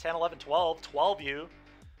 9, 10, 11, 12. 12 you.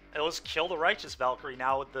 Let's kill the Righteous Valkyrie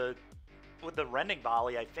now with the Rending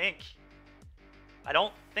Volley, I think. I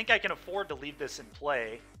don't think I can afford to leave this in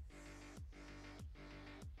play.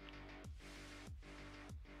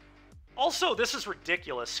 Also, this is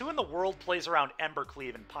ridiculous. Who in the world plays around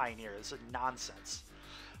Embercleave and Pioneer? This is nonsense.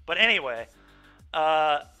 But anyway,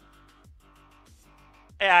 yeah,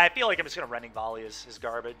 I feel like I'm just going to Rending Volley his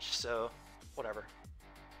garbage, so whatever.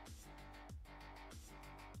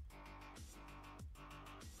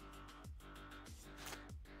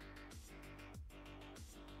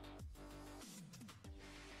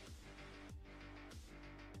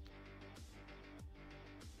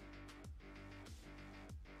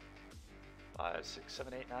 Five, 6,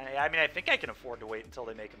 7, 8, 9. I mean, I think I can afford to wait until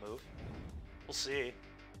they make a move. We'll see.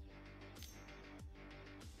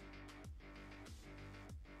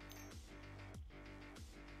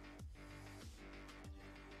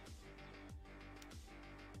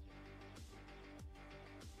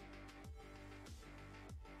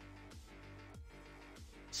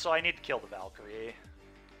 So I need to kill the Valkyrie.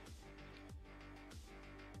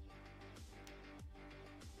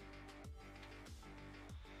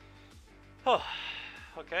 Oh,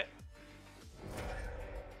 okay.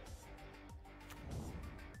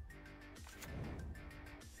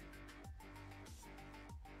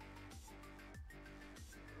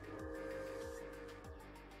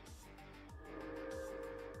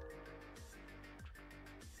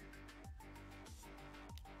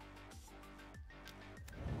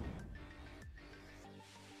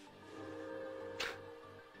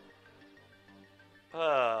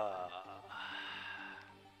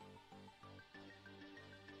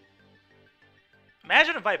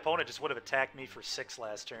 Imagine if my opponent just would have attacked me for 6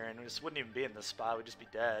 last turn. We just wouldn't even be in this spot. We'd just be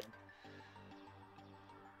dead.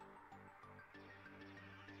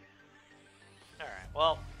 Alright,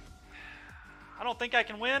 well, I don't think I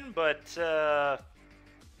can win, but yeah,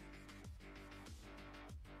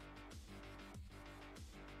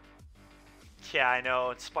 I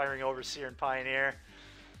know. Inspiring Overseer and Pioneer.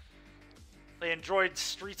 They enjoyed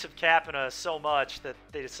Streets of Capina so much that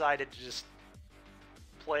they decided to just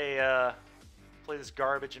play this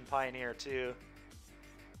garbage in Pioneer too.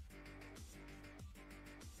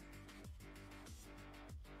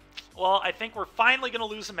 Well, I think we're finally going to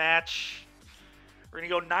lose a match. We're going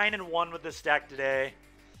to go 9-1 with this deck today,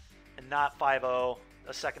 and not 5-0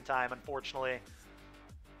 a second time, unfortunately.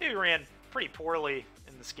 Maybe we ran pretty poorly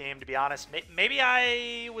in this game, to be honest. Maybe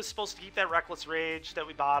I was supposed to keep that Reckless Rage that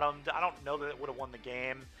we bottomed. I don't know that it would have won the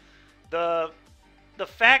game. The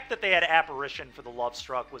fact that they had Apparition for the Love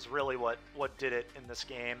Struck was really what did it in this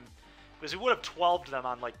game. Because we would have 12'd them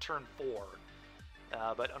on, like, turn 4.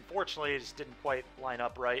 But unfortunately, it just didn't quite line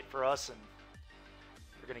up right for us, and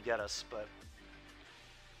they're going to get us. But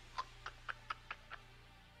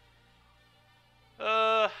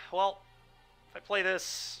well, if I play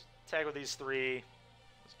this, tag with these 3,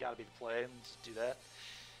 it's got to be the play. Let's do that.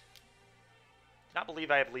 Not believe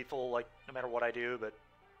I have lethal, like, no matter what I do, but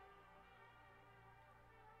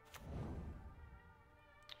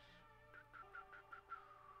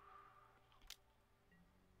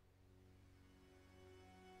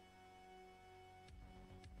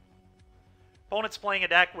opponent's playing a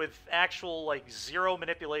deck with actual, like, 0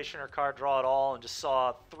 manipulation or card draw at all, and just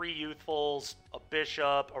saw 3 Youthfuls, a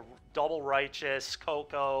Bishop, a double Righteous,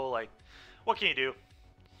 Coco. Like, what can you do?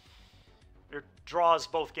 Their draws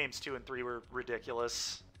both games 2 and 3 were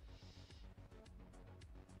ridiculous.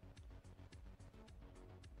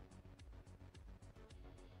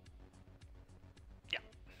 Yeah.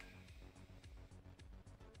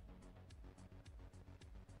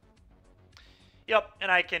 Yep,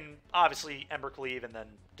 and I can obviously Embercleave and then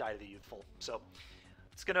die to the Youthful. So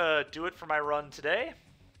it's going to do it for my run today.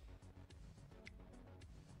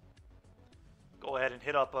 Go ahead and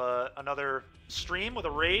hit up another stream with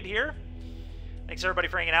a raid here. Thanks everybody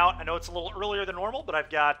for hanging out. I know it's a little earlier than normal, but I've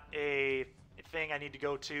got a thing I need to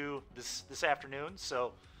go to this afternoon.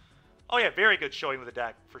 So, oh yeah, very good showing with the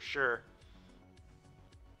deck for sure.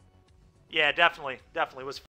 Yeah, definitely, definitely was